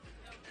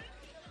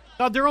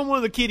 God, they're on one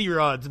of the kiddie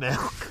rides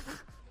now.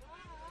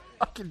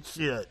 Fucking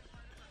shit.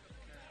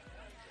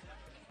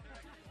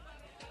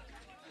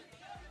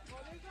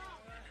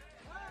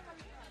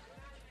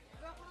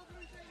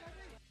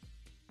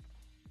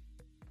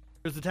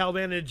 There's the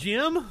Taliban at a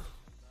gym,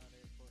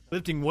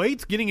 lifting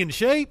weights, getting in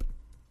shape.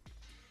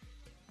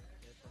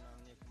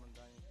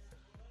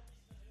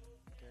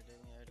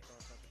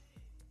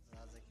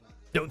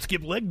 Don't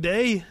skip leg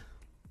day.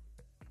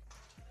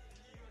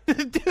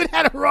 Dude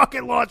had a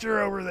rocket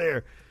launcher over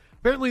there.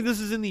 Apparently this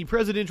is in the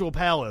presidential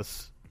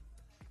palace.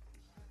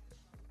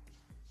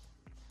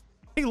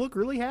 They look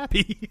really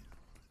happy.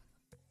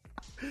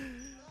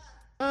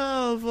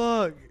 Oh,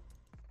 fuck.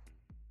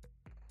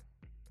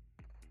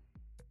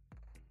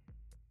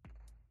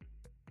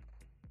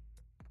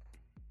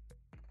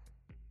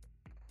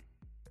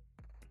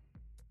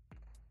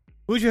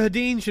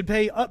 Mujahideen should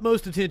pay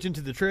utmost attention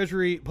to the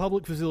Treasury,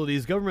 public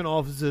facilities, government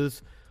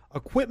offices,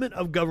 equipment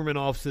of government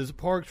offices,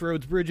 parks,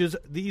 roads, bridges.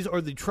 These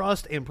are the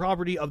trust and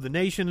property of the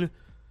nation.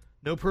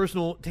 No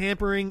personal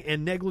tampering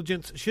and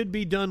negligence should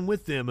be done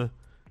with them,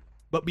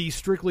 but be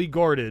strictly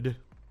guarded.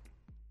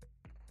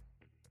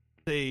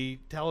 A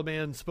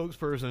Taliban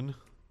spokesperson.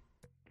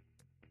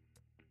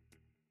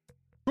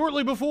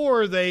 Shortly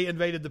before they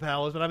invaded the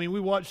palace, but I mean, we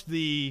watched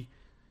the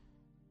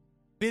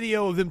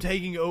video of them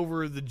taking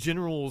over the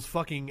general's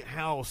fucking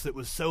house that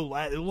was so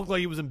loud. It looked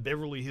like it was in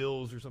Beverly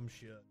Hills or some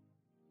shit.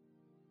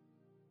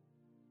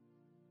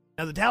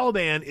 Now, the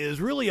Taliban is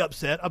really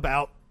upset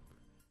about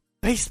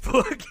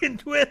Facebook and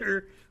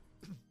Twitter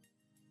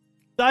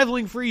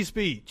stifling free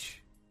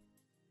speech.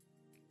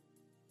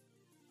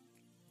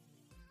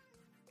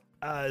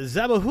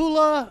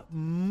 Zabihullah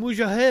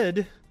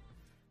Mujahid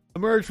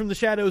emerged from the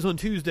shadows on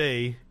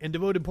Tuesday and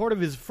devoted part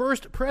of his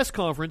first press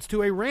conference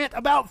to a rant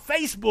about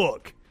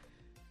Facebook,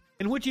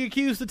 in which he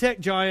accused the tech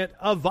giant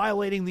of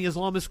violating the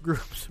Islamist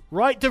group's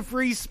right to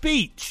free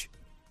speech.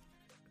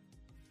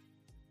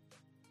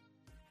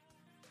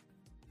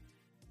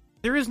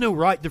 There is no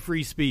right to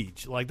free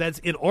speech. Like, that's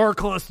in our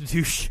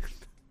Constitution.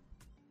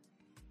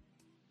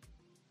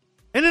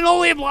 And it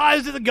only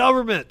applies to the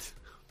government.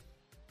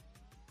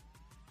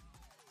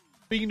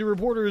 Speaking to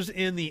reporters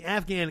in the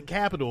Afghan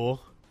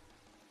capital,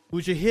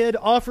 Mujahid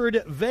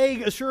offered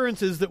vague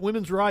assurances that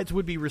women's rights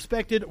would be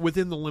respected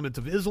within the limits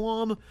of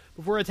Islam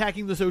before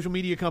attacking the social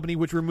media company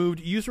which removed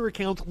user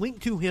accounts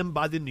linked to him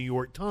by the New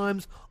York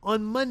Times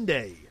on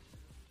Monday.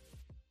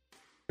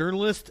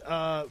 Journalist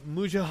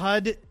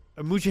Mujahid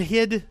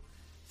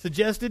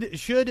suggested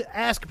should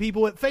ask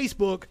people at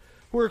Facebook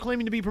who are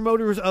claiming to be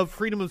promoters of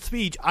freedom of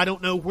speech. I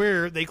don't know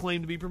where they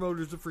claim to be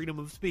promoters of freedom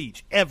of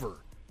speech, ever.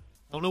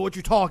 I don't know what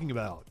you're talking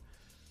about.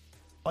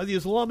 By the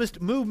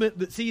Islamist movement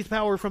that seized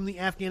power from the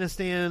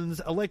Afghanistan's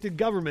elected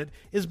government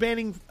is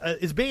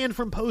banned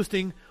from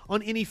posting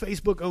on any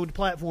Facebook-owned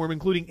platform,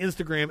 including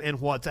Instagram and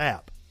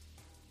WhatsApp.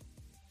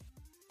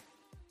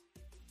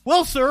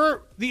 Well,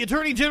 sir, the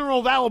Attorney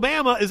General of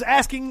Alabama is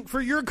asking for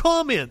your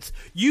comments.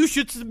 You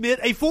should submit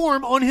a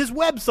form on his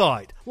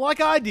website,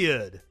 like I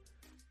did.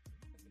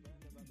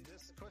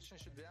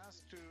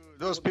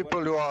 Those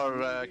people who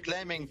are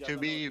claiming to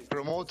be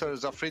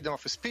promoters of freedom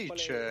of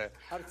speech,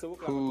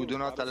 who do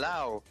not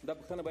allow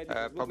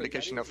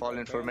publication of all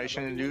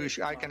information,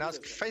 I can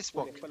ask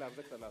Facebook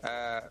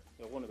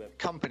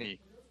company.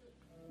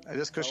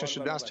 This question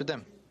should be asked to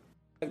them.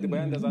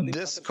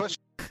 This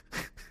question.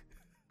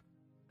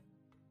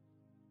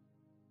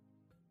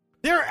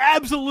 They're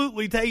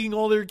absolutely taking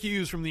all their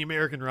cues from the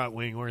American right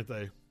wing, aren't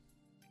they?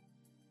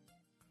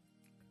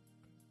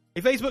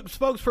 A Facebook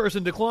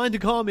spokesperson declined to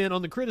comment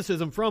on the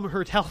criticism from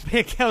her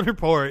Taliban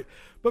counterpart,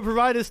 but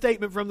provided a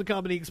statement from the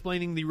company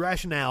explaining the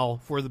rationale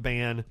for the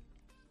ban.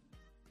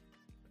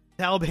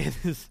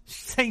 Taliban is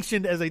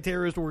sanctioned as a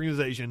terrorist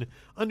organization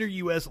under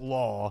U.S.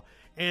 law,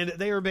 and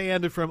they are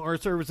banned from our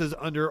services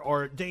under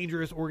our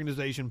dangerous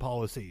organization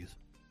policies.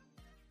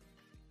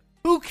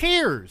 Who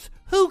cares?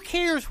 Who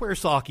cares where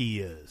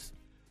Psaki is?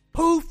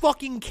 Who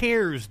fucking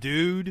cares,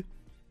 dude?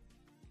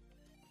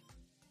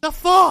 The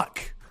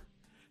fuck?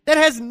 That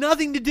has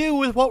nothing to do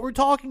with what we're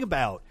talking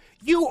about.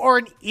 You are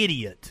an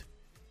idiot.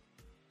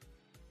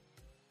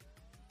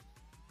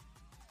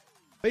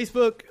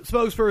 Facebook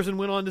spokesperson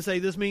went on to say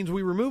this means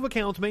we remove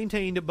accounts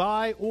maintained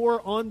by or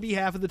on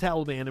behalf of the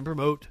Taliban and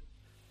promote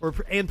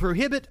and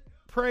prohibit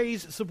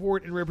praise,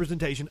 support, and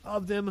representation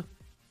of them.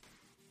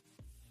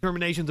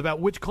 Determinations about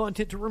which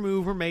content to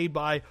remove are made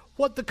by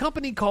what the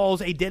company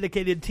calls a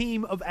dedicated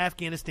team of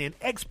Afghanistan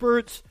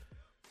experts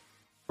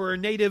who are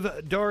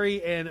native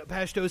Dari and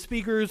Pashto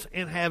speakers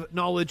and have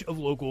knowledge of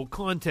local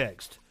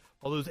context.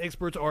 While those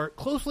experts are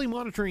closely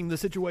monitoring the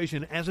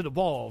situation as it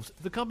evolves,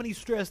 the company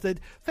stressed that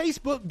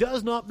Facebook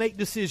does not make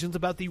decisions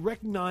about the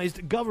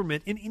recognized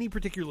government in any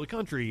particular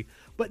country,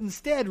 but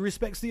instead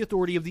respects the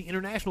authority of the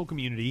international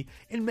community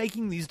in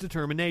making these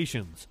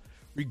determinations.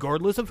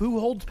 Regardless of who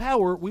holds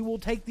power, we will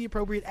take the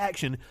appropriate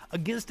action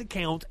against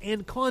accounts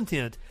and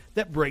content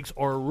that breaks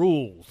our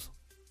rules.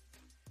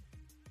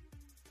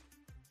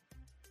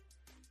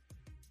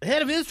 The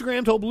head of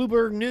Instagram told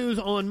Bloomberg News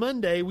on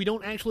Monday, we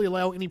don't actually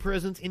allow any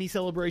presence, any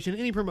celebration,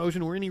 any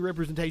promotion, or any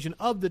representation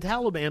of the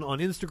Taliban on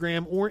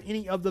Instagram or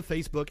any of the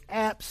Facebook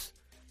apps.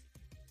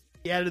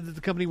 He added that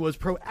the company was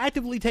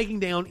proactively taking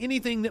down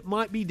anything that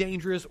might be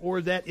dangerous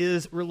or that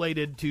is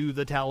related to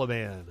the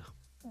Taliban.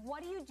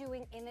 What are you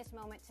doing in this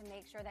moment to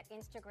make sure that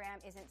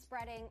Instagram isn't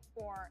spreading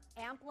or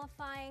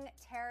amplifying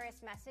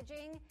terrorist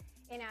messaging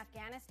in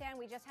Afghanistan?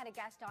 We just had a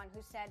guest on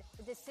who said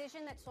the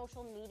decision that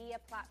social media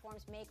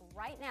platforms make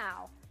right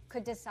now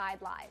could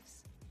decide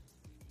lives.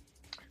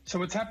 So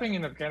what's happening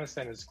in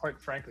Afghanistan is quite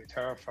frankly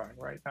terrifying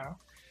right now.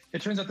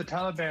 It turns out the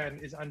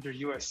Taliban is under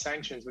U.S.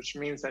 sanctions, which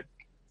means that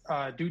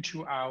due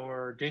to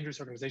our dangerous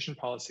organization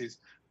policies,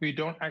 we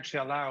don't actually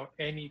allow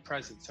any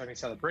presence, any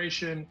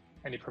celebration,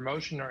 any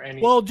promotion, or any...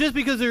 Well, just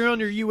because they're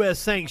under U.S.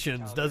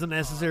 sanctions doesn't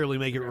necessarily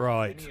make it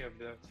right. Any of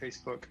the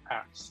Facebook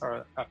apps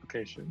or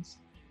applications.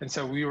 And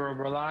so we were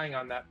relying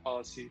on that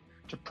policy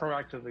to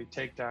proactively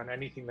take down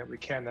anything that we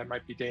can that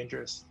might be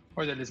dangerous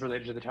or that is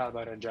related to the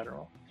Taliban in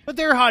general. But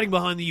they're hiding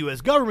behind the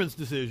U.S. government's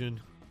decision.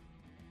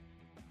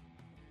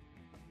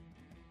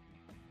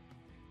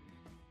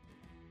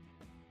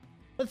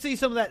 Let's see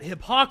some of that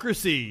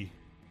hypocrisy on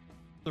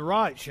the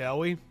right, shall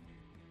we?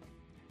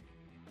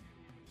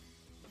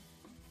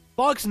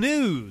 Fox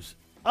News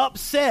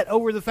upset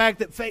over the fact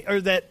that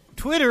that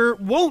Twitter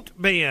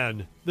won't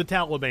ban the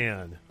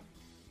Taliban.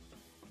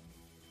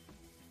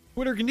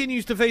 Twitter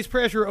continues to face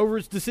pressure over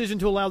its decision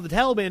to allow the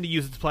Taliban to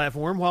use its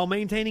platform while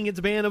maintaining its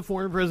ban of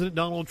former President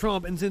Donald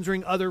Trump and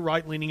censoring other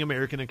right-leaning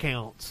American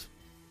accounts.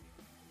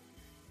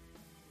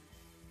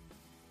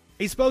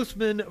 A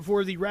spokesman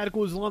for the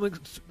radical Islamic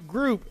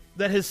group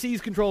that has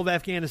seized control of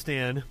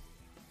Afghanistan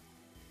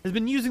has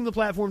been using the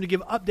platform to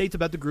give updates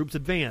about the group's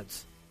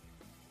advance.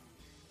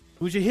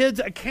 Mujahid's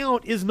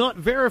account is not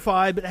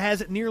verified but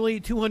has nearly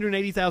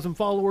 280,000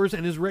 followers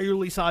and is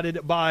regularly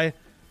cited by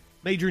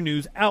major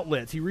news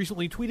outlets. He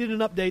recently tweeted an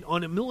update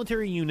on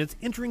military units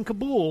entering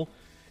Kabul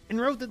and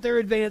wrote that their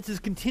advance is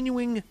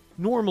continuing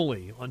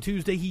normally. On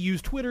Tuesday, he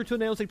used Twitter to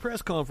announce a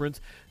press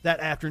conference that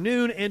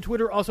afternoon, and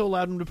Twitter also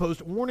allowed him to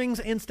post warnings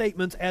and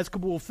statements as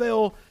Kabul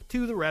fell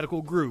to the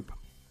radical group.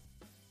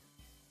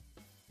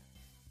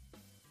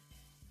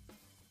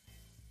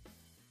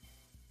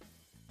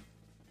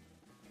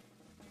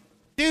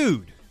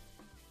 Dude,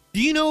 do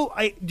you know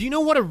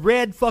what a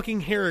red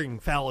fucking herring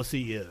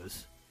fallacy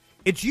is?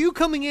 It's you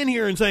coming in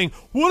here and saying,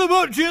 what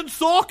about Jen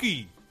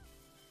Psaki?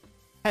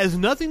 Has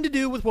nothing to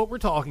do with what we're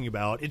talking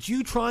about. It's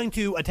you trying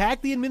to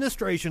attack the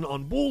administration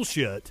on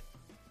bullshit.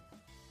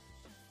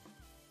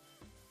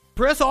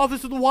 Press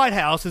office of the White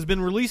House has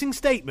been releasing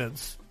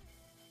statements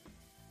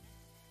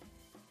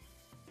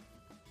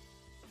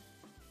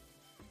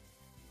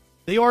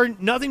they are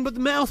nothing but the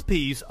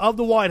mouthpiece of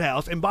the White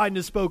House, and Biden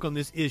has spoke on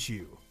this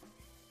issue.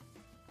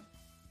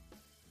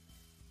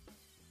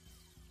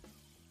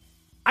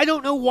 I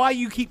don't know why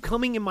you keep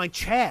coming in my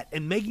chat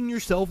and making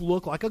yourself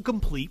look like a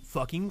complete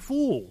fucking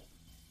fool.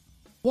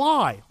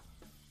 Why?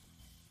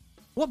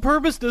 What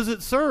purpose does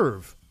it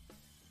serve?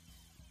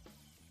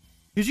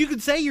 Because you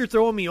could say you're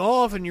throwing me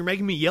off and you're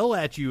making me yell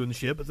at you and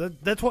shit,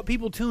 but that's what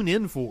people tune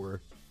in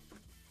for.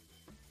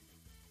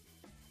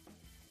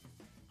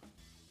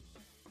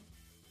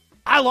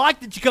 I like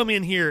that you come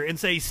in here and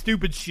say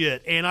stupid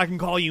shit, and I can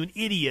call you an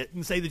idiot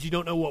and say that you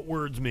don't know what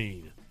words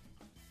mean.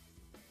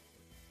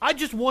 I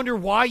just wonder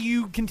why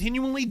you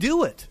continually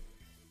do it.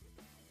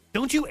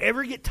 Don't you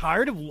ever get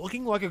tired of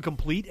looking like a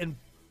complete and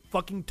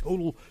fucking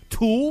total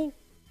tool?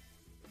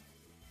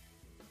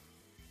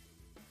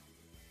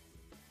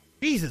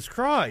 Jesus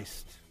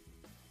Christ.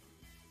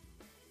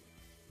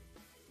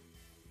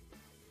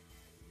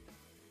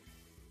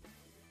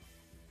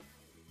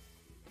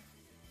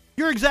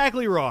 You're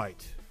exactly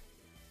right.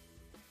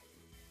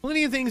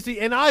 Plenty of things to,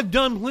 and I've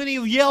done plenty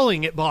of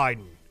yelling at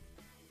Biden.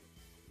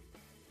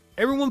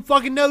 Everyone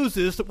fucking knows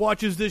this that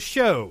watches this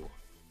show.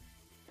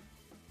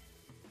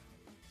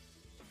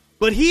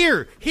 But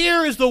here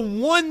is the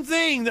one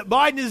thing that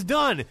Biden has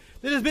done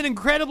that has been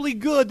incredibly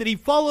good, that he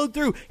followed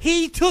through.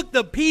 He took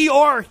the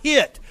PR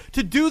hit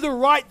to do the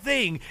right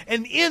thing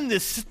and end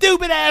this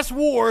stupid-ass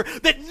war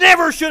that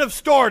never should have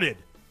started.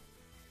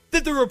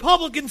 That the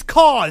Republicans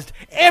caused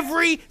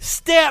every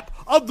step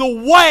of the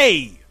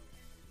way.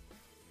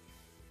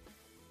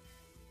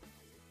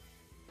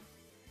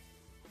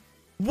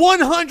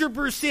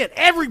 %,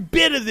 every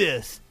bit of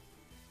this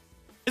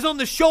is on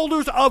the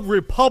shoulders of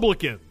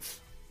Republicans.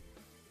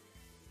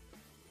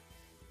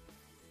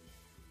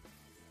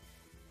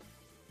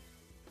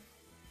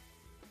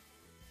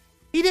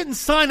 He didn't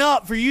sign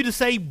up for you to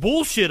say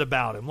bullshit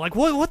about him. Like,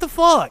 what the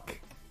fuck?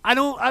 I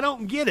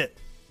don't get it.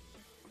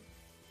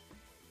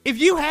 If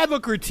you have a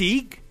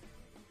critique,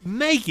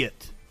 make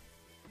it.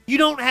 You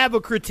don't have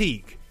a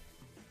critique.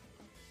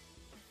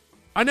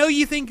 I know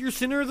you think you're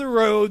center of the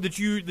road, that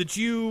you're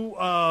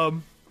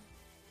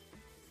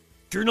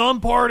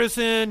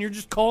nonpartisan, you're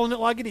just calling it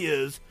like it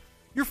is.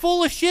 You're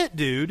full of shit,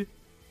 dude.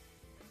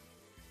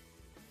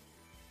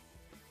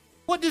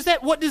 What does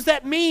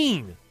that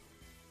mean?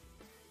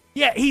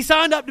 Yeah, he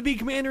signed up to be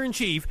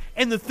commander-in-chief,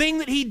 and the thing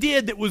that he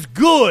did that was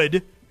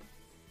good,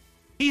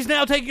 he's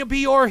now taking a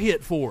PR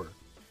hit for.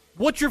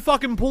 What's your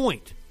fucking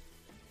point?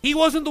 He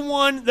wasn't the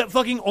one that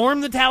fucking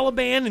armed the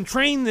Taliban and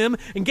trained them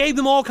and gave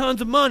them all kinds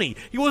of money.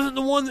 He wasn't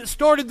the one that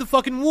started the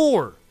fucking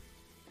war.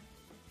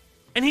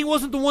 And he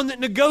wasn't the one that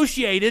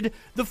negotiated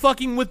the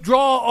fucking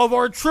withdrawal of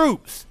our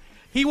troops.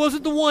 He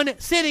wasn't the one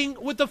sitting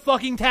with the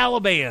fucking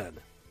Taliban.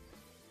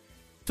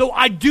 So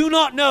I do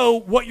not know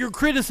what your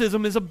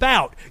criticism is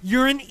about.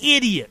 You're an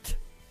idiot.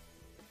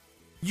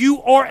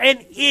 You are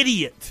an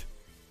idiot.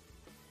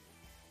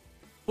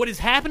 What is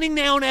happening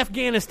now in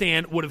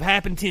Afghanistan would have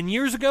happened 10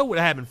 years ago, would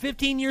have happened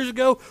 15 years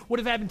ago, would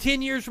have happened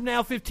 10 years from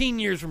now, 15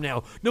 years from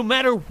now, no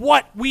matter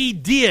what we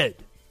did.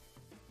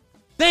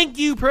 Thank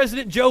you,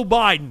 President Joe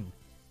Biden,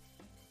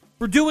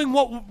 for doing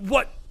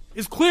what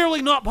is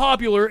clearly not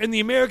popular in the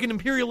American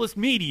imperialist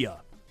media.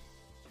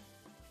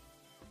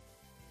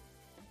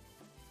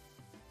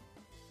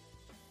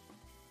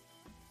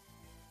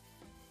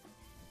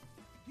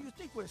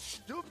 we're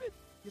stupid?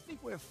 You think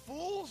we're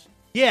fools?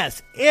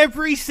 Yes,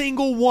 every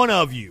single one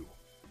of you.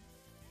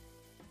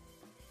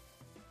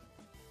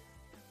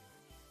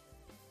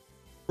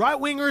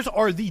 Right-wingers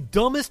are the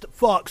dumbest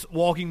fucks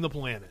walking the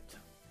planet.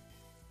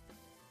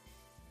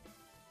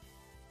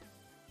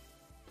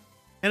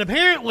 And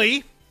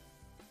apparently,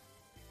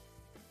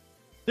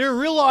 they're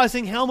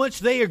realizing how much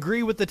they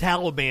agree with the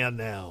Taliban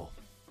now.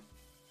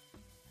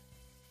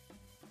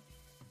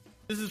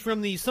 This is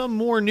from the Some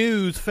More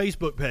News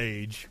Facebook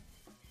page.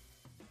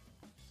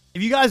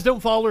 If you guys don't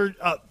follow...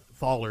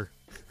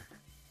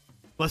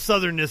 my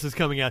southernness is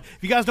coming out.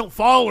 If you guys don't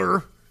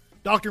follow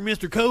Dr.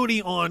 Mr.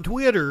 Cody on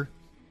Twitter...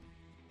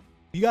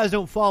 You guys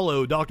don't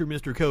follow Dr.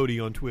 Mr.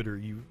 Cody on Twitter.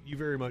 You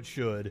very much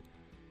should.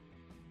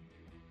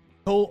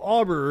 Cole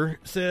Auber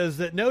says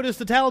that notice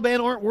the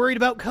Taliban aren't worried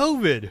about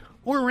COVID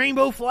or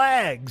rainbow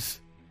flags.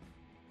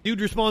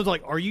 Dude responds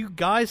like, are you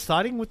guys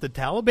siding with the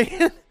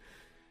Taliban?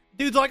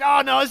 Dude's like,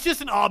 oh no, it's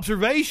just an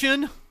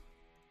observation.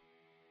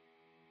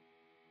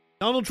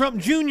 Donald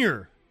Trump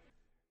Jr.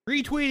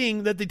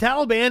 retweeting that the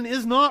Taliban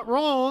is not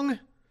wrong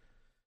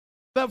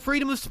about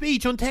freedom of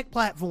speech on tech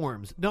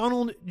platforms.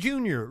 Donald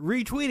Jr.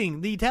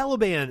 retweeting the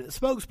Taliban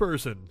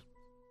spokesperson.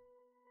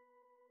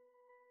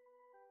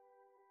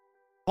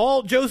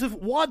 Paul Joseph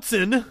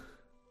Watson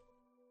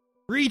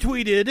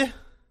retweeted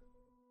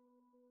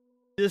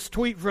this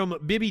tweet from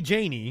Bibi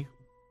Janey.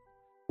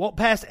 Walked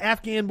past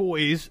Afghan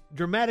boys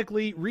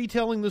dramatically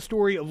retelling the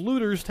story of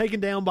looters taken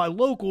down by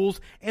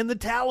locals and the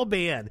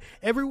Taliban.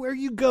 Everywhere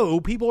you go,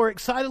 people are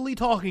excitedly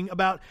talking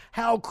about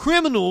how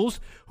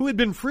criminals who had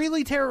been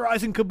freely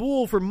terrorizing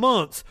Kabul for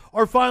months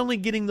are finally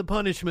getting the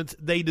punishments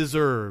they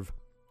deserve.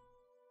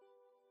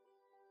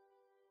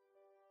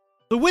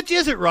 So which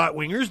is it,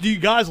 right-wingers? Do you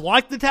guys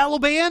like the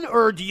Taliban,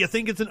 or do you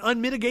think it's an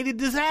unmitigated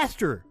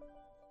disaster?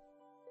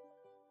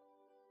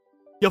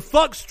 You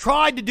fucks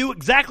tried to do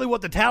exactly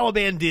what the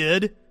Taliban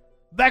did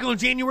back on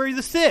January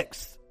the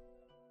 6th.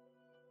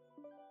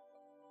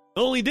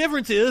 The only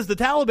difference is the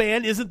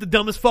Taliban isn't the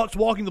dumbest fucks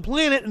walking the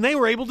planet, and they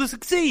were able to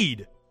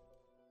succeed.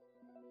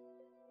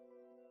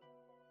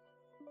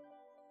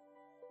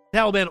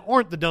 Taliban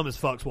aren't the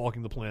dumbest fucks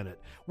walking the planet.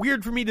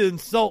 Weird for me to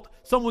insult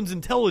someone's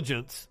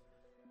intelligence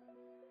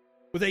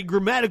with a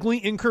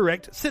grammatically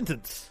incorrect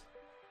sentence.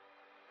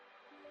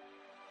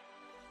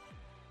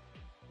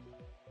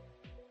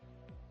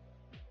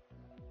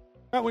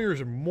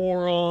 Right-wingers are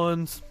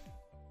morons.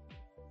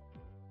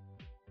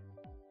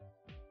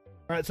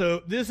 All right,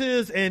 so this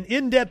is an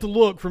in-depth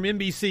look from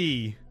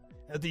NBC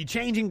at the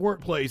changing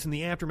workplace in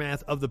the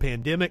aftermath of the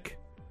pandemic,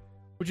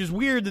 which is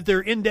weird that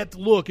their in-depth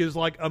look is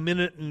like a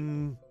minute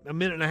and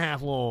a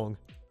half long.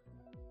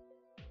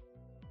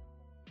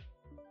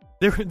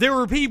 There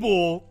were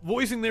people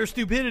voicing their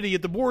stupidity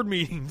at the board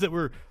meetings that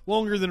were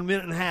longer than a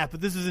minute and a half, but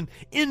this is an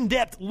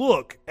in-depth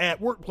look at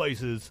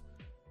workplaces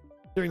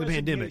during the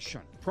pandemic.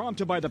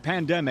 Prompted by the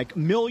pandemic,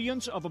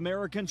 millions of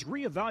Americans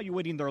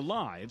reevaluating their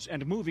lives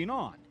and moving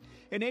on.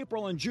 In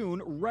April and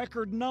June,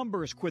 record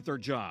numbers quit their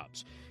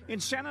jobs. In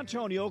San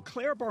Antonio,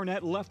 Claire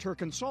Barnett left her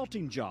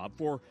consulting job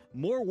for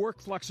more work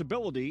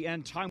flexibility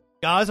and time.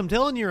 Guys, I'm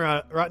telling you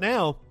right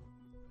now,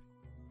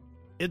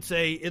 it's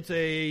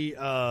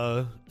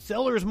a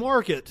seller's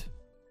market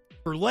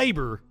for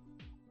labor.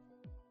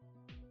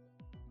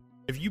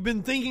 If you've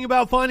been thinking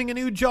about finding a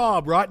new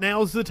job, right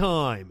now is the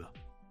time.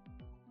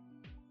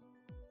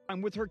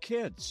 I'm with her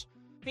kids.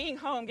 Being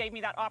home gave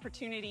me that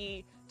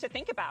opportunity to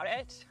think about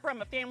it.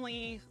 From a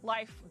family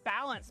life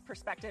balance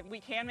perspective, we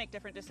can make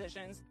different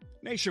decisions.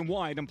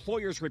 Nationwide,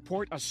 employers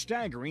report a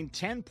staggering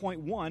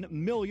 10.1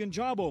 million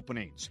job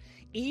openings.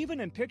 Even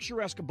in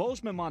picturesque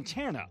Bozeman,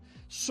 Montana,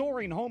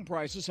 soaring home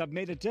prices have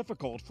made it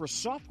difficult for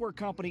software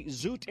company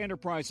Zoot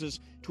Enterprises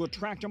to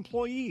attract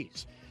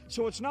employees.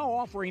 So it's now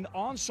offering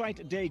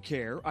on-site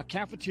daycare, a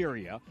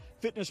cafeteria,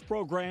 fitness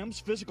programs,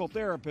 physical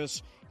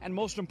therapists, and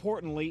most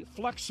importantly,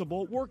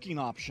 flexible working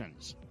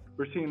options.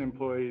 We're seeing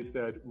employees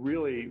that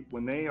really,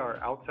 when they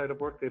are outside of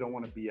work, they don't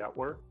want to be at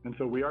work. And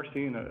so we are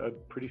seeing a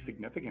pretty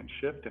significant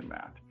shift in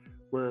that,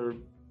 where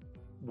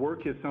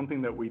work is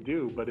something that we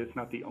do, but it's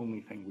not the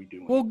only thing we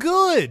do. Well,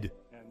 good.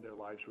 And their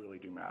lives really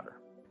do matter.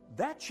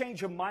 That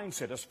change of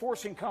mindset is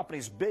forcing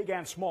companies big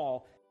and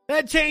small.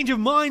 That change of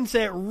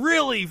mindset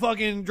really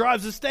fucking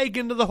drives a stake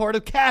into the heart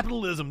of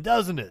capitalism,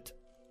 doesn't it?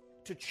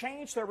 To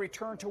change their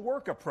return to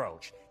work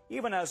approach,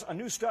 even as a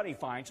new study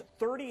finds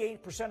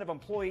 38% of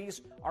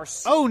employees are...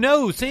 Oh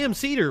no, Sam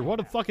Cedar,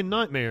 what a fucking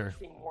nightmare.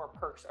 Seeing more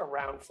perks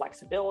around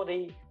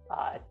flexibility,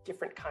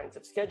 different kinds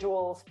of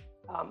schedules.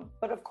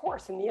 But of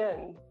course, in the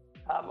end,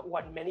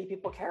 what many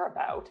people care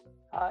about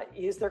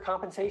is their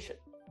compensation.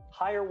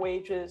 Higher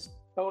wages,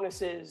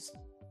 bonuses.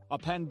 A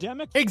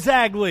pandemic...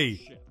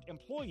 Exactly.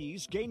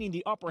 Employees gaining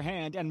the upper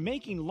hand and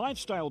making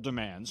lifestyle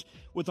demands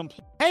with...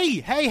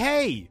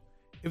 Hey!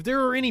 If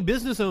there are any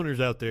business owners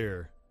out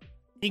there,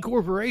 any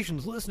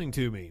corporations listening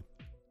to me,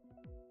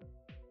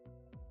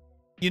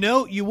 you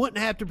know, you wouldn't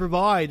have to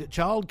provide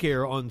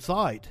childcare on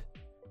site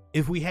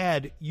if we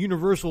had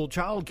universal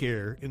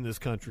childcare in this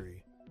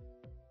country.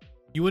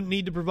 You wouldn't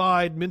need to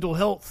provide mental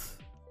health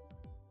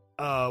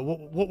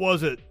what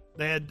was it?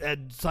 They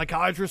had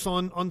psychiatrists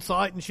on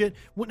site and shit.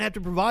 Wouldn't have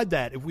to provide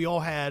that if we all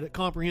had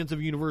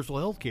comprehensive universal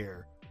health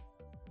care.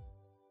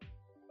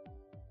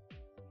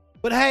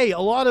 But hey, a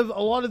lot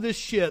of this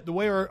shit, the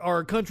way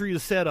our country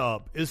is set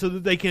up, is so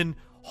that they can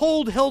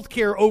hold health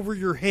care over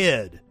your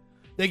head.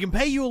 They can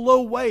pay you a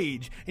low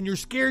wage, and you're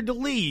scared to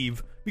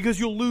leave because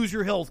you'll lose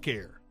your health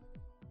care.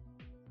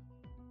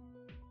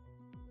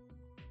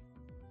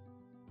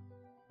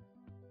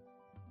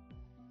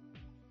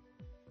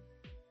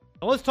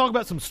 Now let's talk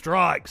about some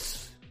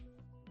strikes.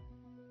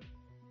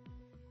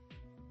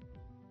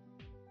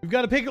 We've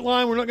got a picket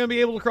line we're not going to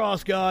be able to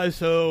cross, guys,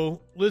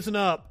 so listen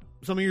up.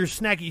 Some of your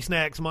snacky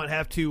snacks might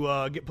have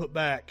to get put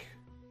back.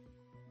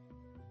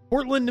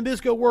 Portland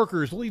Nabisco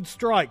workers lead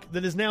strike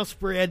that is now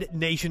spread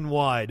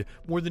nationwide.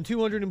 More than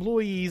 200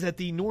 employees at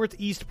the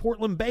Northeast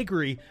Portland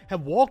Bakery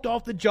have walked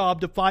off the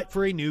job to fight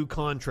for a new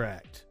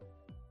contract.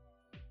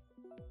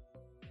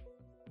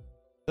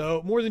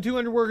 So, more than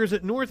 200 workers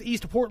at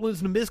Northeast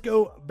Portland's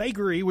Nabisco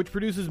Bakery, which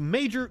produces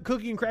major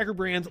cookie and cracker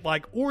brands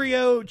like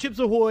Oreo, Chips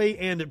Ahoy,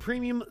 and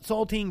premium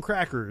saltine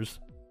crackers.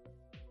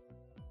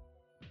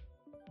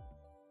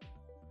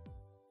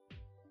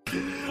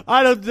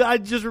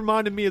 It just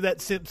reminded me of that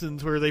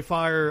Simpsons where they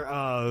fire,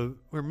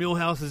 where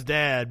Milhouse's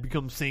dad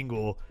becomes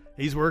single.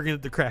 He's working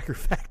at the cracker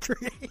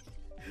factory.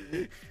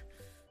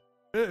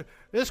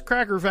 This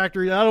cracker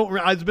factory,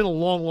 it's been a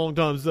long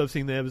time since I've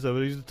seen the episode,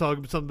 but he's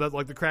talking something about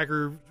like the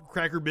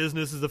cracker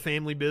business is a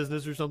family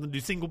business or something. Do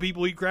single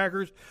people eat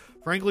crackers?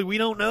 Frankly, we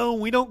don't know.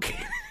 We don't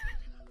care.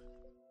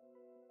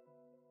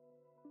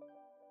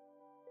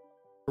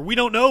 Or we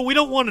don't know. We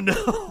don't want to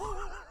know.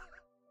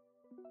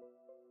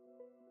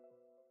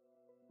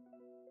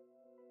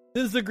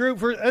 This is the group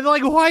for,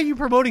 like, why are you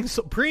promoting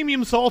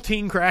premium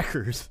saltine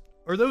crackers?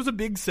 Are those a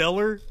big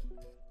seller?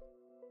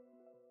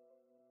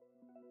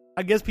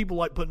 I guess people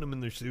like putting them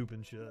in their soup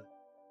and shit.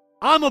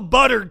 I'm a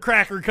buttered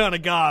cracker kind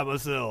of guy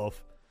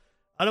myself.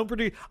 I don't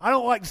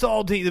like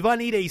saltine. If I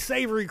need a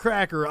savory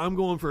cracker, I'm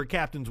going for a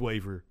Captain's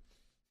Wafer.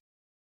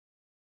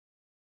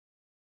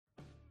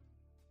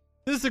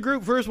 Since the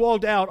group first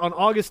walked out on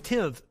August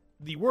 10th,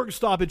 the work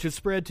stoppage has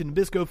spread to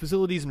Nabisco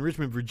facilities in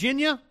Richmond,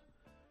 Virginia,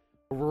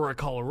 Aurora,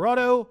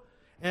 Colorado,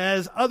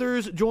 as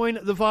others join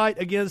the fight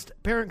against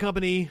parent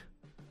company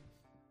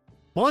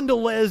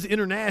Mondelez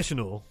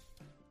International.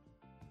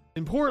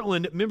 In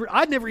Portland,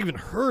 I'd never even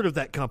heard of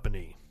that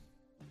company.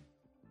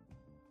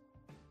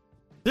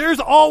 There's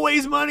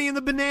always money in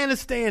the banana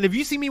stand. Have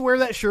you seen me wear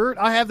that shirt?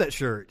 I have that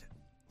shirt.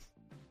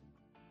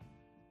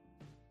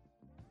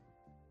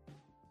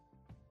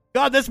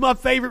 God, that's my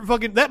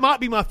favorite that might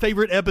be my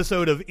favorite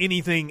episode of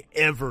anything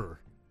ever.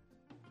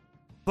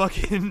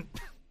 Fucking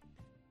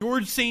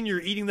George Sr.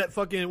 eating that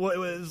fucking, what it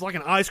was like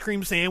an ice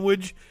cream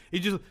sandwich.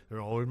 There's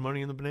always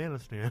money in the banana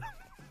stand.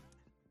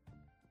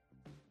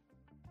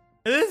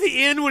 And then at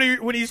the end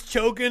when he's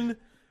choking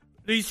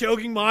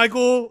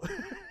Michael.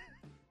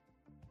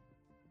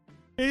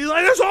 He's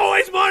like, there's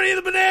always money in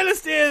the banana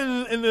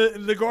stand. And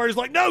the guard is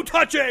like, no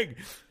touching.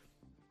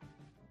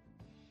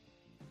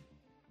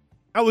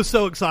 I was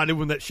so excited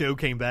when that show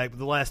came back, but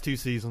the last 2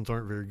 seasons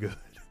aren't very good.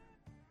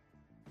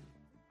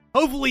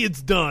 Hopefully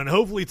it's done.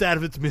 Hopefully it's out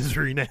of its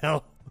misery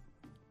now.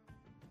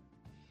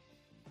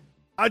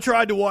 I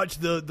tried to watch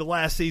the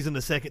last season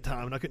a second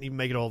time, and I couldn't even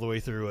make it all the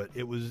way through it.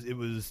 It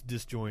was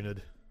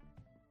disjointed.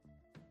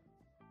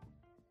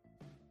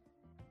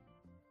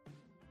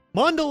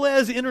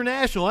 Mondelez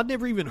International. I'd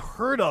never even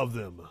heard of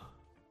them.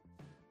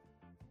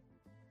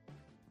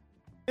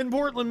 In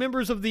Portland,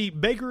 members of the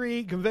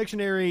Bakery,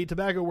 Confectionery,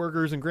 Tobacco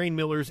Workers, and Grain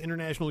Millers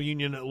International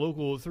Union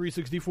Local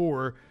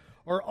 364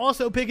 are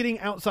also picketing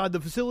outside the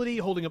facility,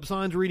 holding up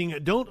signs reading,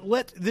 "Don't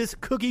let this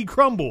cookie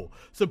crumble.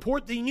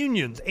 Support the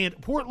unions." And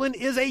Portland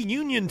is a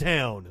union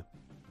town.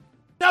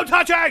 No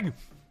touching!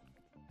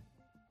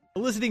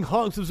 Eliciting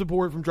honks of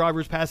support from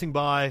drivers passing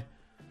by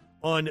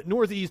on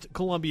Northeast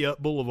Columbia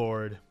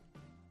Boulevard.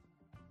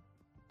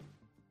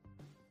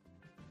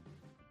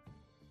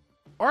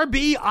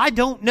 RB, I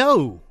don't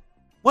know.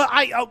 Well,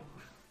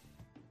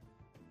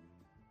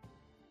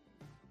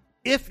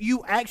 if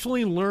you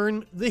actually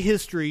learn the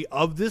history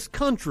of this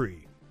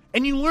country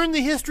and you learn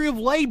the history of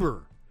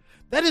labor,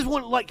 that is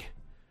one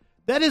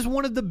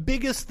of the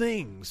biggest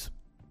things.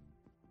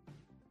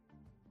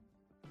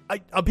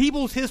 A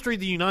people's history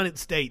of the United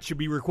States should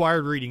be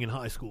required reading in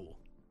high school.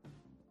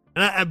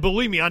 And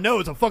believe me, I know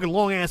it's a fucking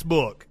long ass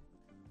book.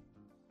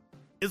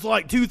 It's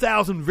like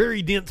 2,000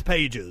 very dense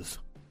pages.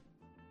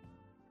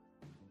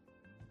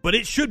 But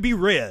it should be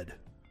read.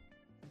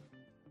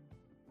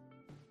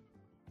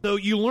 So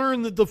you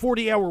learn that the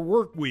 40-hour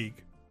work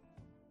week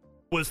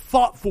was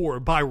fought for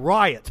by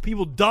riots.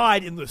 People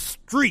died in the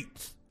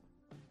streets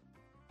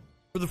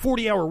for the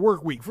 40-hour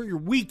work week, for your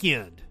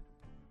weekend,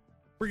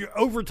 for your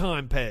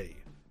overtime pay,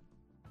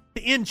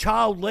 to end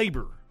child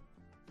labor.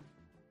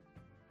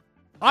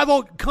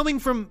 Coming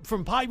from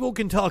Pikeville,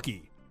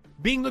 Kentucky,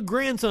 being the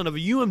grandson of a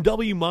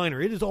UMW miner,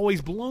 it has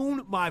always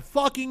blown my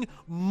fucking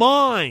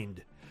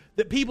mind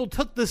that people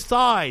took the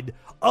side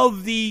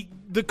of the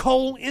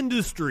coal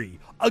industry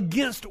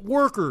against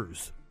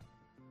workers.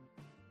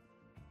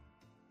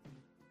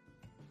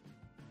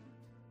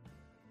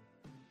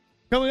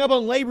 Coming up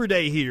on Labor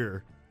Day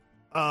here,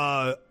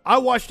 I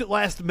watched it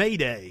last May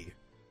Day.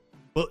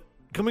 But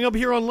coming up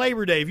here on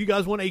Labor Day, if you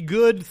guys want a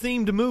good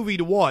themed movie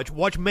to watch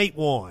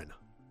Matewan.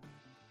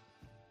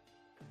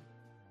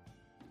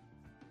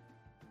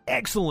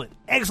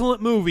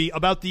 Excellent movie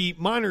about the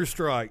miners'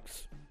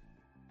 strikes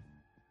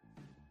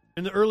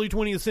in the early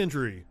 20th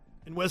century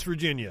in West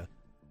Virginia.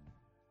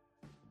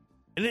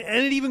 And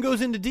it even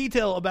goes into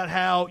detail about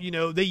how,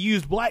 they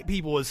used black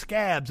people as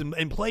scabs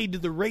and played to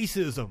the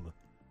racism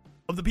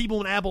of the people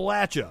in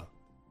Appalachia.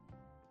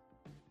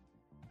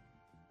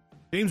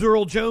 James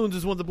Earl Jones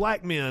is one of the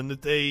black men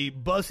that they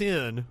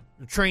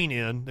train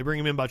in. They bring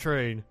him in by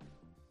train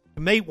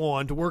to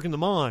Matewan to work in the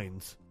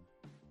mines.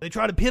 They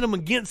try to pit him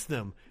against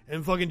them,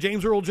 and fucking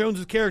James Earl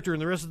Jones' character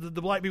and the rest of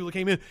the black people that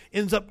came in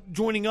ends up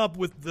joining up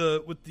with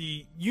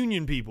the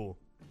Union people.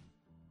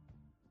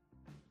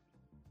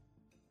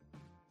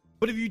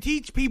 But if you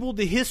teach people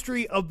the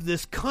history of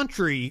this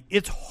country,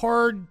 it's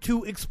hard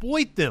to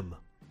exploit them.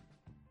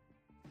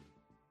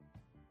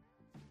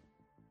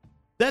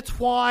 That's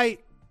why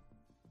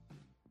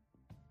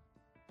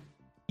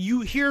you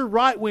hear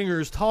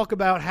right-wingers talk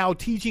about how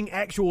teaching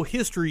actual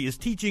history is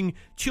teaching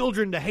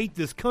children to hate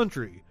this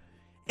country.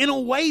 In a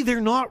way,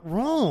 they're not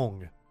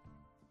wrong.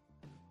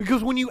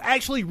 Because when you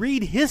actually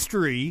read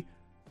history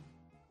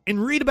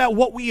and read about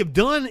what we have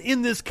done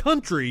in this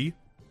country,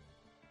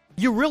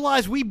 you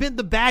realize we've been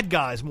the bad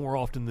guys more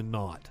often than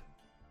not.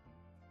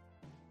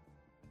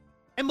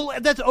 And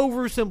that's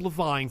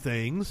oversimplifying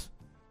things.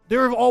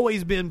 There have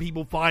always been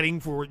people fighting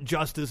for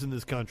justice in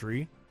this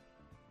country.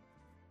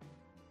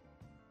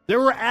 There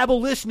were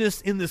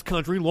abolitionists in this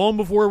country long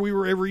before we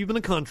were ever even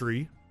a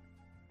country.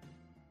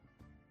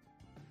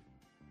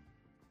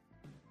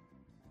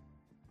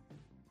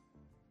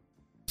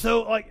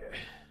 So,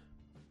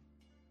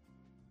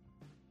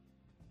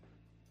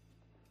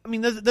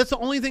 that's the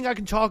only thing I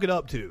can chalk it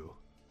up to.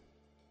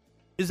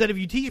 Is that if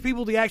you teach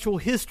people the actual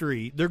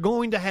history, they're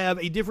going to have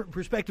a different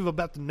perspective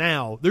about the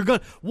now.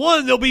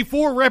 They'll be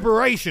for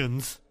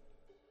reparations.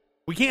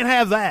 We can't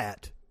have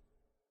that.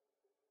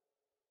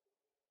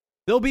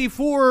 They'll be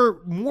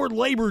for more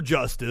labor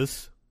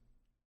justice.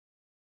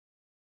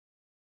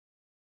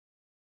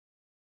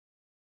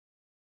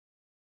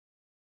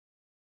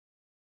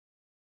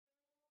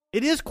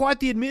 It is quite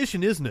the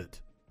admission, isn't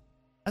it?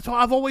 That's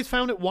why I've always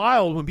found it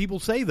wild when people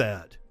say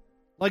that.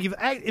 Like,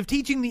 if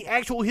teaching the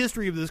actual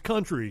history of this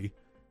country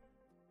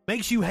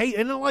makes you hate,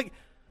 and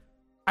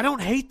I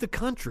don't hate the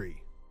country.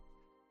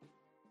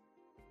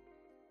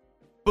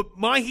 But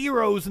my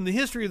heroes in the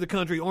history of the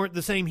country aren't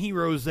the same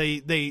heroes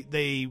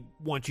they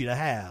want you to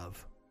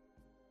have.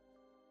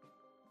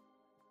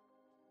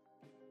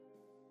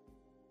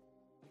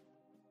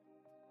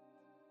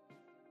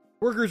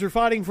 Workers are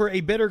fighting for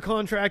a better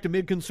contract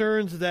amid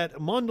concerns that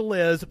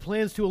Mondelez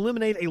plans to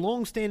eliminate a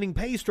long-standing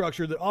pay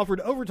structure that offered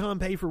overtime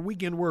pay for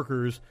weekend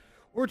workers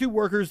or to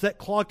workers that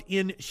clocked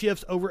in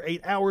shifts over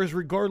 8 hours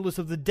regardless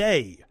of the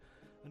day.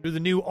 Under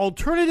the new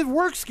alternative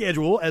work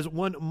schedule, as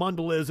one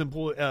Mondelez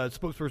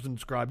spokesperson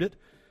described it,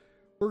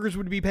 workers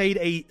would be paid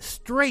a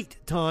straight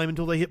time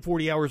until they hit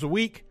 40 hours a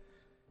week.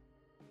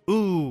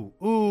 Ooh,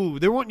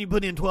 they're wanting you to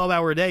put in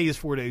 12-hour days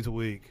 4 days a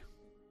week.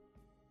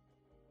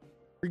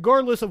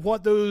 Regardless of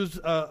what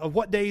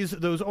days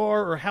those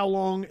are or how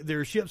long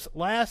their shifts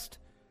last,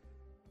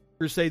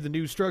 workers say the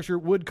new structure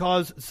would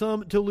cause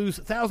some to lose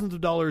thousands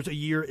of dollars a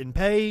year in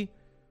pay.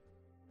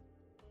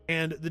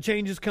 And the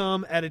changes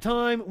come at a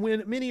time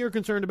when many are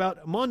concerned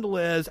about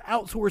Mondelez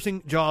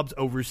outsourcing jobs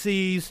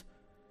overseas.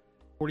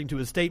 According to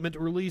a statement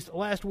released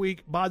last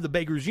week by the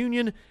Bakers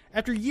Union,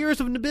 after years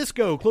of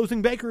Nabisco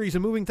closing bakeries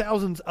and moving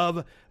thousands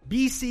of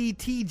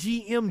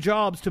BCTGM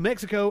jobs to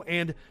Mexico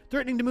and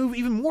threatening to move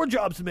even more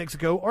jobs to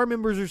Mexico, our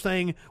members are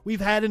saying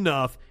we've had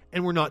enough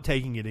and we're not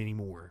taking it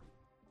anymore.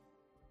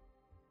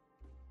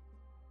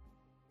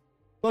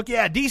 Look,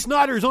 yeah, Dee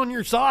Snider's on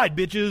your side,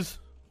 bitches.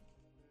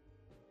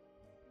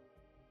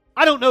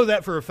 I don't know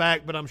that for a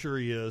fact, but I'm sure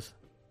he is.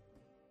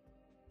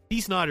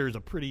 Dee Snider is a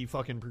pretty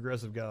fucking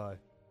progressive guy.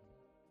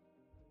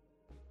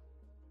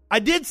 I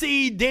did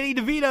see Danny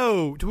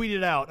DeVito tweet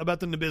it out about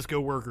the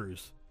Nabisco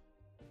workers.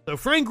 So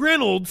Frank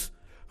Reynolds,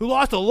 who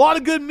lost a lot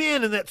of good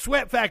men in that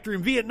sweat factory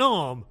in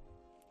Vietnam,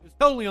 is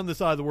totally on the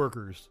side of the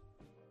workers.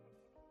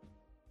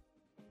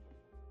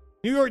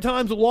 New York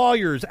Times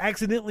lawyers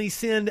accidentally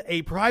send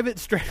a private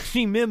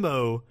strategy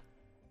memo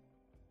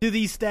to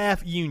the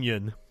staff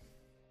union.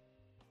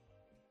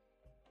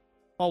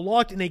 While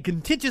locked in a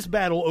contentious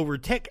battle over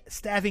tech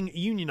staffing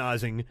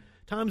unionizing,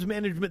 Times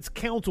Management's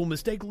counsel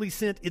mistakenly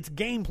sent its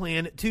game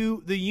plan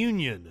to the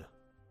union.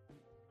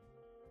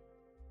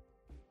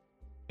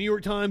 New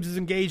York Times is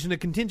engaged in a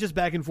contentious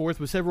back and forth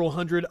with several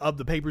hundred of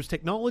the paper's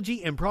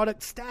technology and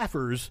product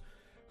staffers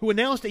who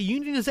announced a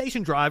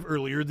unionization drive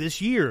earlier this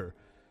year.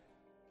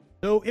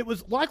 Though it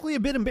was likely a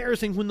bit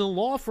embarrassing when the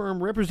law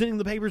firm representing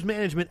the paper's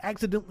management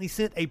accidentally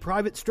sent a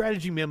private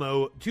strategy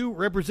memo to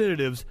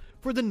representatives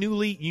for the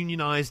newly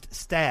unionized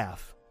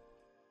staff.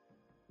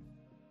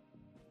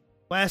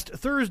 Last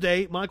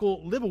Thursday,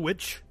 Michael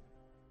Lebowitz.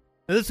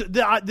 This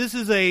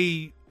is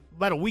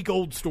about a week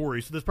old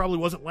story, so this probably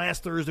wasn't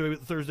last Thursday,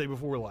 but the Thursday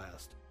before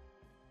last.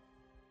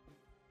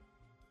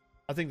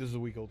 I think this is a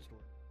week old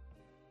story.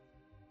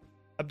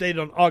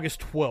 Updated on August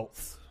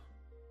 12th.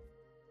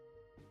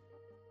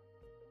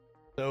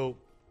 So,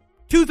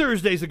 2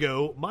 Thursdays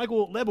ago,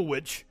 Michael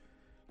Lebowitz,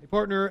 a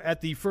partner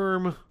at the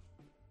firm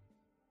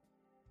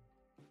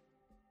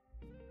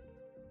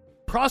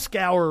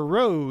Proskauer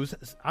Rose,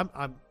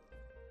 I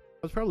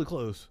was probably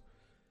close,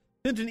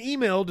 sent an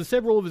email to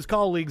several of his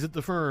colleagues at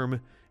the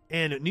firm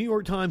and New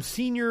York Times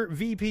senior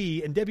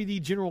VP and Deputy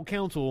General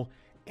Counsel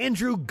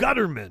Andrew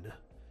Gutterman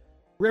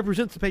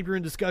represents the paper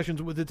in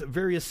discussions with its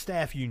various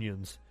staff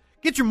unions.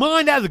 Get your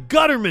mind out of the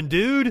Gutterman,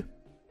 dude!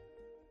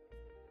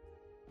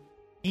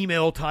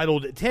 Email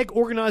titled Tech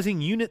Organizing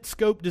Unit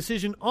Scope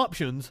Decision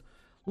Options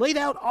laid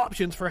out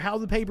options for how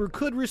the paper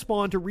could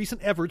respond to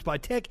recent efforts by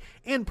tech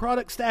and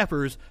product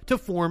staffers to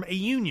form a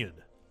union.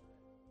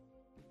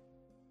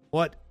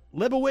 What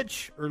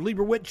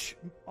Leibowitz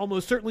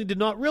almost certainly did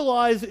not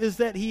realize is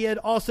that he had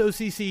also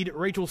CC'd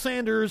Rachel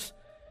Sanders,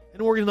 an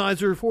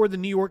organizer for the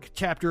New York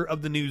chapter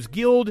of the News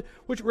Guild,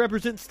 which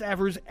represents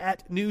staffers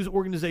at news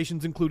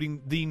organizations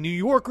including The New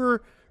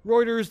Yorker,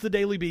 Reuters, The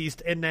Daily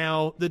Beast, and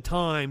now The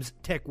Times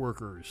tech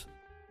workers.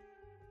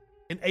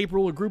 In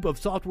April, a group of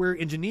software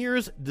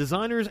engineers,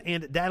 designers,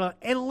 and data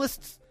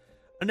analysts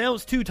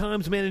announced to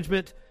Times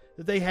management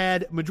that they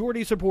had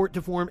majority support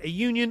to form a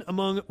union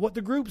among what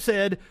the group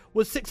said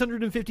was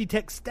 650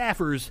 tech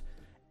staffers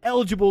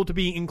eligible to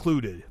be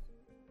included.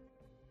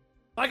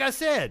 Like I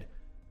said,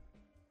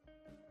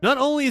 not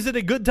only is it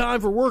a good time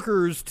for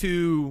workers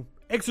to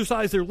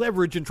exercise their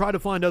leverage and try to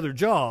find other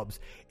jobs,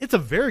 it's a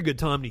very good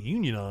time to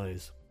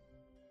unionize.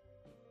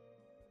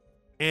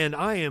 And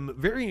I am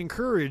very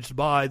encouraged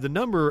by the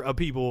number of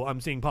people I'm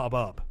seeing pop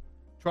up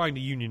trying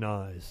to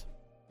unionize.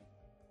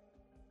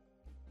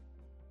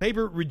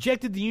 Paper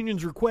rejected the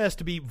union's request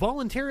to be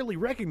voluntarily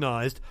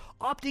recognized,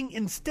 opting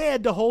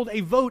instead to hold a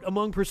vote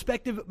among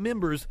prospective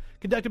members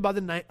conducted by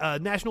the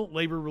National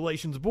Labor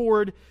Relations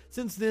Board.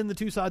 Since then, the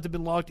two sides have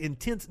been locked in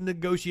tense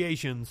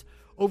negotiations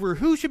over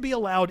who should be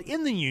allowed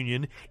in the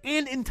union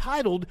and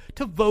entitled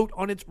to vote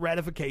on its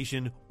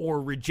ratification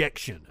or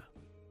rejection.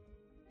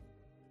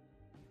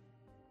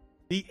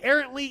 The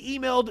errantly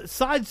emailed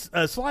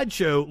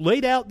slideshow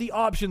laid out the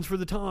options for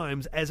the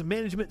Times as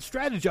management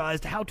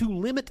strategized how to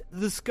limit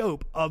the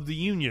scope of the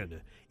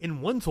union. In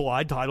one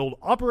slide titled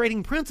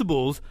Operating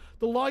Principles,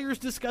 the lawyers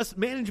discussed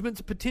management's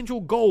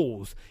potential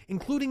goals,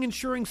 including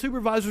ensuring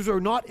supervisors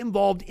are not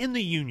involved in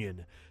the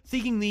union,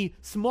 seeking the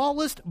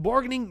smallest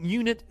bargaining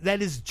unit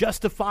that is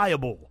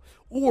justifiable,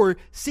 or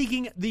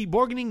seeking the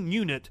bargaining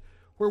unit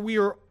where we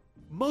are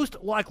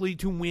most likely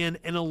to win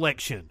an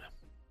election.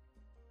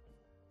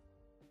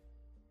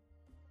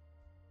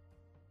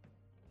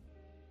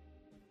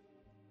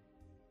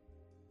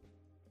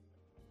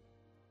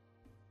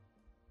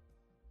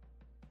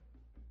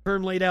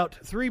 Firm laid out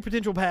 3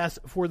 potential paths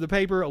for the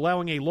paper,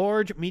 allowing a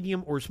large,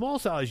 medium, or small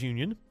size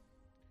union.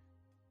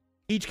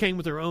 Each came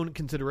with their own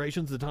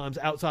considerations. The Times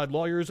outside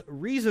lawyers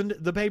reasoned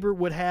the paper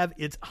would have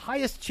its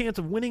highest chance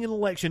of winning an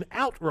election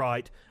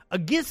outright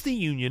against the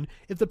union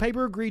if the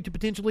paper agreed to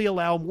potentially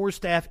allow more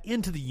staff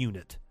into the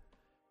unit.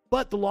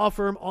 But the law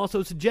firm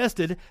also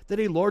suggested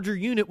that a larger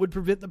unit would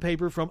prevent the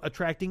paper from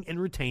attracting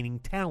and retaining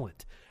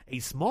talent. A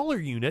smaller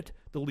unit,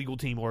 the legal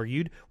team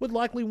argued, would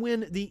likely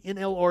win the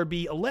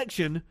NLRB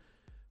election,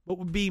 but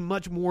would be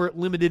much more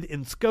limited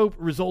in scope,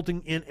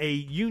 resulting in a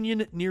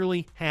union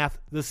nearly half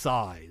the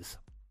size.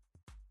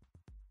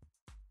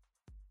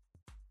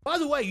 By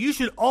the way, you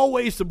should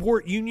always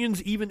support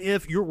unions even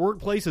if your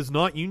workplace is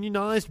not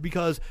unionized,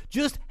 because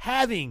just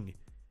having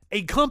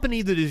a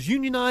company that is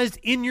unionized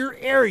in your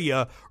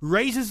area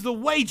raises the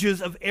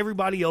wages of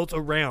everybody else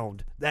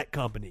around that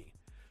company.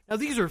 Now,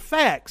 these are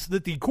facts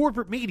that the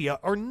corporate media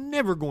are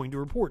never going to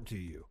report to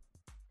you.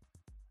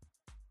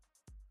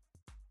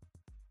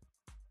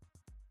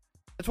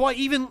 That's why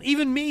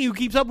even me, who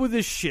keeps up with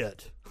this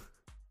shit,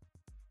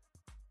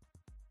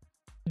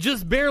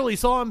 just barely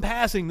saw in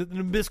passing that the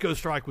Nabisco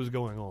strike was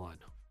going on.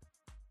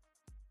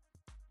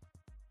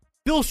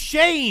 Feel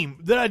shame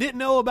that I didn't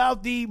know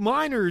about the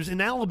miners in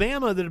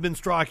Alabama that have been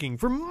striking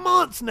for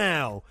months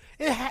now.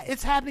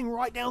 It's happening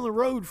right down the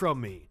road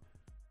from me.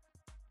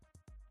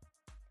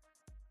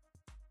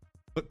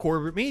 But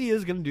corporate media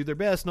is going to do their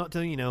best not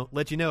to,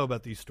 let you know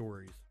about these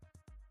stories.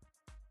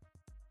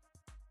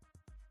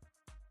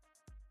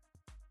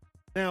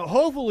 Now,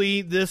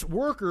 hopefully, this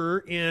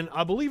worker in,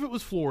 I believe it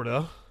was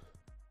Florida,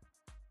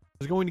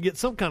 is going to get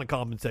some kind of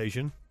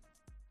compensation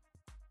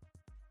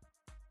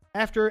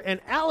after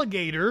an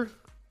alligator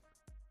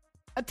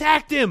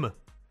attacked him.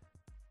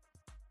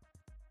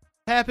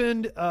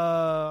 Happened,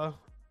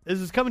 this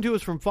is coming to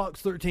us from Fox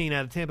 13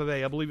 out of Tampa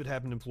Bay. I believe it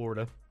happened in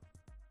Florida.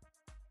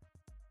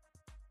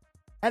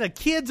 at a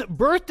kid's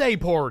birthday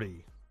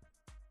party.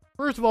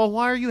 First of all,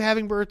 why are you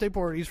having birthday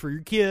parties for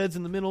your kids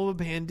in the middle of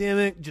a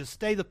pandemic? Just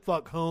stay the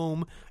fuck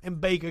home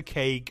and bake a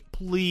cake,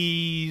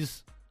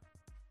 please.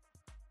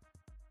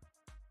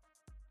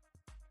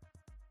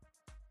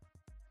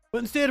 But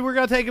instead, we're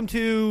going to take them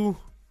to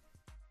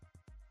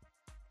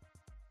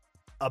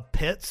a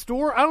pet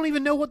store? I don't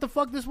even know what the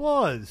fuck this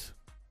was.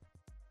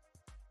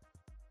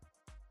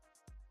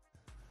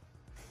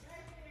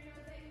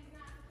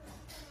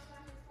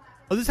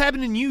 Oh, this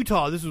happened in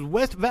Utah. This was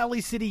West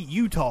Valley City,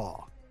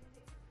 Utah.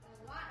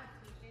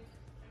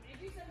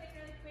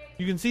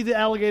 You can see the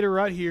alligator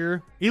right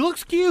here. He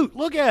looks cute.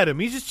 Look at him.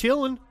 He's just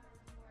chilling.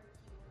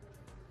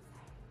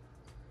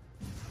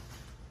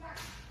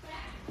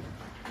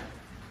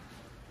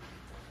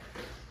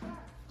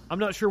 I'm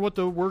not sure what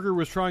the worker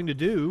was trying to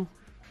do.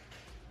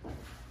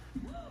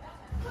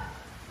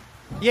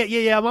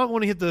 Yeah. I might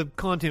want to hit the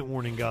content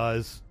warning,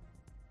 guys.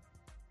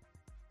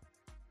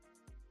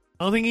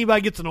 I don't think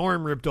anybody gets an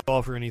arm ripped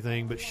off or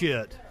anything, but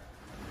shit.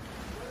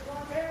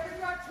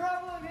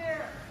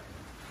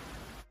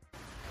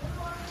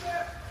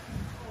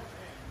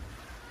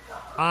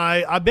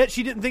 I bet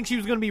she didn't think she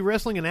was going to be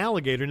wrestling an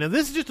alligator. Now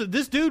this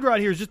dude right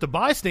here is just a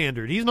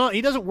bystander. He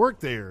doesn't work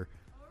there.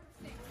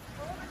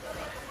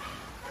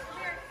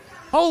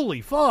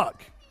 Holy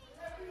fuck.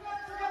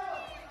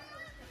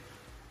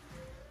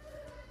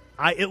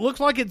 It looks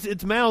like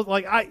its mouth,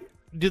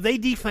 do they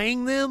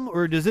defang them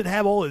or does it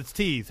have all its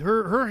teeth?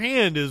 Her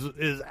hand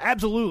is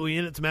absolutely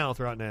in its mouth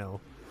right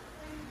now.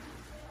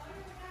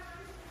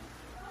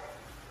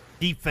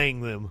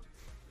 Defang them.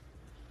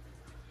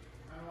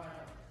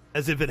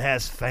 As if it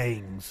has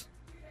fangs.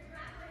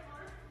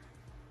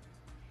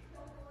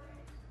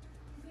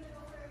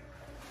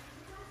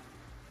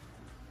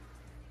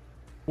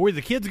 Boy,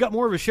 the kids got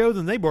more of a show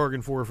than they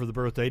bargained for the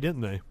birthday,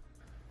 didn't they?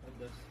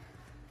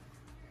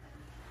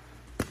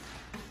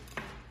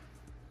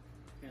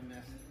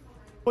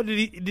 What,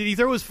 did he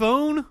throw his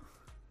phone?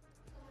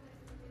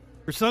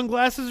 Or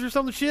sunglasses or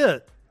some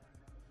shit?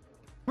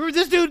 Remember,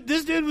 this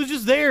dude was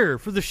just there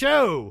for the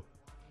show.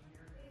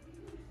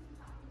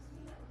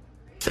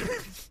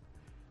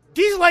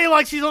 She's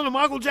like she's on a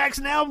Michael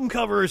Jackson album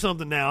cover or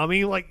something now. I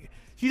mean,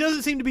 she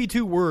doesn't seem to be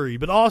too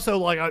worried, but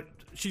also,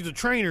 she's a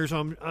trainer,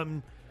 so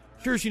I'm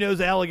sure she knows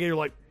the alligator,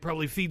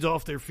 probably feeds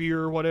off their fear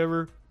or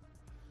whatever.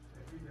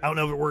 I don't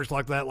know if it works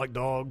like that, like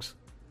dogs.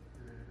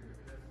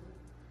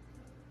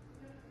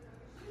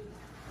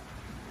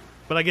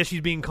 But I guess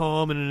she's being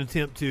calm in an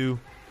attempt to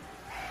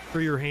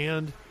free her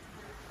hand.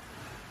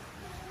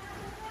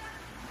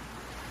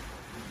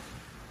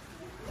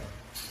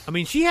 I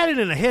mean, she had it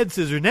in a head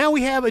scissor. Now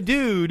we have a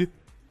dude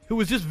who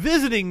was just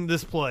visiting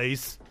this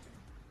place,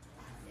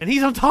 and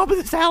he's on top of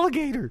this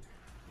alligator.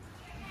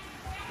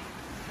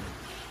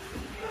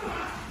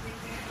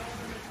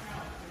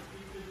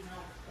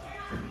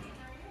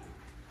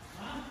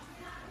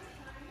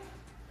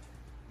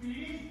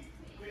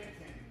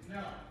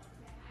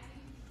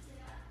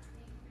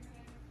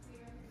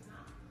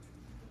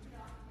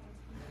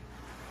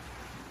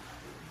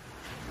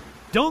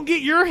 Don't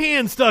get your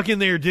hand stuck in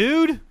there,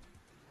 dude.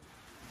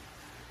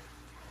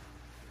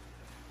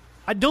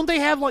 Don't they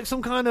have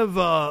some kind of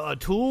a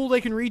tool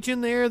they can reach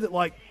in there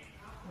that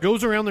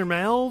goes around their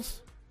mouths?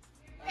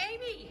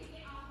 Baby,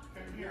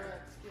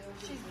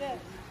 she's dead.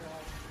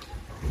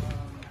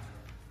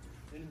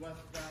 In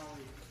West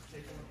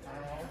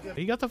Valley.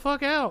 He got the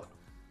fuck out.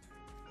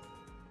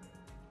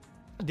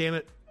 Damn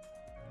it!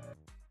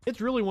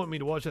 It's really wanting me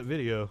to watch that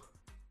video.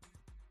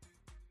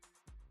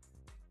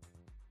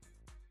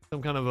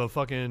 Some kind of a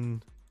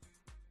fucking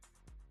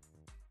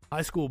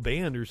high school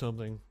band or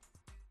something.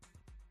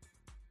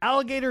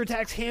 Alligator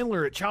attacks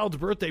handler at child's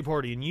birthday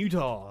party in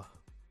Utah.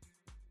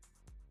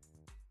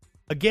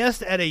 A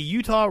guest at a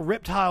Utah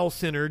reptile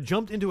center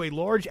jumped into a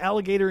large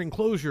alligator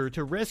enclosure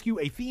to rescue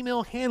a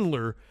female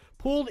handler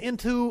pulled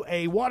into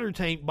a water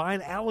tank by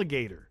an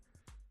alligator.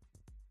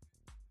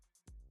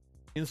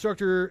 The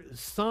instructor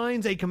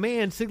signs a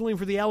command signaling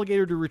for the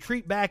alligator to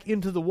retreat back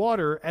into the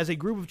water as a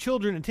group of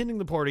children attending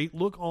the party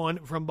look on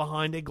from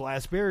behind a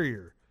glass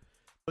barrier.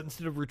 But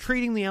instead of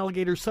retreating, the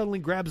alligator suddenly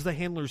grabs the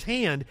handler's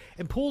hand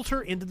and pulls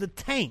her into the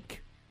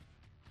tank.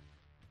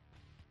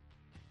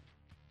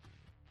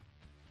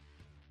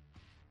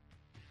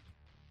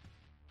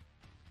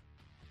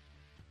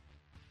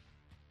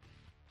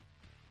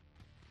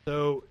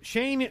 So,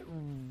 Shane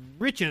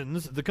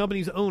Richens, the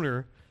company's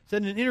owner,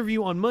 said in an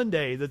interview on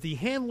Monday that the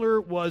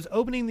handler was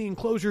opening the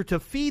enclosure to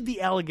feed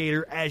the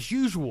alligator as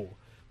usual,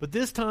 but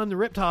this time the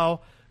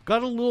reptile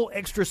got a little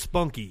extra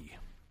spunky.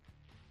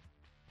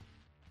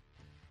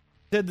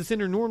 Said the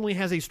center normally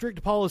has a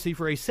strict policy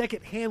for a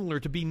second handler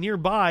to be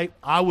nearby,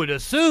 I would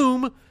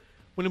assume,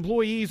 when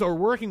employees are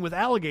working with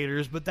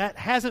alligators, but that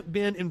hasn't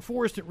been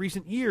enforced in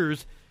recent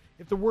years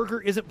if the worker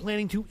isn't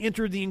planning to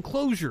enter the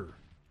enclosure.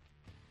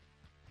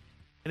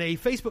 In a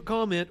Facebook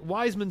comment,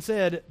 Wiseman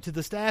said to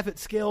the staff at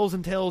Scales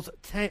and Tails,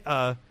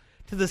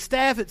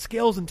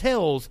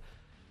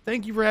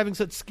 "Thank you for having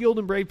such skilled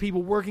and brave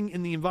people working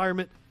in the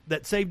environment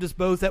that saved us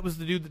both. That was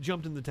the dude that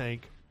jumped in the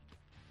tank.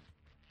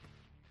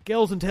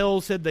 Gales and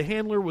Tells said the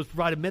handler was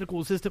provided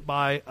medical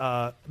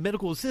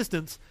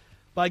assistance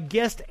by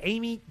guest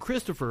Amy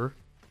Christopher,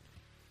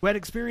 who had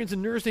experience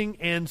in nursing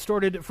and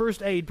started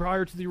first aid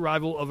prior to the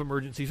arrival of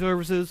emergency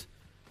services.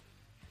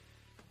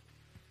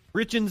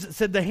 Richens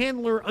said the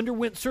handler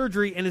underwent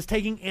surgery and is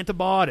taking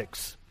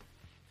antibiotics.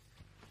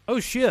 Oh,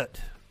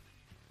 shit.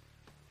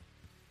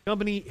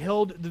 Company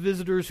held the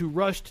visitors who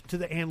rushed to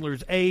the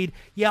handler's aid.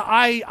 Yeah,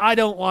 I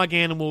don't like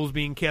animals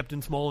being kept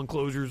in small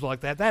enclosures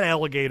like that. That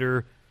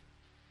alligator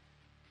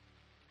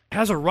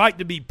has a right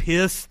to be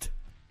pissed.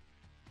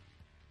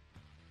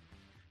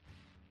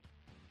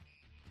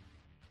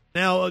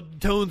 Now,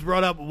 Tones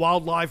brought up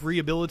wildlife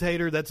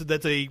rehabilitator.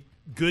 That's a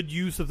good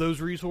use of those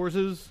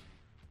resources.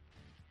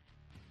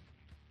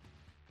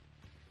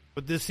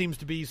 But this seems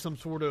to be some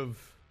sort of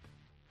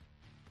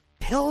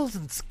pills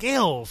and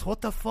scales.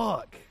 What the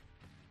fuck?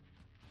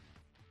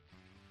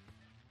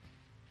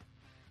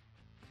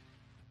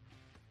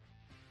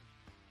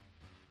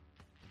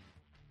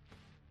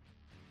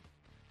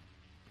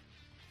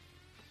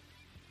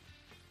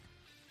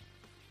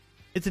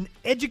 It's an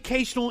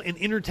educational and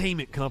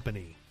entertainment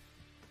company.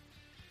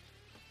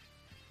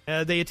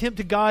 They attempt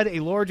to guide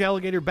a large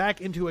alligator back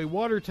into a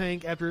water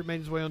tank after it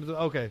made its way onto the...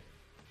 Okay.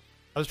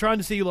 I was trying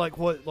to see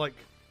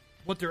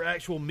what their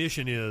actual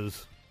mission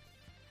is.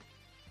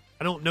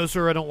 I don't know,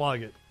 sir. I don't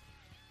like it.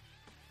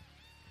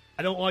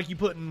 I don't like you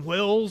putting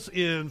whales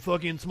in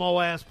fucking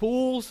small-ass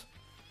pools.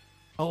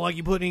 I don't like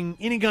you putting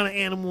any kind of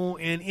animal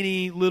in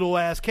any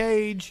little-ass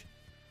cage.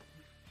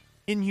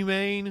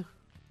 Inhumane.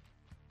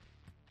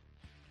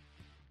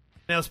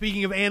 Now,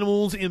 speaking of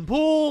animals in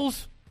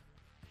pools,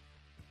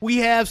 we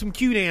have some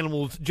cute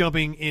animals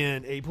jumping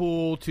in a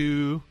pool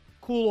to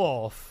cool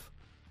off.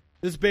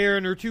 This bear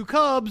and her two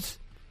cubs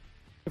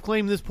have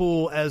claimed this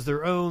pool as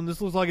their own.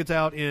 This looks like it's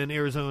out in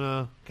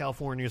Arizona,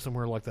 California,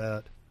 somewhere like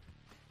that.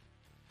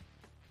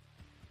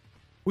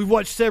 We've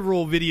watched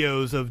several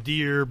videos of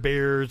deer,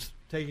 bears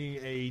taking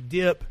a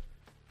dip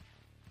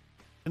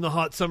in the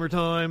hot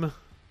summertime.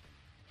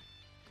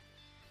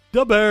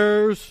 The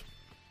bears.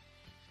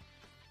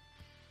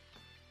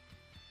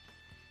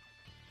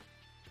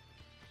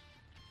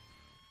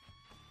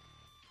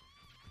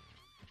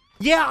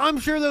 Yeah, I'm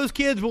sure those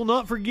kids will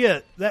not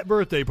forget that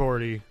birthday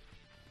party.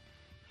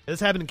 This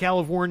happened in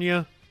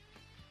California.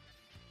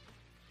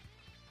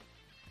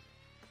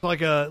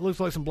 It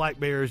looks like some black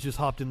bears just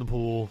hopped in the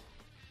pool.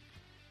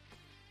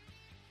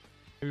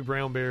 Maybe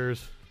brown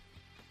bears.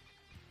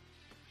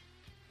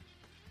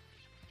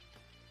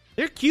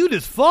 They're cute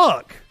as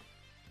fuck.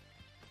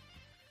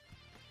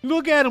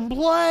 Look at them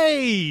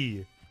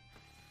play.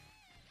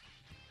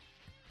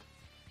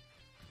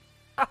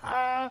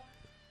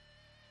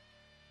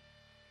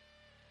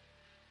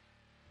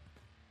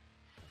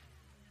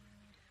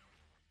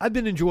 I've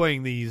been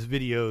enjoying these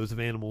videos of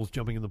animals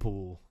jumping in the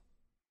pool.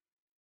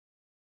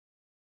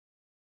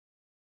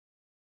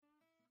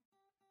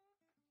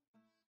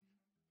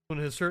 One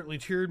has certainly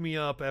cheered me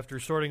up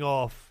after starting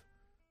off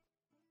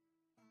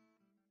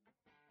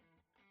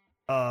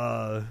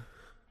with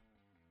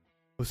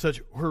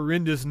such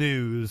horrendous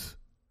news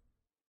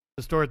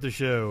to start the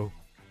show.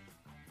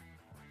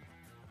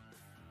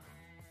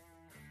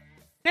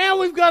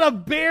 Now we've got a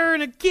bear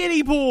in a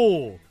kiddie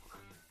pool.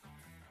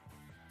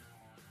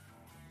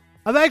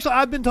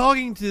 I've been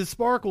talking to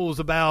Sparkles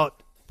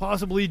about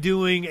possibly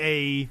doing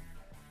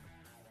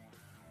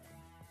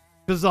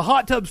because the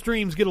hot tub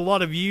streams get a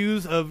lot of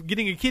views of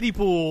getting a kiddie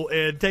pool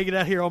and taking it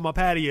out here on my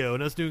patio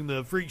and us doing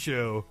the freak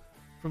show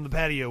from the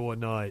patio one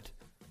night.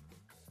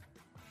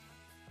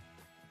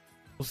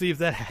 We'll see if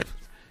that happens.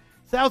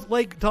 South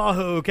Lake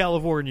Tahoe,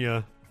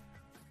 California.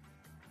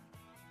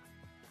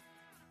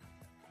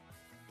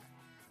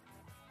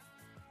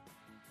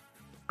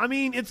 I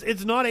mean,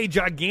 it's not a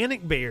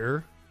gigantic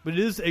bear, but it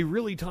is a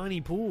really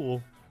tiny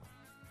pool.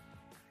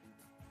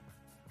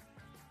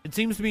 It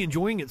seems to be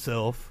enjoying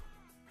itself.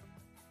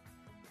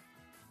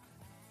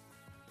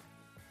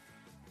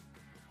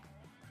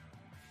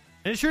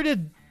 And it sure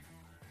did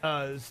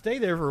stay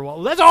there for a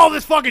while. That's all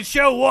this fucking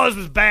show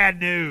was bad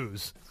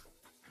news.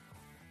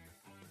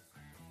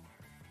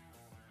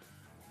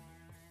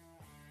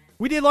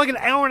 We did like an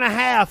hour and a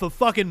half of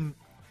fucking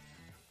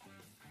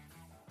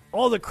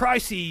all the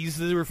crises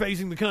that were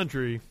facing the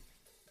country.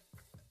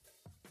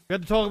 We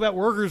had to talk about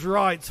workers'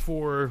 rights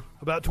for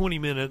about 20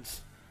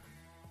 minutes.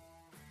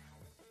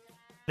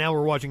 Now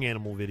we're watching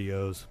animal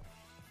videos.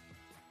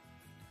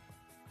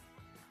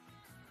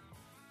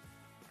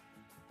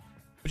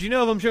 But you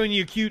know, if I'm showing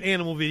you a cute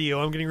animal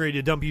video, I'm getting ready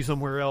to dump you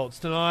somewhere else.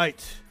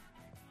 Tonight,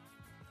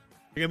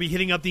 we're going to be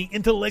hitting up the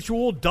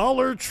intellectual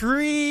Dollar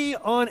Tree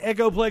on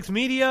Echoplex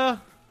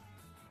Media.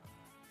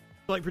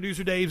 Like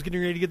producer Dave's getting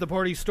ready to get the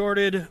party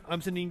started.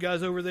 I'm sending you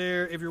guys over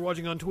there. If you're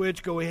watching on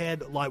Twitch, go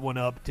ahead, light one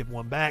up, tip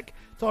one back.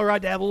 It's all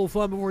right to have a little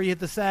fun before you hit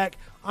the sack.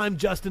 I'm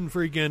Justin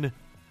Freakin'.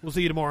 We'll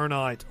see you tomorrow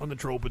night on the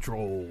Troll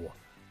Patrol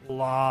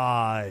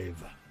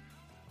Live.